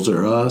 what, Devils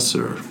or Us?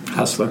 Or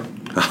Hustler.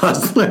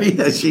 Hustler?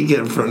 Yeah, she get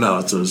them from the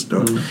Hustler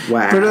store.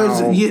 Wow. For those,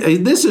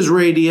 this is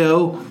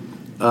radio,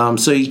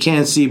 so you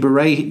can't see, but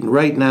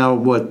right now,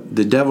 what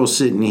the Devil's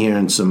sitting here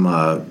in some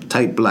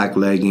tight black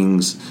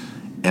leggings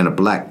and a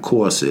black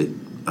corset.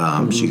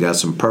 She got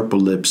some purple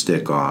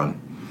lipstick on.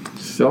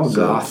 So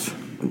goth.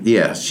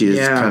 Yeah, she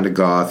is kind of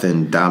goth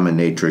and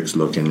dominatrix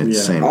looking at the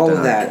same time. All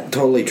of that,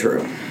 totally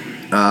true.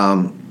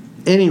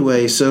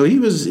 Anyway, so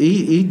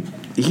he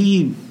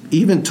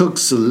even took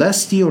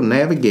celestial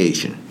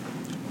navigation.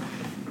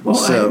 Well,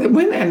 so,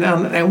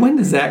 when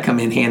does that come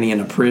in handy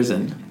in a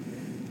prison?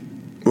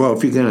 Well,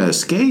 if you're going to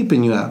escape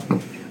and you have...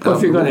 Well,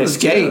 if you're going to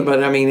escape,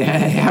 but I mean,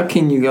 how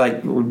can you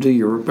do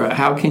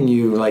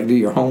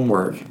your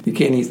homework? You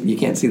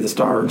can't see the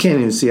stars. You can't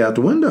even see out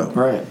the window.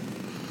 Right.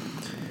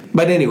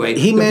 But anyway,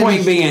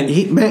 point being,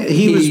 he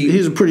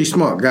was a pretty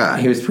smart guy.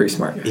 He was a pretty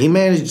smart guy. He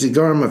managed the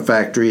garment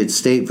factory at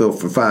Stateville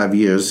for 5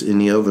 years,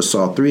 and he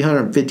oversaw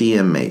 350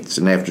 inmates.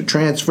 And after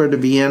transfer to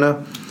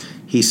Vienna,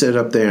 he set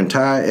up their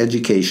entire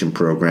education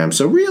program.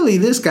 So really,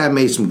 this guy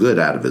made some good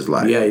out of his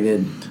life. Yeah, he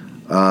did.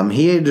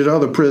 He aided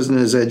other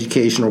prisoners'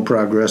 educational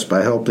progress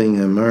by helping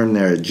them earn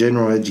their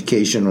general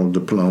educational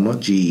diploma,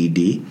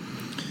 GED,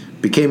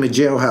 became a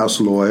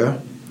jailhouse lawyer,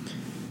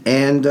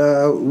 and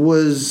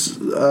was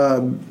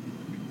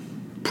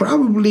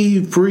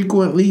probably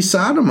frequently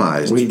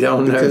sodomized. We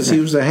don't know. Because he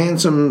was a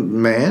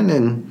handsome man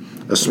and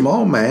a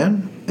small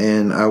man,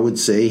 and I would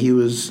say he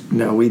was...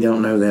 No, we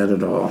don't know that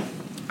at all.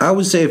 I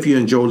would say if you're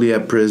in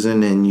Joliet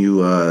prison and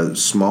you a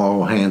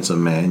small,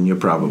 handsome man, you're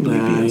probably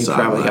being sodomized. He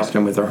probably helped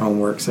him with our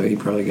homework, so he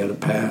probably got a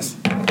pass.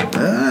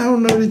 I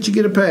don't know that you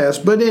get a pass,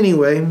 but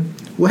anyway,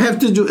 we'll have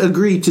to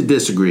agree to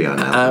disagree on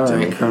that. All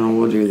right, Colonel,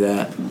 we'll do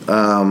that.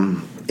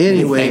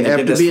 Anyway,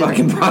 after being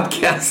fucking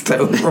podcast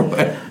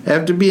over,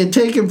 after being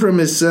taken from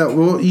his cell,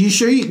 well, you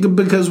sure?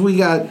 Because we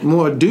got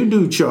more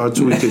doo-doo charts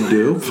we can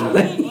do.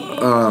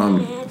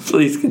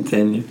 Please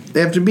continue.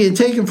 After being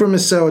taken from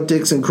his cell at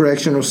Dixon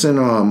Correctional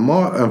Center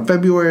on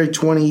February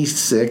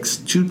 26,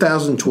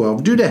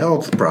 2012, due to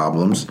health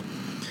problems,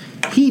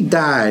 he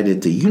died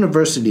at the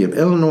University of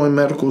Illinois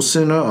Medical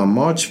Center on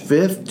March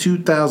 5th,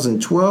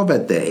 2012,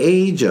 at the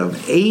age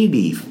of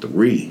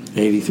 83.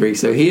 83.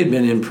 So he had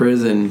been in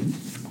prison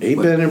He's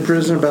been in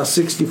prison about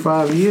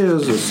 65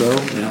 years or so.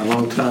 Yeah, a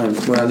long time.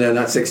 Well, no,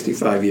 not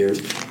 65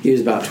 years. He was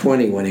about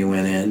 20 when he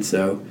went in,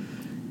 so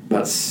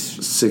about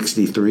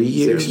 63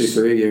 years?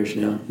 63 years,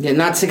 yeah. Yeah,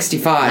 not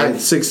 65.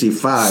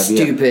 65,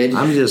 Stupid. Yeah.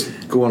 I'm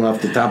just going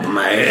off the top of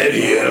my head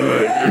here.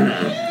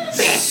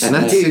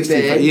 Not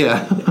 65,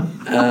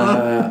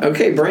 yeah.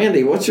 Okay,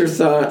 Brandy, what's your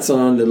thoughts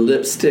on the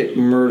lipstick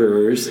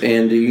murderers,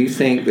 and do you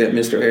think that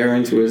Mr.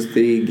 Aarons was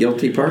the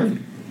guilty party?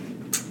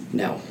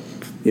 No.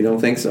 You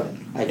don't think so?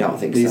 I don't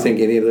think so. Do you think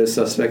any of those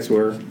suspects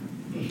were?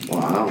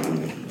 Well,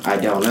 I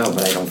don't know,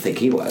 but I don't think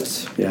he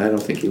was. Yeah, I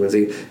don't think he was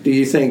either. Do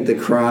you think the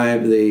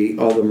crime,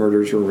 all the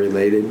murders were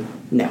related?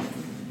 No.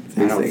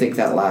 I don't think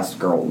that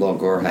last little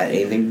girl had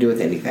anything to do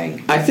with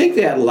anything. I think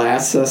that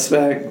last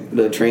suspect,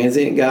 the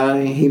transient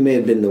guy, he may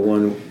have been the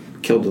one who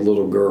killed the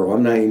little girl.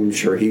 I'm not even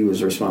sure he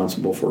was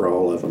responsible for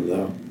all of them,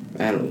 though.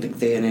 I don't think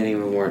they had any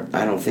more.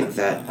 I don't think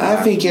that.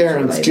 I think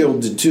Aarons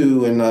killed the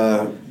two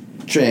and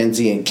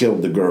transient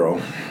killed the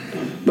girl.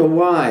 But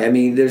why? I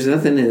mean, there's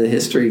nothing in the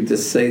history to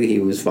say that he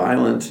was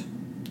violent.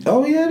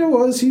 Oh yeah, there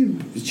was. He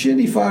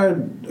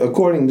fired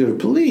according to the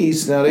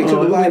police. Now they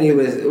could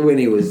when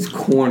he was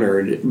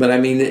cornered, but I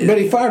mean, but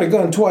he fired a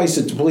gun twice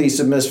at the police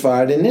and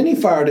misfired, and then he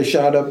fired a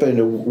shot up at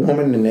a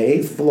woman in the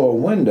 8th floor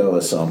window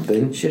or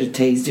something. Should have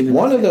tased him.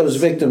 One of those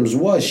victims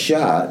was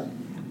shot.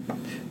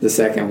 The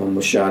second one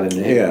was shot in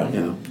the head.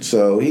 Yeah.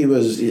 So he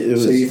was.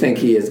 So you think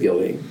he is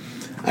guilty?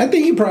 I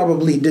think he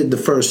probably did the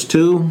first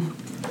two.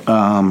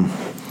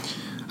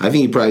 I think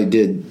he probably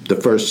did the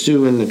first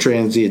two, and the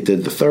transient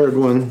did the third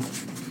one.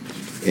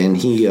 And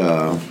he,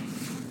 I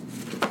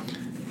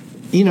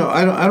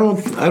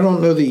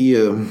don't know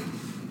the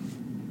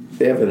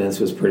evidence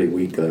was pretty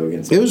weak though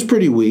against him. It was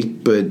pretty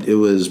weak, but it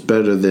was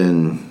better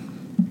than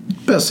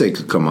best they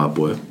could come up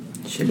with.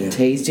 Should have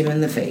tased him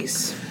in the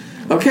face.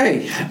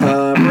 Okay,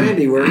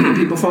 Brandy, where can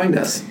people find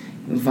us?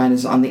 You can find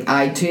us on the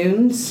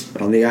iTunes.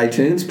 On the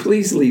iTunes,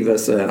 please leave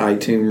us an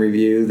iTunes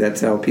review.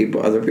 That's how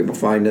other people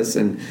find us,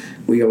 and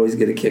we always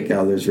get a kick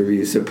out of those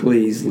reviews. So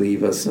please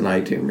leave us an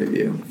iTunes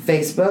review.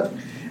 Facebook.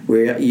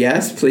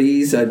 Yes,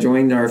 please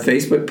join our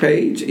Facebook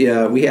page.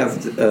 We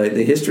have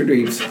the History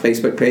Dweebs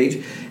Facebook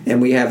page,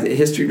 and we have the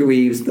History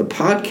Dweebs the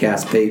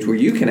podcast page where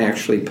you can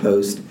actually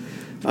post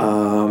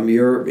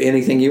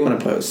anything you want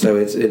to post. So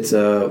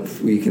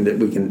you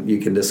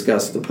can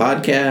discuss the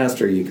podcast,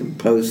 or you can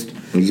post.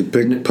 You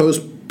can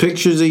post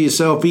pictures of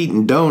yourself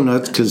eating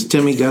donuts because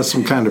Timmy got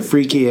some kind of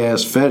freaky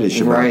ass fetish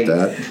about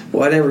that.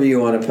 Whatever you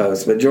want to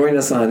post, but join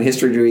us on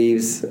History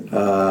Dweebs.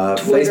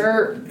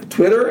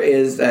 Twitter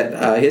is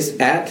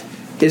at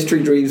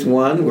History Dweebs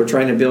 1. We're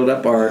trying to build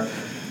up our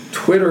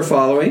Twitter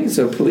following,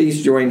 so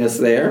please join us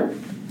there.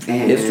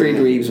 And History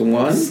Dweebs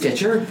 1.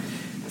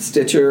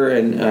 Stitcher,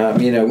 and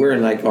we're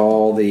in like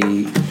all the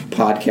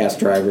podcast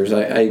drivers.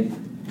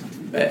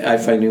 I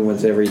find new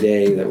ones every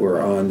day that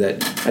we're on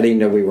that I didn't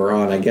know we were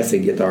on. I guess they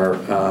get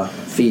our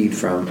feed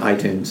from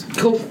iTunes.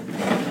 Cool.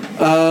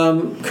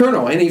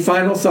 Colonel, any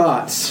final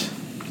thoughts?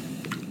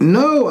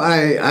 No,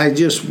 I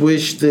just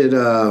wish that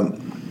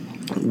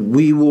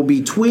we will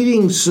be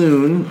tweeting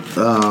soon.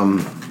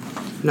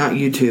 Not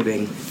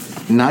YouTubing.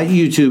 Not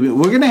YouTube.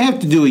 We're going to have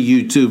to do a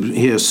YouTube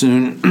here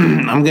soon.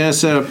 I'm going to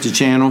set up the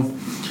channel.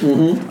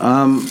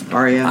 Mm-hmm.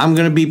 Are you? I'm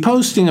going to be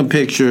posting a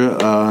picture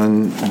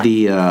on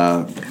the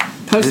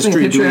posting a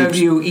picture of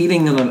you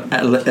eating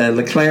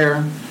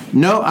Leclerc.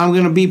 No, I'm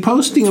going to be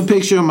posting a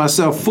picture of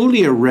myself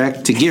fully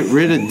erect to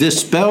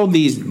dispel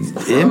these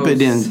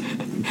impudent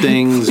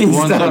things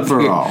once and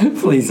for all.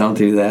 Please don't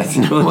do that.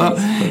 Well,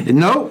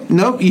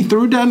 nope. You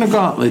threw down the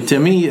gauntlet,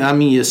 Timmy. I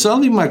mean, you're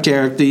sullying my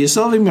character. You're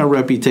sullying my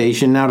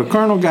reputation. Now the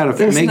Colonel got to make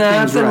things right.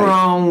 There's nothing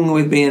wrong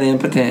with being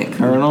impotent,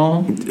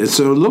 Colonel.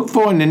 So look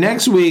for in the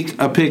next week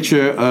a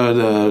picture of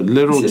the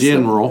little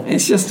general.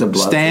 It's just a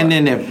blood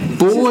standing at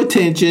full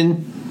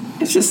attention.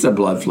 It's just a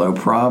blood flow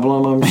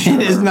problem, I'm sure.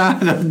 It is not.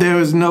 There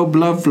is no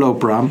blood flow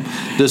problem.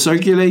 The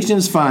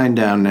circulation's fine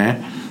down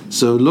there.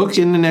 So look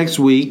in the next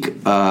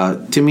week.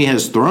 Timmy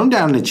has thrown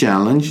down the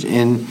challenge,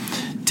 and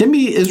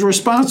Timmy is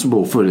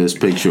responsible for this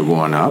picture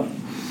going up.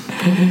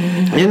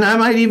 And I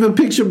might even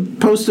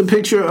post a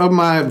picture of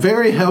my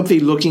very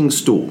healthy-looking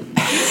stool.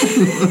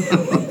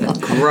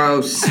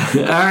 Gross.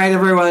 All right,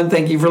 everyone.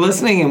 Thank you for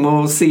listening, and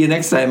we'll see you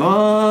next time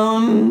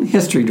on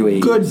History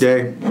Dweebs. Good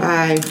day.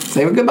 Bye.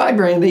 Say goodbye,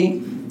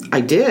 Brandy. I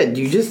did.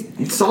 You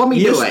just saw me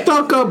do it. You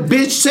stuck up,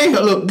 bitch.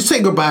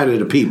 Say goodbye to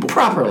the people.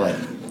 Properly.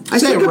 I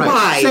said goodbye.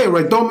 Right. Say it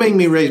right. Don't make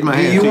me raise my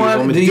hand.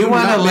 Do you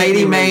want a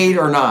lady maid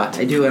or not?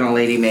 I do want a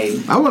lady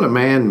maid. I want a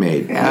man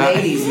maid.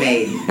 Ladies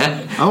maid.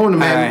 I want a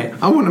man.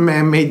 Right. I want a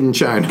man made in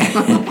China.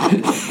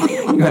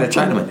 You got a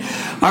Chinaman.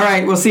 All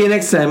right. We'll see you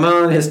next time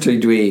on History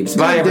Dweebs.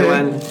 Bye,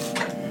 everyone.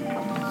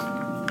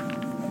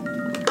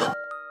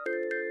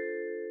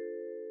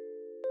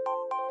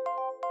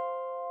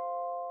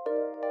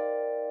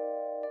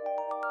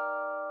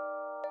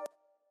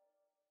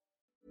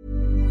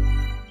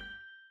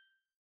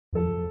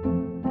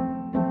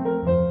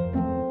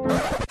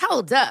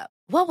 Hold up.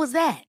 What was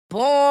that?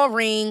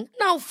 Boring.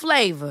 No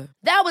flavor.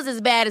 That was as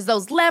bad as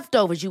those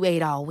leftovers you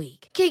ate all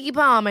week. Keke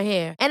Palmer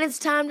here, and it's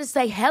time to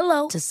say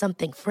hello to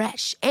something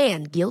fresh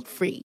and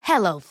guilt-free.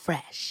 Hello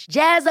Fresh.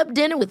 Jazz up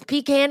dinner with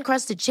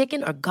pecan-crusted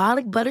chicken or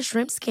garlic butter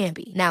shrimp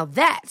scampi. Now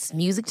that's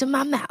music to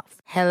my mouth.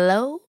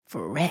 Hello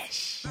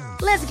Fresh.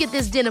 Let's get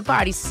this dinner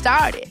party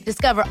started.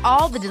 Discover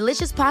all the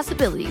delicious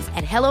possibilities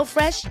at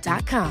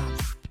HelloFresh.com.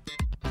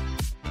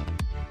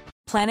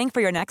 Planning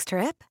for your next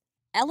trip?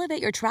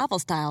 Elevate your travel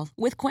style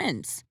with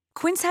Quince.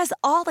 Quince has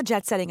all the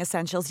jet-setting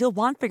essentials you'll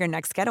want for your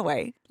next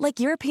getaway, like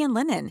European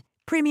linen,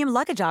 premium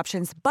luggage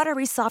options,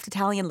 buttery soft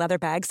Italian leather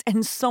bags,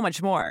 and so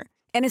much more.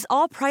 And is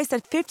all priced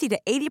at 50 to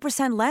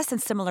 80% less than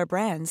similar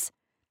brands.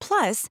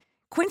 Plus,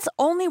 Quince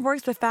only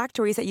works with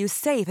factories that use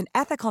safe and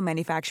ethical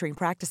manufacturing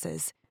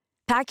practices.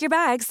 Pack your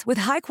bags with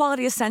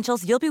high-quality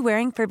essentials you'll be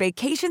wearing for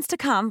vacations to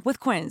come with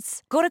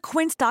Quince. Go to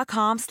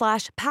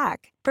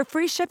quince.com/pack for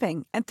free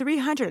shipping and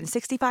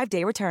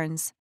 365-day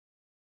returns.